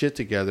had her shit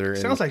together,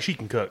 and Sounds like she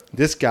can cook.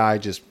 this guy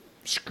just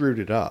screwed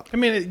it up. I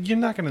mean, you're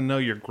not going to know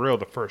your grill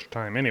the first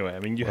time anyway. I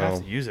mean, you have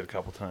to use it a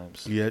couple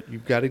times.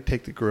 You've got to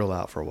take the grill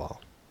out for a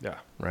while, Yeah.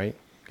 right?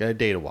 Got to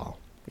date a while,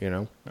 you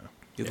know.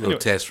 Get a little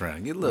test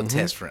run. Get a little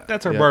test run.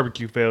 That's our Yeah.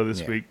 barbecue fail this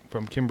Yeah. week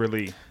from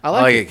Kimberly. I I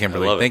like, like it. it,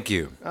 Kimberly. I love it. Thank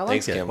you. I like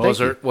Thanks, it. Kim. What's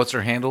Thank you. what's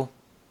her handle?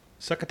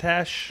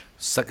 Succotash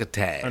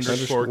Succotash.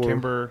 underscore Underscore.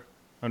 Kimber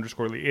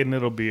underscore Lee. And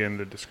it'll be in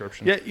the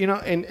description. Yeah, you know,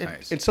 and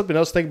Nice. and something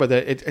else to think about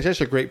that. It's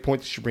actually a great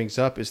point that she brings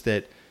up is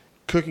that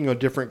cooking on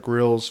different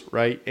grills,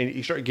 right? And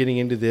you start getting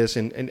into this,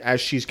 and as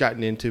she's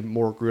gotten into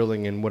more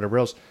grilling and whatever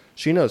else,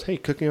 she knows, hey,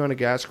 cooking on a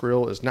gas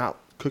grill is not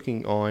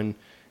cooking on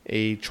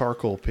a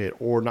charcoal pit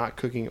or not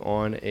cooking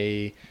on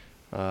a,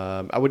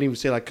 I wouldn't even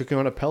say like cooking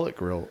on a pellet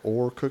grill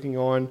or cooking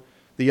on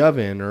the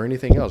oven or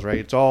anything else, right?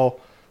 It's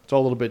all a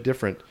little bit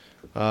different.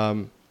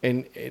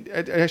 And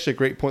actually a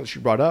great point that she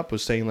brought up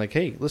was saying like,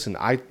 hey, listen,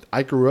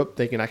 I grew up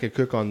thinking I could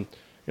cook on,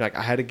 like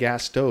I had a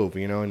gas stove,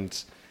 you know, and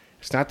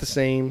it's not the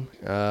same.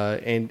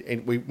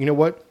 And we, you know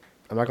what?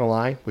 I'm not gonna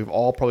lie. We've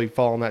all probably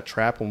fallen that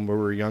trap when we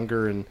were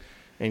younger and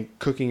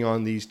cooking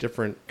on these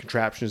different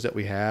contraptions that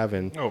we have.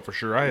 And Oh, for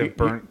sure. I have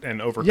burnt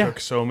and overcooked Yeah.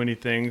 so many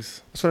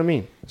things. that's what I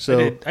mean.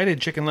 So I did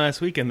chicken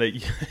last weekend that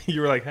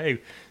you were like, hey,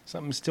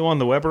 something's still on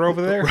the Weber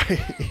over there?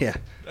 yeah,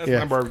 That's yeah,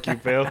 my barbecue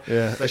fail.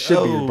 yeah. That Like,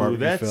 should be your oh, barbecue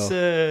that's,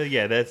 fail.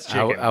 yeah, that's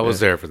I, chicken. I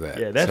was there for that.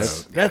 yeah,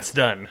 that's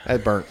done.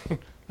 That burnt.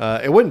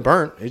 It wasn't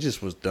burnt. It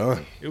just was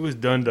done. It was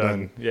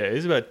done. Yeah, it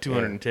was about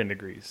 210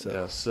 degrees. So.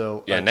 Yeah.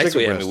 So Yeah, next chicken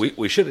week, I breast. mean,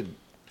 we should have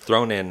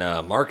thrown in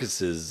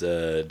Marcus's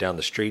down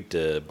the street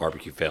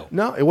barbecue fail.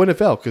 No, it wouldn't have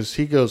fell because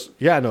he goes,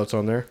 yeah, I know it's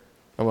on there.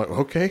 I'm like,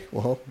 okay,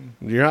 well,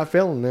 you're not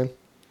failing then.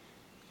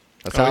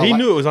 That's Oh, how I he like-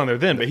 knew it was on there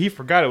then, but he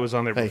forgot it was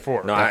on there Hey,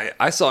 before. No,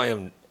 I saw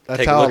him That's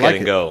take a how I look like at it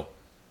and it. go,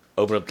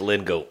 open up the lid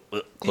and go,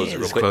 close it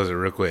real Just quick. close it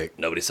real quick.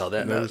 Nobody saw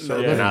that. Nobody saw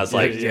and that. I was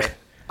like, Yeah.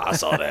 I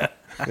saw that.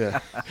 Yeah,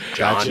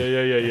 John,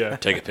 Yeah.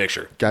 take a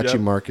picture. got Yep. you,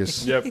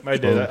 Marcus. Yep, I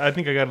did. I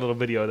think I got a little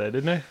video of that,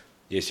 didn't I?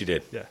 Yes, you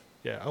did.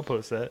 Yeah, I'll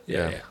post that.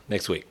 Yeah.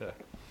 Next week.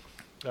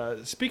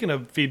 Speaking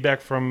of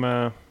feedback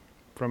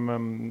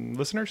from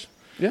listeners,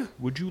 Yeah,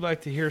 would you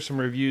like to hear some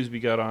reviews we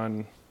got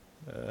on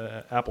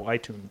Apple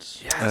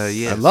iTunes?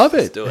 Yes. I love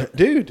it, do it.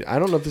 dude. I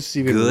don't know if this is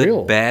even Good,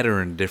 real. bad,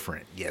 or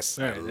indifferent. Yes.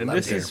 All I right, and love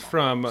this to is hear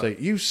from. It's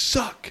like, you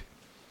suck.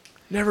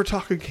 Never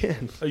talk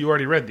again. Oh, you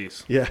already read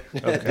these. Yeah,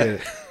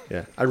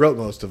 yeah. I wrote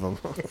most of them.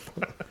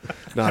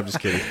 No, I'm just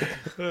kidding.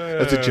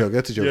 That's a joke.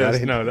 That's a joke. I Yes,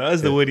 didn't- no, that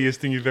was the wittiest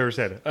thing you've ever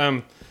said.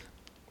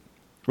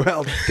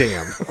 Well,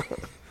 damn.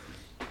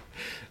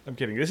 I'm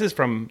kidding. This is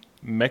from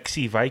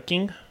Mexi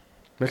Viking.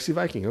 Mexi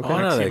Viking. Okay. Oh,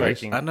 I know that.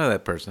 Viking. I know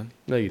that person.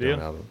 No, you Do don't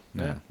you? have them.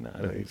 No, I No,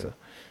 don't you think so.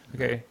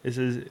 don't. Okay, it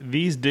says,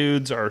 these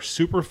dudes are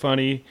super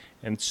funny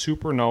and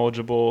super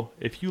knowledgeable.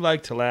 If you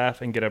like to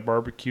laugh and get a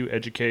barbecue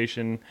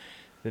education,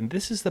 then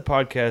this is the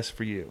podcast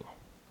for you.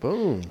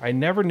 Boom. I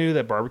never knew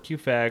that barbecue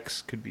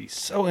facts could be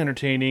so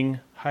entertaining.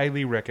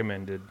 Highly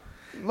recommended.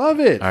 Love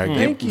it. All right,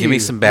 Thank give you. me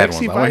some bad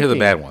Mexi ones. I wanna hear the Viking.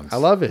 bad ones. I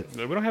love it.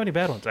 We don't have any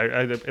bad ones.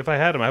 If I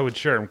had them, I would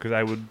share them because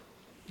I would.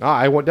 Oh,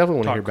 I definitely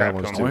want to Talk hear bad crap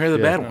ones to too. I want to hear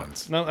the Yeah. bad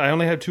ones. No, I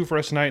only have 2 for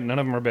us tonight. And none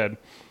of them are bad.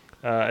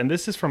 And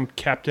this is from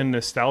Captain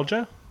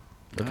Nostalgia.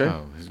 Okay.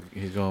 Oh,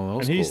 he's going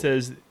old And school. he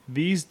says,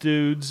 these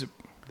dudes,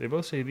 they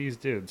both say these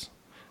dudes.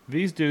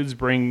 These dudes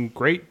bring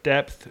great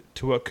depth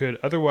to what could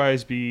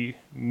otherwise be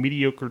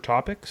mediocre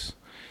topics.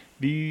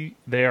 They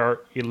are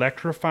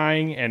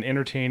electrifying and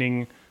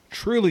entertaining,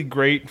 truly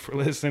great for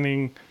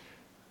listening.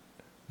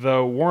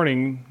 The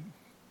warning,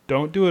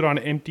 Don't do it on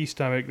an empty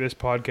stomach. This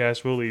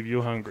podcast will leave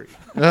you hungry.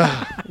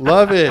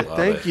 Love it.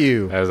 Thank it.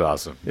 you. That was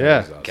awesome. Yeah. That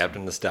was awesome.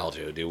 Captain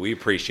Nostalgia, dude. We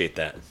appreciate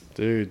that.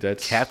 Dude,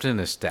 that's Captain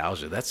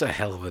Nostalgia. That's a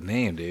hell of a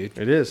name, dude.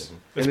 It is.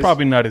 It's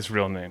probably not his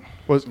real name.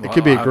 It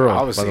could be a girl, by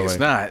Obviously, the way. it's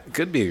not. It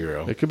could be a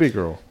girl. It could be a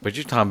girl. But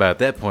you're talking about at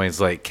that point, it's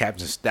like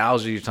Captain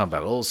Nostalgia. You're talking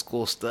about old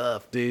school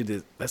stuff,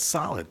 dude. That's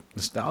solid.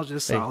 Nostalgia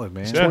is solid,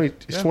 man. It's, Yeah.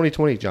 it's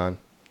 2020, John.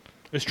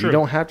 It's true. You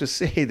don't have to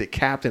say that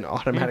captain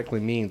automatically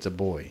means a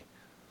boy.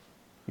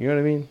 You know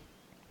what I mean?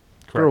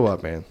 Grow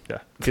up, man. Yeah.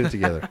 Get it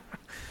together.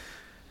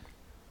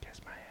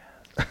 Kiss my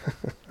ass.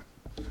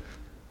 All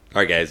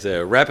right, guys.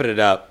 Wrapping it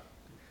up.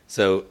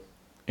 So,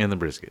 In the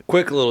brisket.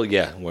 quick little,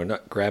 we're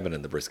not grabbing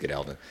in the brisket,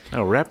 Alvin.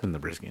 No, wrapping the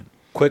brisket.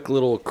 Quick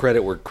little credit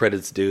where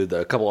credit's due.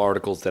 A couple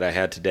articles that I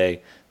had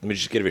today. Let me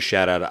just give a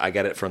shout out. I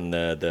got it from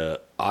the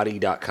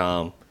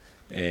Audi.com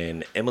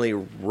and Emily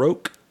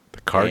Roque.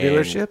 The car and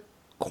dealership?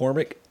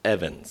 Cormac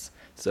Evans.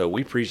 So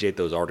we appreciate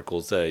those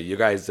articles. You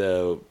guys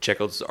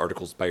check out those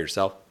articles by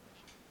yourself.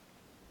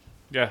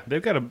 Yeah,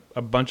 they've got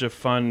a bunch of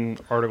fun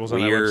articles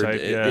on Weird. their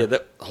website. Yeah,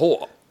 the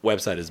whole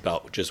website is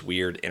about just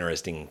weird,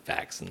 interesting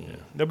facts and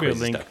there'll be a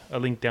crazy link,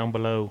 stuff. down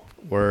below.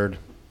 Word.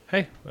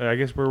 Hey, I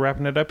guess we're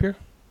wrapping it up here.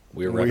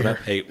 We're wrapping up.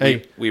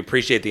 Hey, we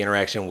appreciate the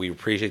interaction. We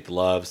appreciate the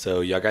love.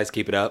 So y'all guys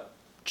keep it up.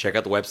 Check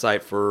out the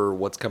website for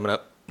what's coming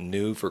up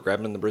new for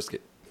Grabbing in the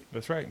Brisket.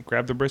 That's right.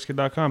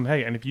 GrabTheBrisket.com.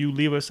 Hey, and if you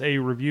leave us a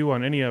review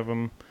on any of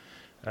them,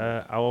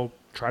 I'll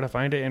try to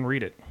find it and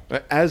read it.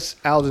 As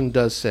Alden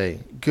does say,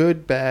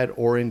 good, bad,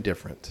 or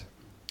indifferent.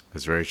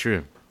 That's very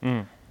true.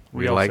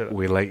 We all said it.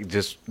 we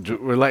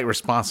like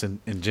response in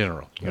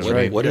general. That's What-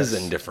 right. What is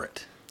Yes.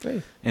 indifferent?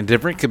 Hey,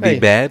 Indifferent could be Hey,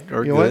 bad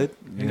or you know what?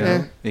 good. You know,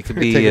 Yeah. it could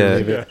Take be. it or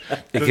leave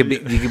It could be.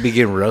 You could be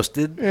getting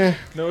roasted.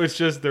 No, it's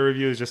just the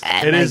review is just,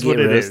 I it might is what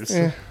get it roasted.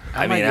 is.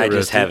 I might mean, get I just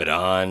roasted. have it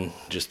on,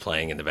 just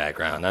playing in the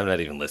background. I'm not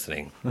even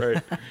listening.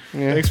 Right.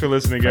 Thanks for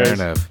listening, Fair guys.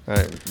 enough. all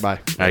right, bye.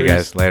 All right,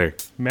 guys. Later.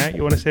 Matt,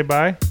 you want to say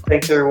bye?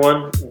 Thanks,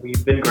 everyone.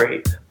 We've been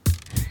great.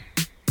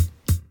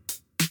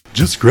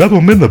 Just grab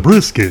 'em in the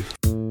brisket.